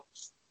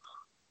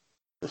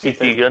 TT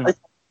Gunn.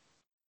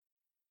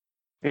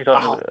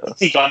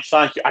 TT Gunn,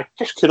 thank you. I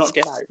just could not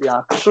get out.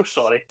 Yeah, I'm so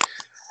sorry.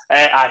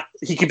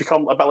 He could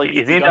become a bit like.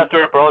 He's named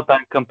after a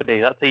broadband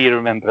company. That's how you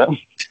remember it.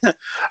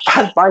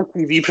 And my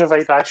TV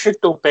provider, I should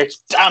know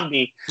best. Damn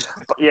me.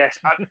 But yes,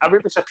 I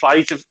would be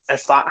surprised if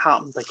that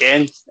happened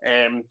again.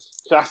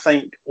 So I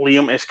think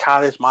Liam is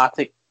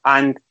charismatic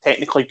and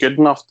technically good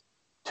enough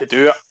to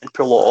do it and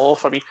pull it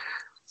off. I mean,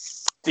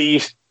 do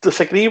you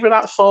disagree with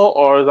that thought,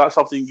 or is that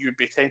something you'd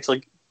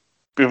potentially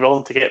be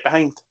willing to get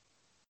behind?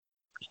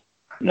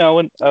 No,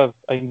 I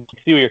can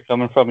see where you're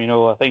coming from.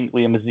 I think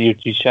Liam is the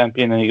UG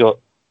champion, and you got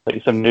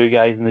some new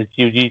guys in the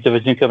UG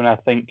division coming. I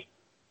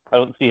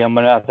don't see him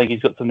winning. I think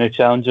he's got some new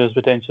challengers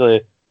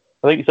potentially.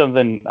 I think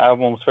something I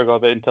almost forgot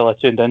about until I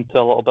tuned into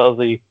a little bit of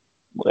the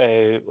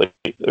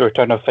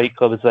return of Fight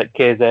Club is that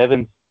Kez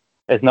Evans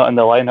is not in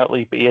the lineup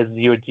league, but he is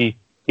the UG. He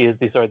is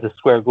the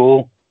square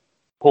goal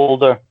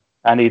holder,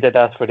 and he did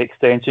ask for the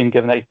extension,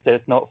 given that he said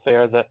it's not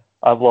fair that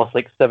I've lost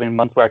 7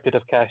 months where I could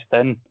have cashed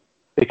in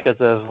because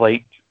of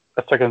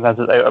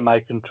circumstances out of my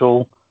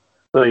control.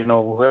 So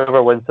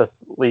whoever wins this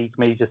league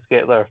may just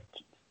get their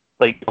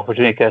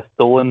opportunity to get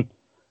stolen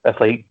if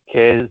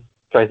Kez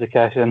tries to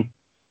cash in.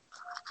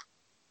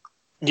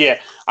 Yeah,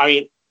 I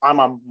mean, I'm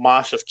a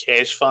massive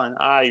Kez fan.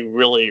 I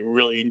really,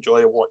 really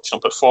enjoy watching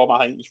him perform.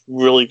 I think he's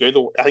really good.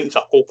 I think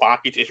the whole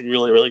package is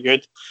really, really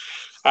good.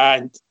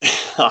 And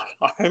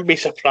I wouldn't be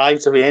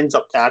surprised if he ends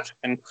up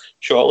cashing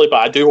shortly,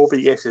 but I do hope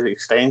he gets his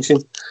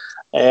extension.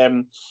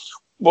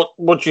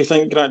 What do you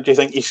think, Grant? Do you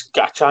think he's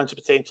got a chance of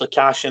potentially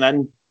cashing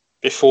in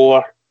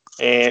before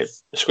the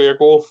square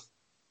goal?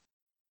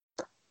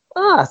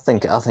 I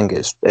think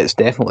it's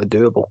definitely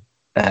doable.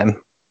 I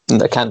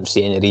can't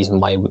see any reason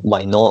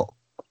why not.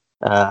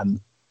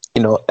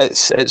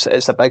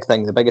 It's a big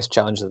thing. The biggest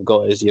challenge they've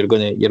got is you're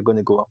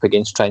gonna go up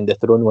against trying to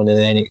dethrone one of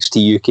the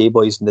NXT UK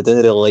boys, and they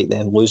didn't really like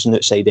them losing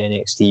outside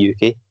NXT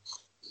UK.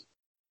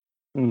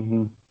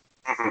 Mm-hmm.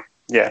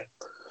 Yeah,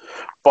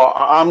 but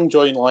I'm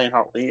enjoying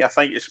Lionheart Lee. I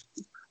think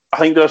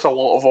there's a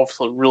lot of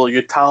obviously really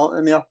good talent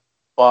in there,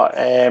 but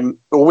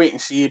we'll wait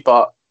and see.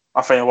 But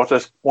I think what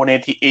is one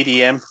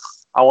ADM.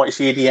 I want to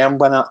see ADM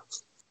win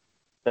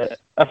it.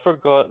 I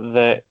forgot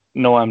that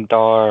Noam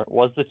Dar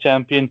was the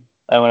champion.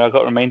 And when I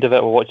got reminded of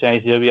it while watching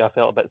ICW, I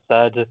felt a bit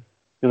sad.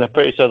 Because I'm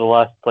pretty sure the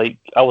last, I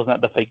wasn't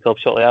at the Fight Club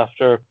shortly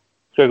after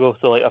Square,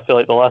 so I feel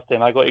like the last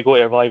time I got to go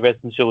to a live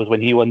wrestling show was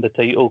when he won the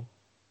title.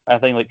 And I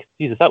think,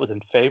 Jesus, that was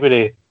in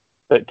February.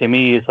 But to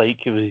me, it's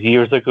it was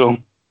years ago.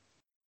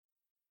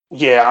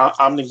 Yeah,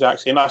 I'm the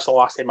exact same. That's the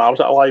last time I was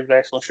at a live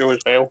wrestling show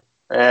as well.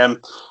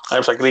 It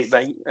was a great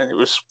night, and it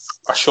was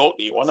a shock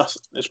that he won as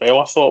well,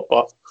 I thought.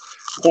 But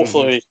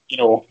hopefully,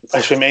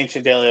 as we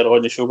mentioned earlier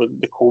on the show,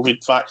 with the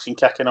COVID vaccine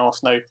kicking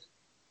off now,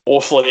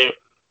 hopefully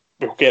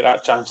we'll get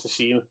that chance to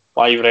see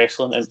live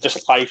wrestling and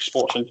just live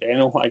sports in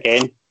general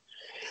again.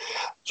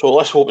 So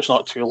let's hope it's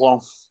not too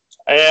long.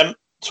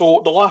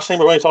 So the last thing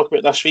we're going to talk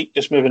about this week,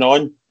 just moving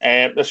on,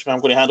 this week I'm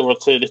going to hand over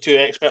to the two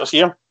experts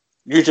here.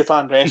 New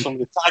Japan Wrestling,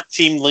 the Tag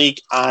Team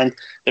League, and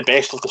the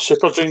Best of the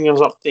Super Juniors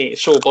update.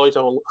 So, boys,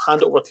 I will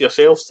hand it over to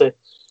yourselves to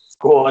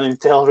go on and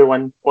tell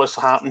everyone what's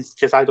happening,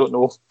 because I don't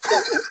know.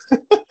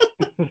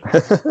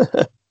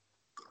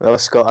 Well,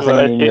 Scott, I think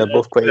me and you are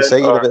both quite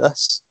excited about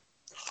this.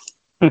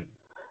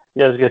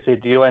 Yeah, I was going to say,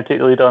 do you want to take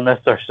the lead on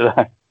this, or should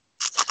I?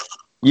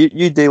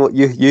 You do what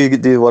you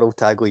do World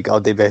Tag League. I'll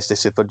do Best of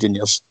Super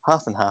Juniors.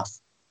 Half and half.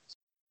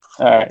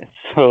 Alright,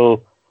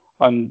 so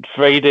on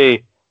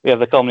Friday, we have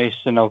the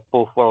combination of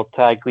both World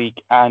Tag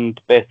League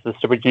and Best of the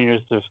Super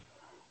Juniors. There's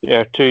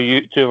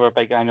two of our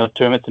big annual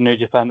tournaments in New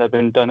Japan that have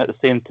been done at the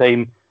same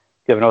time,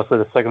 given also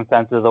the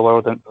circumstances of the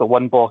world. And so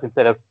one block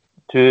instead of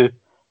two,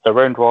 it's a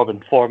round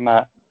robin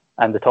format,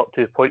 and the top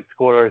 2 point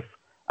scorers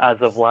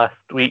as of last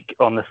week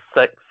on the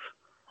 6th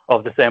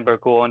of December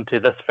go on to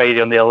this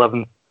Friday on the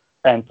 11th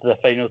and to the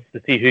finals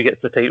to see who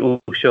gets the title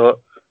shot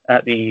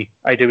at the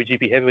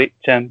IWGP Heavyweight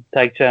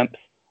Tag Champs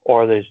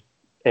or the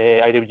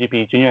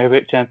IWGP Junior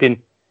Heavyweight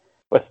Champion.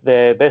 With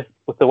the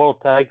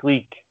World Tag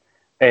League,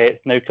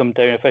 it's now come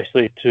down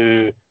officially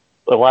to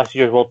the last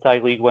year's World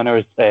Tag League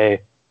winners,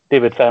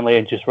 David Finlay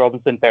and Juice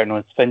Robinson, better known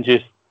as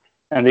Finjuice,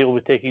 and they will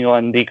be taking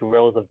on the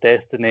Gorillas of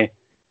Destiny,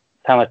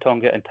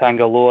 Tamatonga and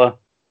Tangaloa,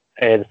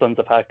 the Sons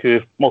of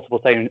Haku,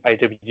 multiple-time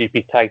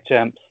IWGP Tag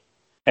Champs.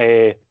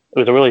 It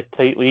was a really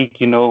tight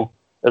league, you know.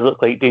 It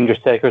looked like Dangerous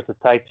Tekkers, the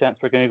Tag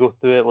Champs, were going to go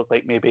through it. It looked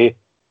like maybe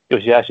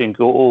Yoshihashi and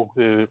Goto,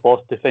 who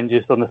lost to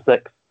Finjuice on the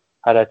 6th,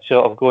 had a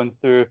shot of going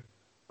through.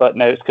 But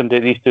now it's come to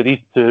these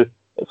two.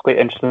 It's quite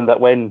interesting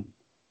that when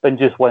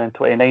Finjuice won in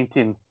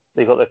 2019,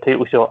 they got their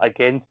title shot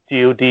against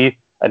GOD,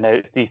 and now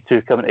it's these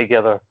two coming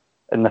together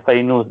in the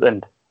finals.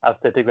 And I've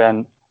said to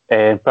Grant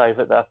in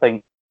private that I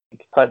think the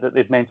fact that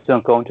they've mentioned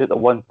on commentary that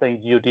one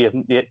thing GOD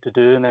haven't yet to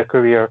do in their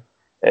career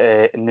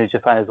in New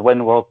Japan is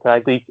win World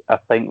Tag League. I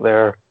think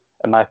they're,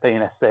 in my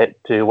opinion, a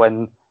set to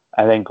win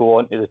and then go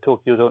on to the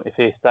Tokyo Dome to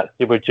face Zack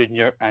Sabre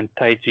Jr. and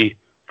Taiji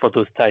for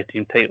those tag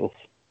team titles.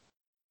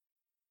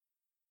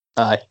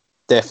 Aye,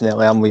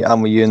 definitely. I'm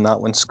with you in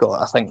that one,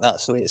 Scott. I think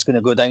that's the way it's going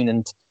to go down.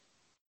 And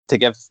to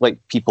give like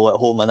people at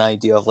home an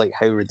idea of like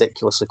how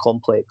ridiculously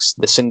complex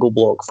the single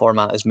block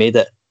format has made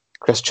it,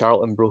 Chris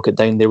Charlton broke it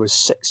down. There was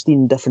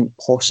 16 different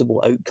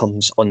possible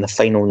outcomes on the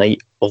final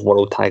night of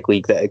World Tag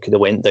League that it could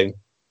have went down.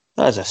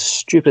 That is a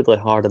stupidly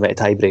hard amount of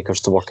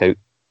tiebreakers to work out.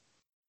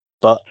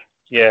 But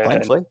yeah,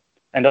 thankfully,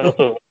 and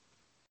also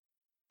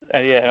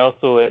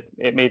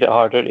it made it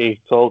harder to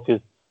call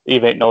because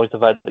even acknowledged the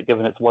fact that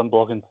given it's one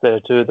block instead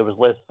of two, there was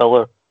less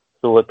filler.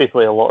 So it's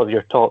basically a lot of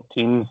your top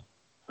teams.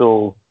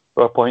 So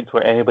there are points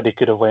where anybody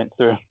could have went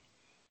through.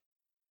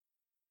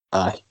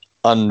 Aye,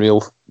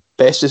 unreal.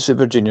 Best of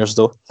Super Juniors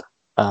though.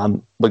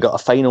 We got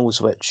a finals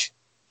which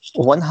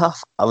one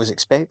half I was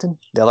expecting,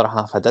 the other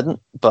half I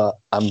didn't, but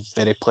I'm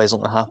very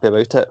pleasantly happy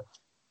about it.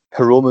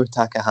 Hiromu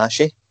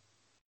Takahashi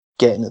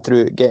getting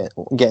through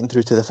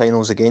to the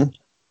finals again,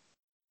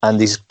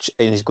 and he's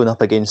going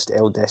up against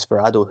El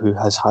Desperado, who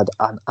has had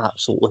an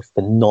absolutely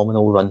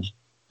phenomenal run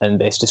in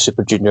Best of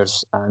Super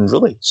Juniors, and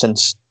really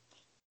since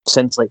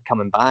like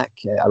coming back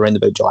around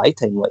about July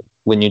time, like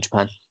with New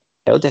Japan,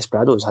 El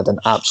Desperado has had an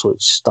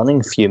absolute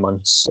stunning few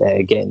months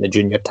getting the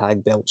junior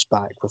tag belts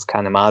back with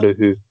Kanemaru,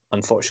 who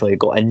unfortunately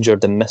got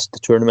injured and missed the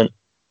tournament.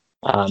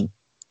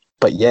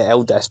 But yeah,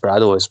 El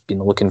Desperado has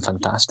been looking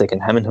fantastic,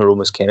 and him and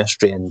Hiromu's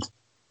chemistry and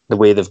the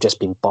way they've just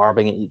been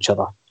barbing at each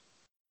other.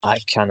 I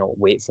cannot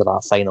wait for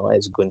that final.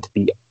 It's going to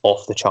be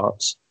off the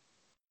charts.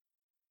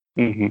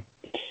 Mm-hmm.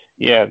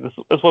 Yeah,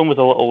 this one was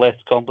a little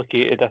less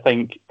complicated, I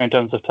think, in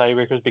terms of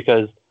tiebreakers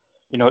because,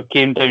 you know, it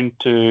came down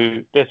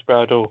to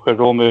Desperado,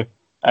 Hiromu,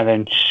 and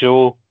then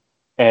Sho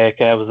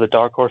kind of was the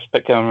dark horse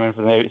pick coming around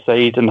from the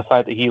outside, and the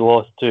fact that he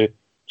lost to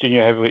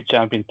junior heavyweight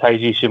champion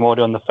Taiji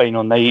Ishimori on the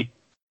final night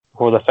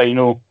before the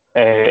final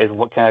is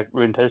what kind of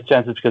ruined his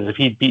chances, because if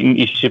he'd beaten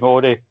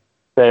Ishimori,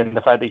 then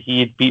the fact that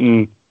he'd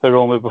beaten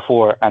Hiromu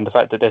before and the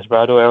fact that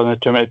Desperado earlier in the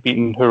tournament had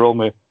beaten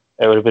Hiromu,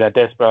 it would have been a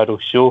Desperado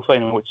Sho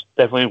final, which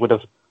definitely would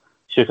have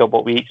shook up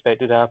what we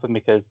expected to happen,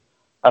 because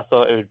I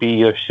thought it would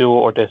be either Sho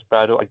or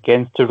Desperado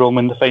against Hiromu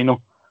in the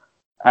final.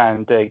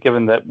 And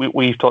given that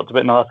we've talked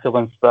about in the last couple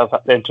of months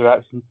about the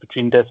interactions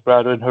between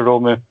Desperado and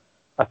Hiromu,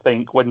 I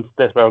think once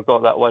Desperado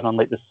got that one on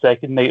like the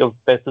second night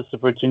of Best of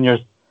Super Juniors,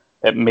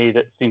 it made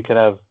it seem kind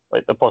of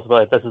like the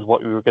possibility this is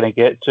what we were going to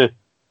get to.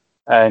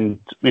 And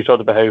we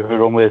talked about how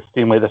Hiromu is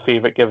seemingly the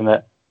favourite, given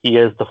that he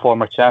is the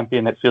former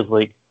champion. It feels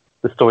like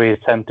the story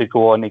is him to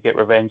go on and get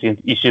revenge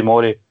against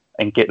Ishimori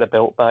and get the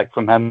belt back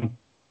from him.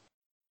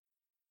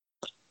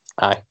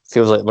 Aye,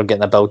 feels like we're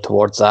getting a build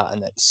towards that,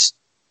 and it's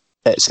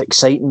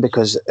exciting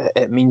because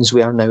it means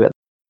we are now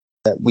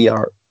that we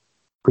are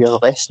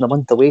less than a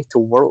month away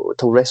till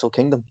Wrestle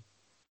Kingdom.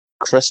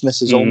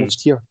 Christmas is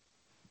almost here.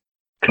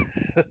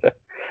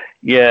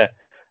 Yeah,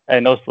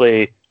 and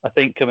obviously I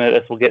think coming out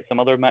of this we'll get some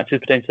other matches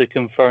potentially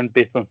confirmed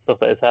based on stuff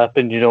that has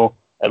happened. You know,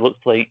 it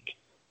looks like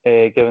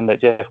given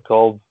that Jeff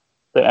Cobb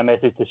sent a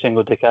message to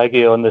Shingo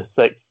Takagi on the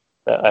 6th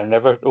that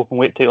another open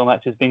weight title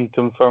match has been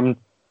confirmed,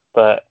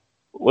 but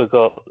we've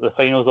got the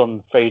finals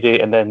on Friday,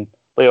 and then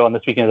later on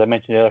this weekend, as I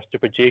mentioned earlier,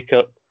 Super J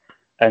Cup,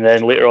 and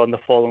then later on the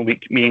following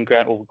week, me and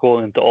Grant will go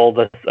into all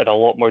this in a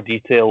lot more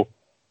detail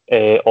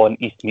on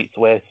East Meets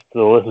West.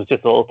 So this was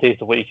just a little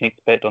taste of what you can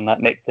expect on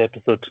that next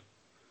episode.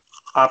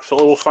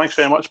 Absolutely. Well, thanks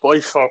very much,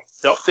 boys, for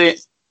the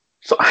update.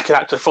 So I can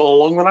actually follow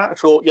along with that.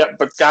 So, yeah,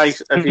 but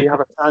guys, if you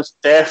have a chance,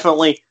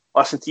 definitely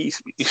listen to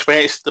East Meets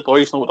West. The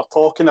boys know what they're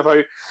talking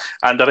about,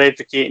 and they're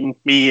educating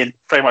me and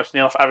pretty much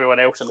nearly everyone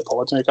else in the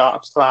pod in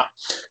regards to that.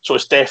 So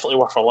it's definitely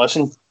worth a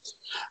listen.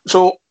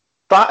 So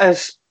that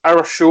is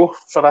our show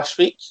for this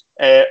week.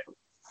 I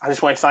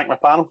just want to thank my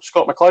panel,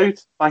 Scott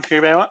McLeod. Thank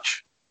you very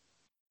much.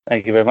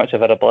 Thank you very much.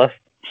 I've had a blast.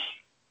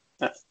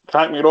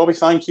 Thank me, Robbie.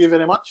 Thank you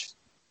very much.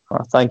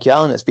 Thank you,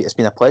 Alan. It's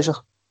been a pleasure.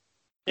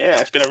 Yeah,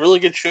 it's been a really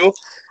good show.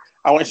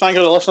 I want to thank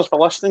all the listeners for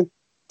listening.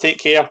 Take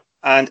care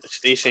and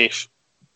stay safe.